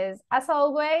practice. As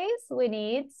always, we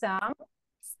need some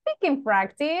speaking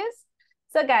practice.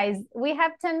 So guys, we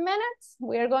have 10 minutes.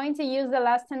 We are going to use the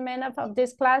last 10 minutes of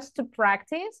this class to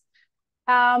practice.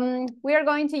 We are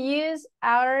going to use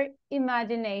our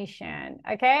imagination,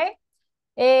 okay?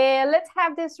 Let's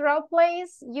have this role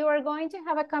plays. You are going to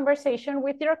have a conversation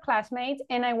with your classmates,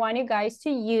 and I want you guys to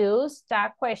use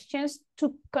tag questions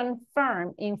to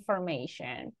confirm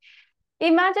information.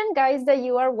 Imagine, guys, that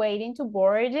you are waiting to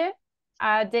board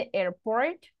at the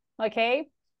airport, okay?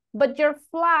 But your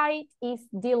flight is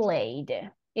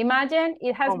delayed. Imagine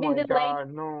it has been delayed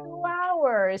 2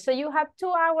 hours. So you have 2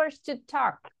 hours to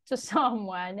talk to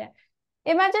someone.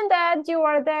 Imagine that you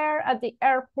are there at the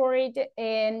airport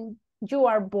and you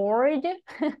are bored.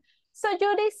 So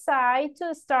you decide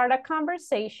to start a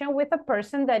conversation with a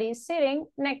person that is sitting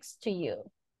next to you.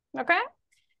 Okay?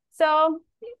 So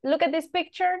look at this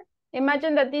picture.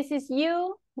 Imagine that this is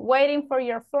you waiting for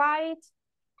your flight.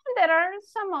 And there are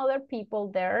some other people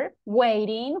there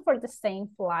waiting for the same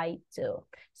flight too.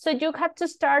 So you have to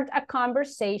start a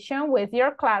conversation with your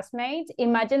classmates.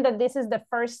 Imagine that this is the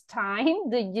first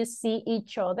time that you see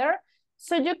each other.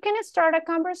 So you can start a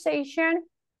conversation.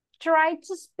 Try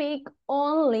to speak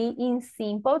only in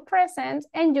simple present,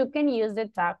 and you can use the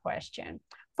tag question.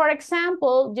 For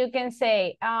example, you can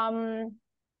say,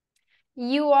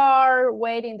 you are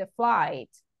waiting the flight,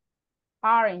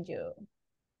 aren't you?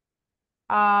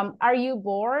 Are you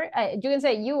bored? You can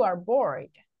say you are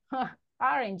bored,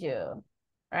 aren't you?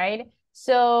 Right?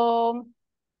 So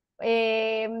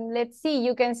let's see,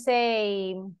 you can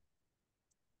say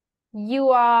you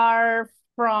are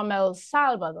from El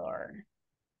Salvador,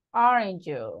 aren't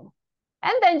you?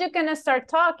 And then you can start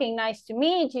talking. Nice to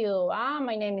meet you.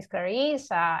 My name is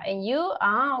Clarissa. And you?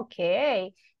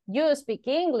 Okay. You speak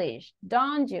English,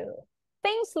 don't you?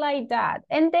 Things like that.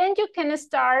 And then you can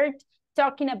start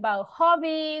talking about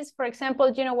hobbies. For example,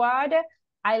 you know what?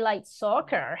 I like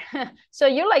soccer. So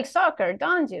you like soccer,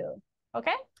 don't you?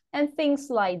 Okay? And things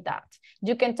like that.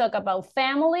 You can talk about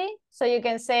family. So you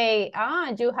can say,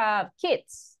 you have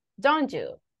kids, don't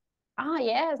you?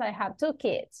 Yes, I have 2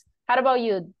 kids. How about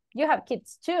you? You have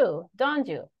kids too, don't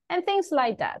you? And things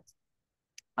like that.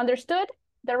 Understood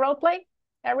the role play,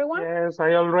 everyone? Yes,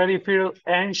 I already feel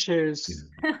anxious.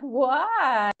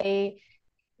 Why?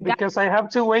 Because I have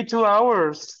to wait 2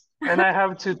 hours and I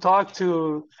have to talk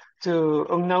to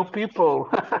unknown people.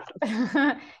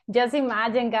 Just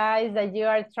imagine, guys, that you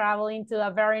are traveling to a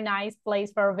very nice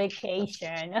place for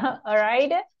vacation. All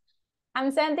right?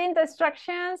 I'm sending the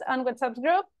instructions on WhatsApp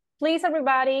group. Please,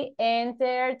 everybody,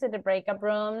 enter to the breakout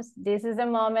rooms. This is the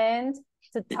moment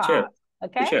to talk. Teacher,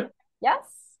 okay? Teacher, yes?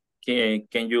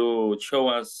 Can you show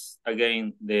us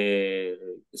again the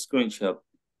screenshot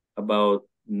about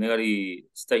negative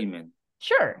statement?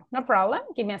 Sure, no problem.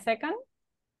 Give me a second.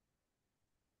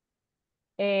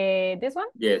 This one?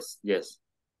 Yes, yes.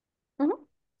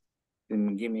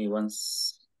 Mm-hmm. Give me 1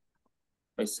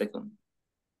 second.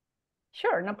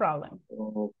 Sure, no problem.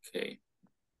 Okay.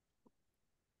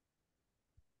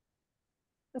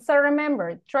 So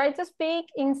remember, try to speak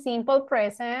in simple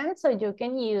present so you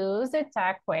can use the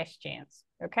tag questions,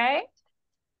 okay?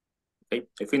 Okay,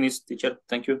 I finished, teacher.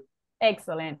 Thank you.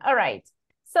 Excellent. All right.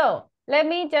 So let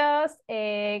me just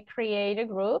create a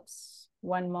groups.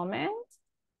 One moment.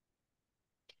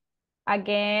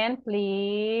 Again,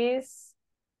 please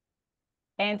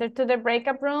enter to the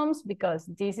breakout rooms because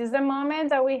this is the moment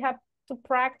that we have to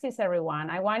practice, everyone.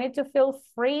 I want you to feel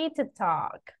free to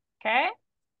talk, okay?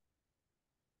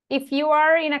 If you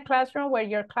are in a classroom where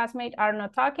your classmates are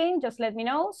not talking, just let me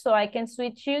know so I can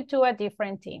switch you to a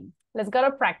different team. Let's go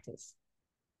to practice.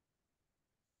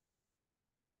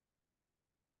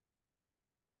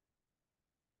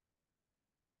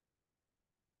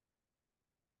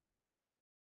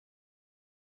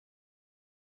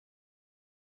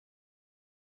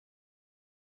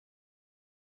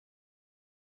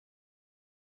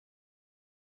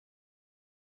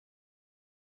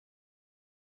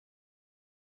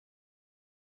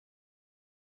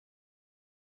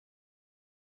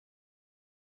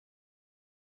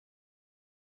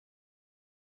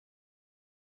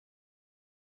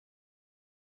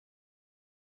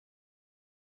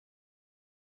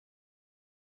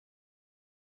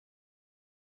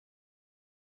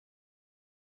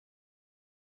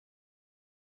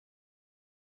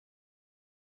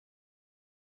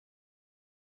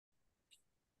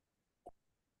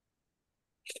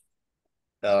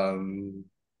 I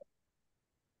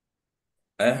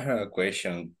have a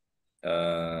question,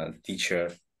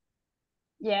 teacher.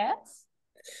 Yes.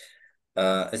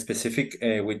 Specific,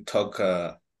 we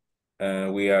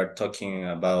are talking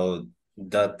about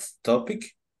that topic,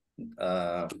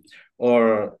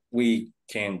 or we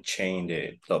can change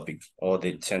the topic or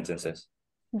the sentences.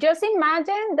 Just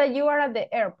imagine that you are at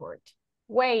the airport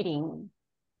waiting.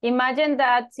 Imagine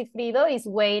that Cifrido is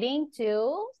waiting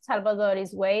too, Salvador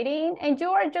is waiting, and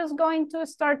you are just going to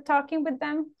start talking with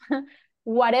them.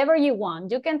 Whatever you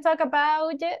want. You can talk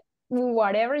about it,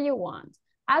 whatever you want,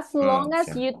 as long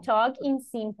as you talk in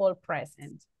simple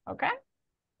present, okay?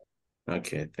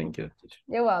 Okay, thank you.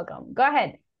 You're welcome. Go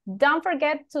ahead. Don't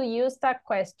forget to use the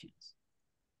questions.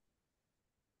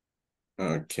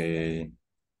 Okay.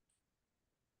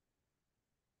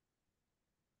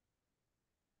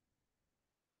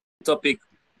 Topic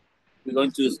we're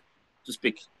going to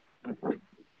speak.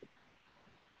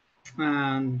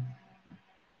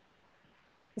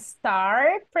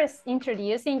 Start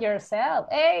introducing yourself.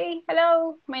 Hey,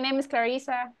 hello, my name is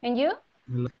Clarissa. And you?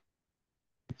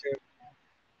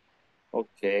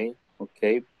 Okay.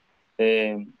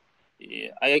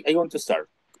 I want to start.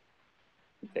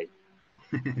 Okay.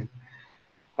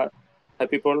 Hi,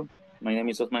 people. My name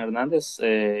is Osman Hernandez.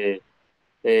 I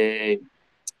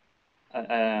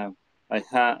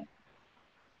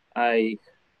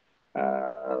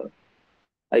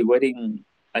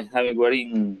have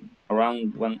waiting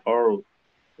around 1 hour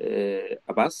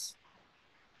a bus.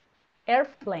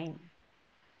 Airplane.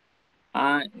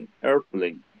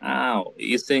 Airplane. Oh,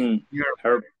 it's in you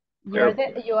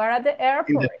are at the airport.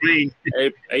 In the plane.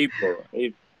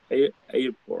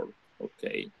 Airport.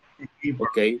 Okay.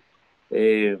 Okay.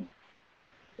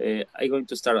 I'm going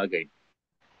to start again.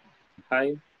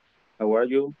 Hi, how are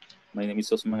you? My name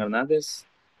is Osman Hernandez.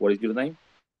 What is your name?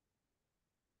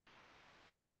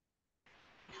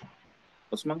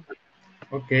 Osman?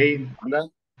 Okay. Anda?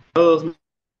 Osman.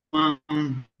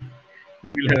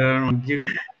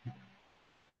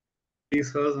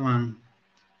 Please, Osman.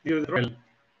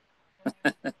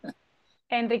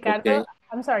 And Ricardo, okay.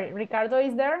 I'm sorry, Ricardo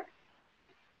is there?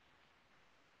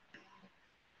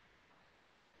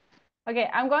 Okay,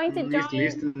 I'm going to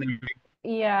join.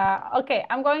 Yeah, okay,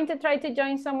 I'm going to try to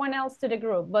join someone else to the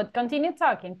group, but continue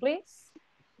talking, please.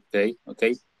 Okay,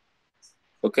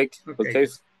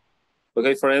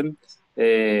 friend.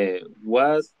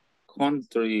 What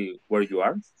country where you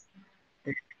are?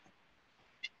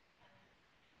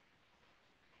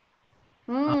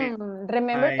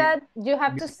 Remember that you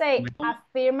have to say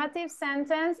affirmative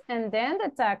sentence and then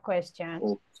the tag question.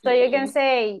 Okay. So you can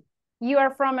say, you are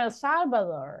from El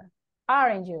Salvador,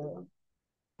 aren't you?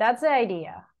 That's the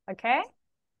idea, okay?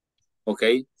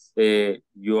 Okay,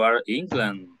 you are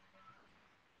England.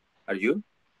 Are you?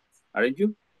 Aren't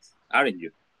you? Aren't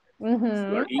you?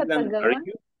 You are England, aren't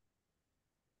you?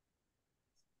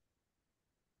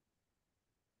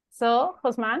 So,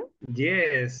 Osman?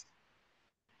 Yes.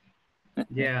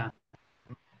 Yeah.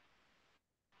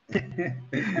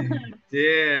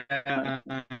 Yeah.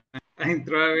 I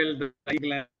traveled to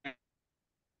England.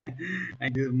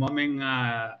 At this moment,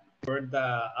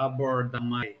 aboard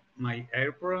my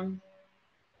airplane.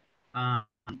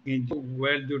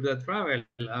 Where do the travel?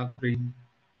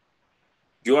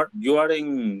 You are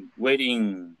in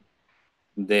waiting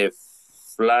the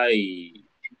fly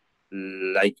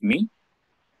like me.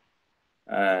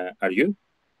 Are you?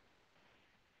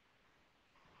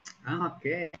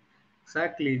 Okay,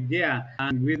 exactly. Yeah,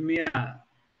 and with me,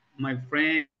 my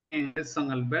friend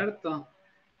San Alberto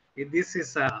this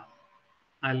is a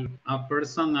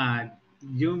person,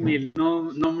 you will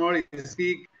no more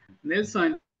speak.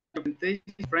 Nelson,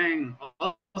 friend,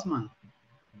 Osman.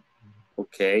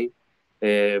 Okay.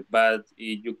 But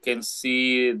you can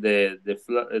see the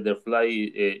fly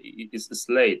is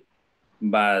slate,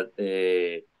 but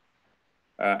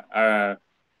are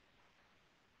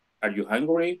you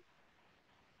hungry?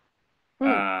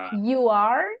 You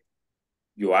are?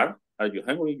 You are? Are you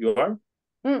hungry? You are?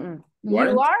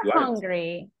 You are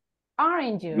hungry,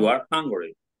 aren't you? You are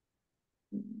hungry.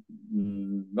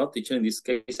 Not teacher, in this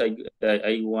case,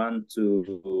 I want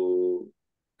to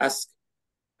ask,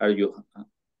 are you?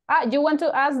 You want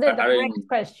to ask the direct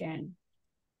question.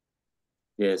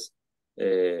 Yes.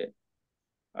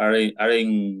 Aren't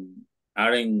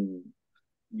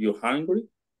you hungry?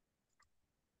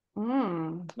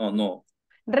 No.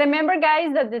 Remember,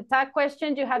 guys, that the tag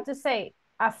question, you have to say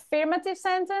affirmative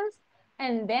sentence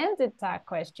and then the tag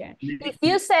question. If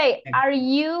you say, are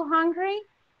you hungry?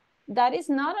 That is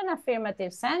not an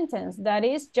affirmative sentence. That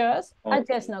is just a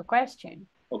yes, no question.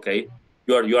 Okay.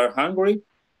 You are hungry?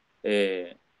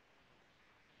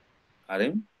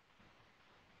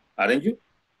 Aren't you?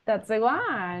 That's the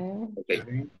one.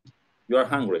 Okay. You are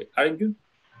hungry, aren't you?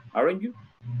 Aren't you?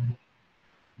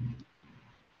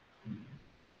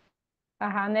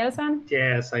 Nelson?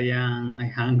 Yes, I'm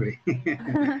hungry.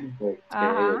 Okay.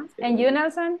 And you,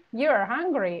 Nelson? You're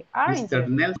hungry, aren't Mr.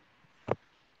 you? Nelson.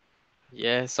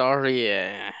 Yeah, sorry,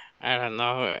 I don't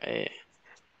know.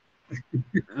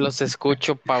 Los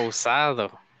escucho pausado.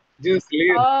 Just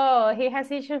leave. Oh, he has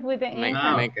issues with the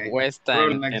internet. Me cuesta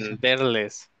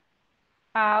entenderles.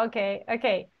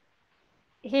 Okay.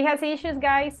 He has issues,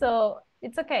 guys, so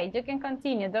it's okay. You can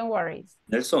continue, don't worry.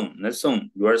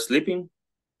 Nelson, you are sleeping,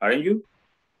 aren't you?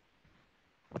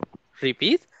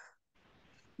 Repeat?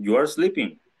 You are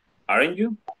sleeping, aren't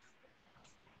you?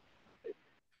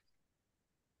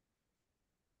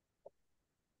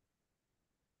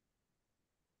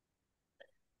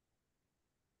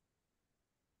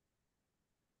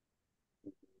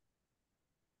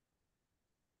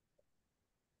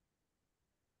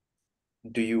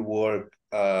 Do you work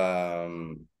in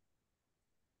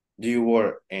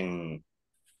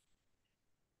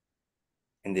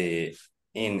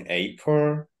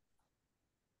April?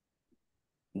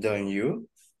 Don't you?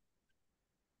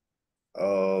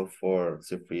 For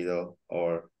Sufrido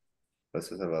or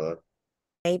Jose Salvador?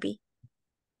 Maybe.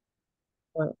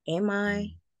 Or am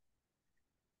I?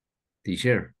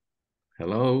 Teacher,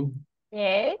 hello.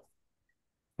 Yes.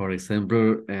 For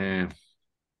example,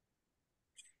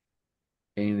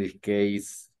 in this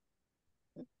case,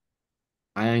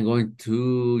 I am going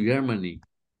to Germany.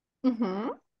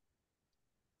 Am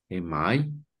I?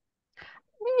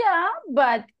 Yeah,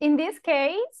 but in this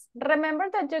case, remember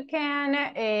that you can,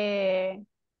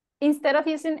 instead of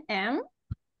using am,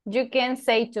 you can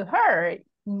say to her,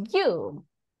 you.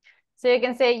 So you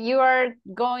can say you are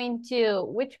going to,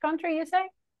 which country you say?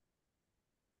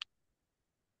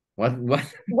 What?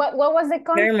 What was the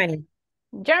country? Germany.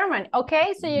 Germany.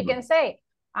 Okay, so you can say,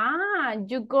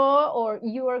 you go or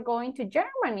you are going to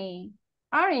Germany,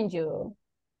 aren't you?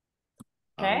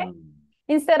 Okay.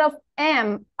 Instead of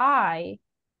am I,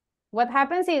 what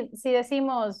happens si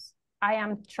decimos I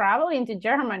am traveling to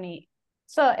Germany?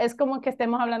 So es como que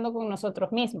estemos hablando con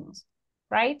nosotros mismos,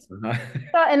 right? So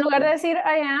en lugar de decir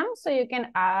I am, so you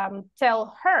can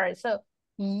tell her. So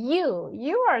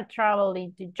you are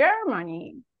traveling to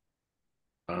Germany,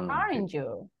 aren't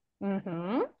you?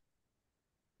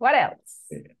 What else?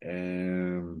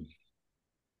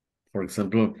 For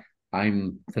example,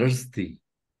 I'm thirsty.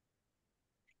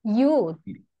 You.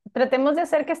 Tratemos de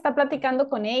hacer que está platicando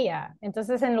con ella.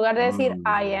 Entonces, en lugar de decir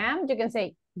I am, you can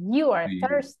say you are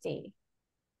thirsty.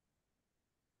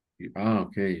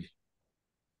 Okay.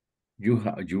 You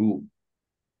have.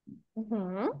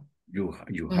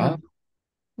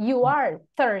 You are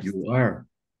thirsty.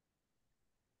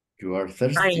 You are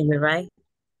thirsty. Are you right?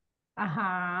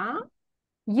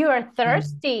 You are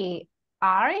thirsty,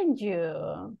 aren't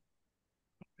you?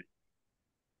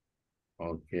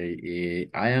 Okay.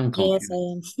 I am confused.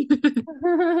 Yes, I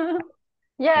am.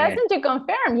 Yes, and you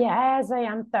confirm. Yes, I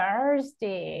am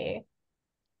thirsty.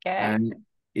 Okay.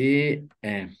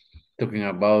 And talking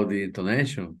about the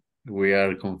intonation, we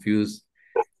are confused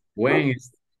when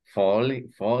it's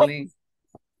falling,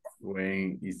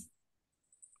 when it's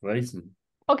rising.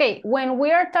 Okay, when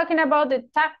we are talking about the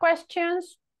tag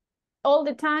questions, all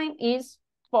the time is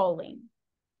falling.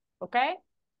 Okay?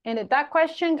 And the tag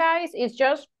question, guys, is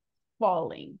just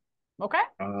falling. Okay?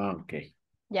 Okay.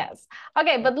 Yes.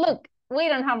 Okay, but look, we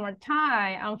don't have more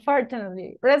time,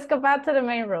 unfortunately. Let's go back to the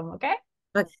main room, okay?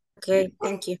 Okay,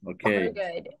 thank you. Very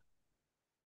Okay. good.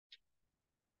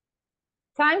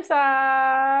 Time's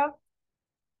up.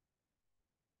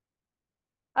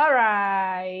 All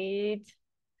right.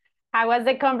 How was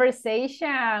the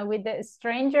conversation with the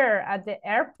stranger at the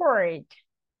airport?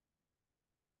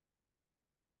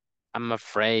 I'm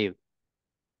afraid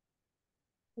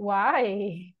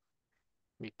Why?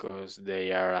 because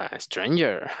they are a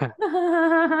stranger.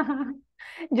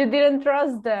 You didn't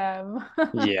trust them.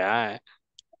 Yeah,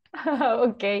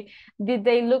 Okay. Did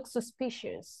they look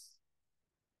suspicious?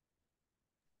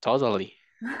 totally.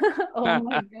 Oh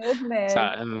my So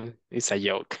goodness. it's a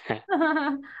joke.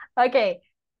 Okay.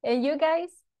 And you guys,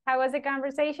 how was the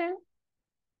conversation?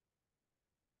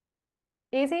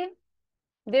 Easy?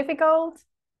 Difficult?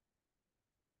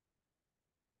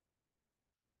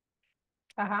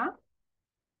 Uh-huh.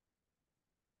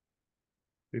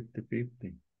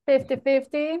 50-50.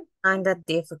 50-50? Kind of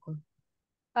difficult.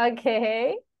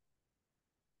 Okay.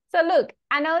 So look,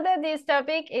 I know that this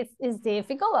topic is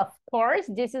difficult, of course.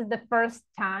 This is the first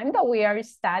time that we are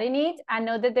studying it. I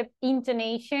know that the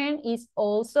intonation is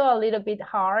also a little bit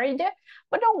hard,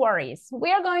 but don't worry.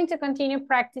 We are going to continue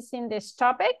practicing this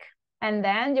topic, and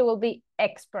then you will be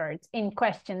experts in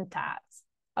question tags,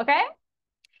 okay?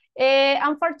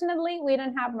 Unfortunately, we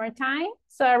don't have more time.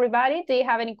 So everybody, do you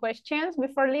have any questions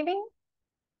before leaving?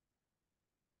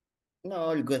 No,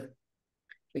 all good.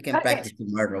 We can Okay. practice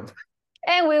tomorrow.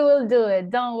 And we will do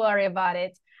it. Don't worry about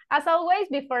it. As always,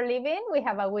 before leaving, we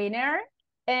have a winner.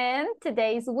 And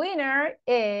today's winner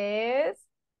is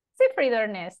Sifrido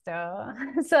Ernesto.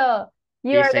 So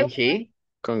you are the Isn't she?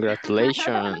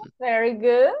 Congratulations. Very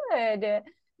good.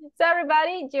 So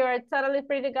everybody, you are totally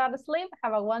free to go to sleep.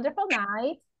 Have a wonderful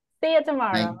night. See you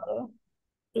tomorrow.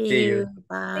 See you.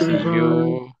 Bye. See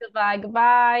you. Goodbye,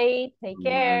 goodbye. Take Bye.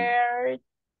 care.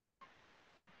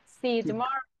 See you tomorrow.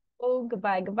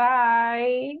 Goodbye,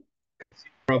 goodbye.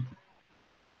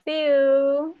 See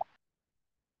you.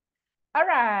 All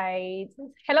right.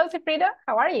 Hello, Sifrida.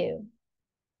 How are you?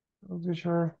 Okay,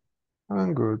 sure.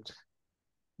 I'm good.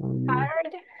 And you?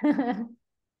 Tired?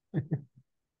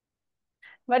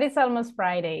 But it's almost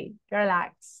Friday.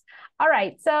 Relax. All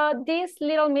right. So this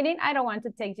little meeting, I don't want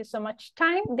to take you so much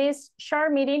time. This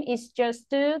short meeting is just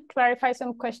to clarify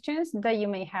some questions that you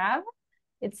may have.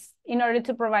 It's in order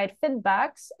to provide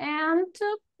feedbacks and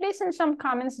to listen some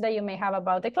comments that you may have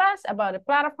about the class, about the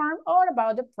platform, or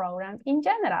about the program in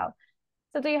general.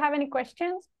 So do you have any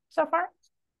questions so far?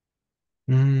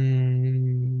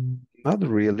 Not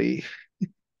really.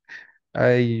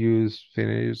 I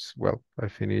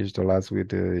finished the last with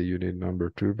the unit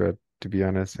number 2, but to be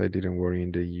honest, I didn't worry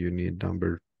in the unit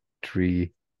number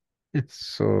 3.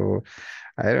 So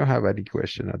I don't have any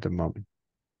question at the moment.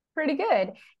 Pretty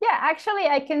good. Yeah, actually,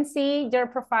 I can see your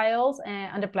profiles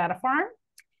on the platform.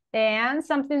 And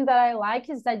something that I like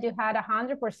is that you had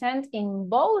 100% in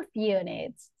both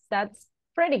units. That's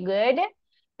pretty good.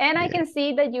 And I can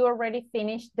see that you already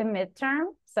finished the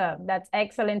midterm. So that's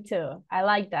excellent too. I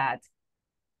like that.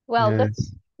 Well,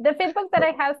 Yes. the feedback that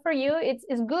I have for you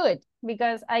is good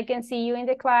because I can see you in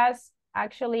the class.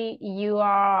 Actually, you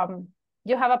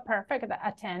have a perfect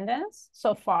attendance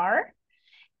so far.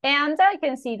 And I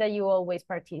can see that you always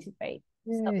participate.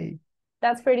 So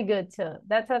that's pretty good too.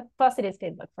 That's a positive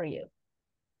feedback for you.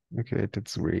 Okay,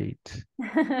 that's great.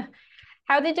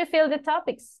 How did you feel the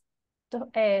topics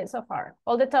so far?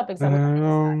 All the topics that we have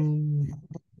been studying.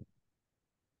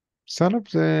 Some of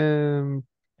them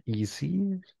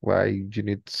easy, like you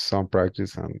need some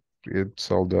practice and it's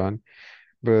all done.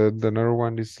 But the other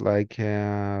one is like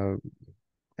I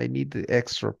need the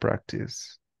extra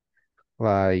practice,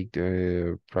 like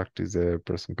practice the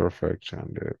present perfect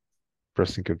and the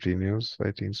present continuous,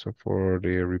 I think so, for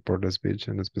the reported speech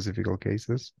and the specific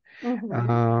cases.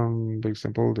 For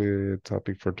example, the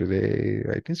topic for today,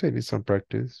 I think so I need some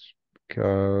practice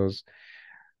because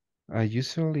I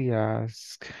usually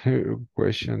ask a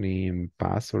question in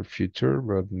past or future,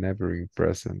 but never in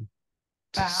present.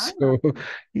 So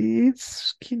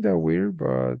it's kind of weird,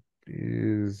 but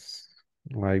is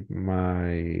like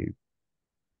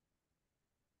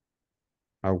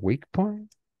a weak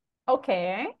point.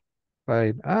 Okay.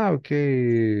 Like,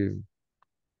 okay,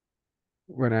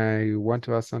 when I want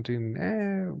to ask something,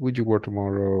 would you work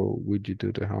tomorrow? Would you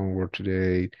do the homework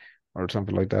today? Or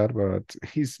something like that. But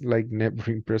he's like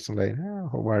never in person, like,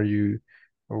 how are you?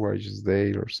 How are you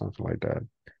today? Or something like that.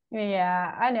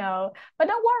 Yeah, I know. But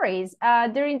don't worry.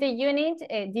 During the unit,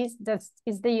 that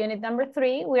is the unit number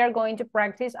 3. We are going to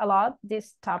practice a lot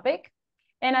this topic.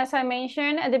 And as I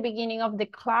mentioned at the beginning of the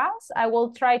class, I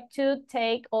will try to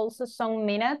take also some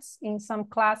minutes in some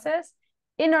classes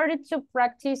in order to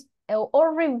practice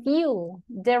or review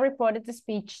the reported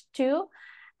speech too.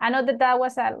 I know that that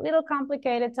was a little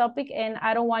complicated topic and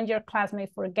I don't want your classmate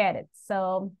forget it.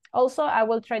 So also I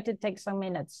will try to take some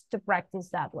minutes to practice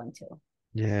that one too.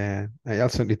 Yeah, I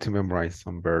also need to memorize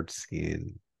some verbs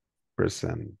in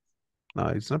present. No,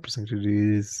 it's not present, it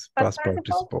is past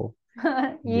participle.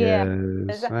 Yeah.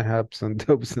 Yes, I have some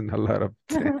doubts in a lot of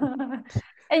them.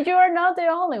 And you are not the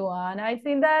only one. I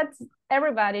think that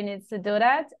everybody needs to do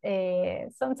that.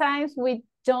 Sometimes we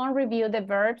don't review the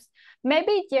verbs.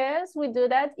 Maybe, yes, we do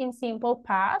that in simple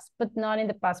past, but not in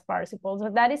the past participle.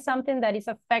 So that is something that is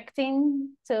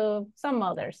affecting to some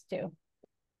others too.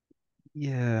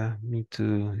 Yeah, me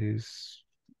too.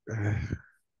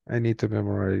 I need to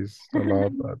memorize a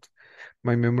lot, but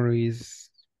my memory is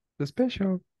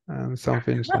special. And some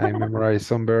things I memorize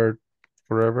some verb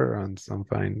forever, and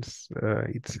sometimes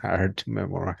it's hard to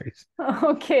memorize.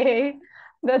 Okay,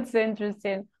 that's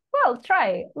interesting. Well,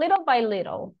 try little by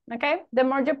little, okay? The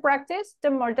more you practice,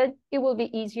 the more that it will be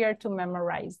easier to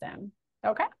memorize them,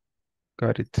 okay?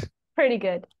 Got it. Pretty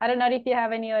good. I don't know if you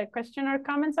have any other question or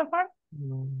comment so far?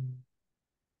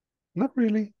 Not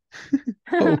really.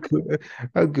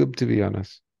 All good, to be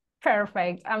honest.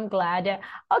 Perfect. I'm glad.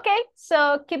 Okay,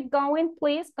 so keep going,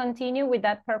 please. Continue with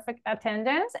that perfect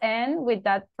attendance and with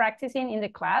that practicing in the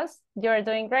class. You're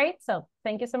doing great. So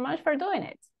thank you so much for doing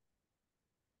it.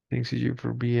 Thanks to you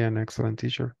for being an excellent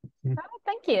teacher. Oh,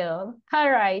 thank you.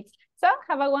 All right. So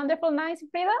have a wonderful night,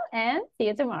 Frida, and see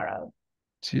you tomorrow.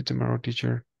 See you tomorrow,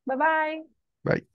 teacher. Bye-bye. Bye.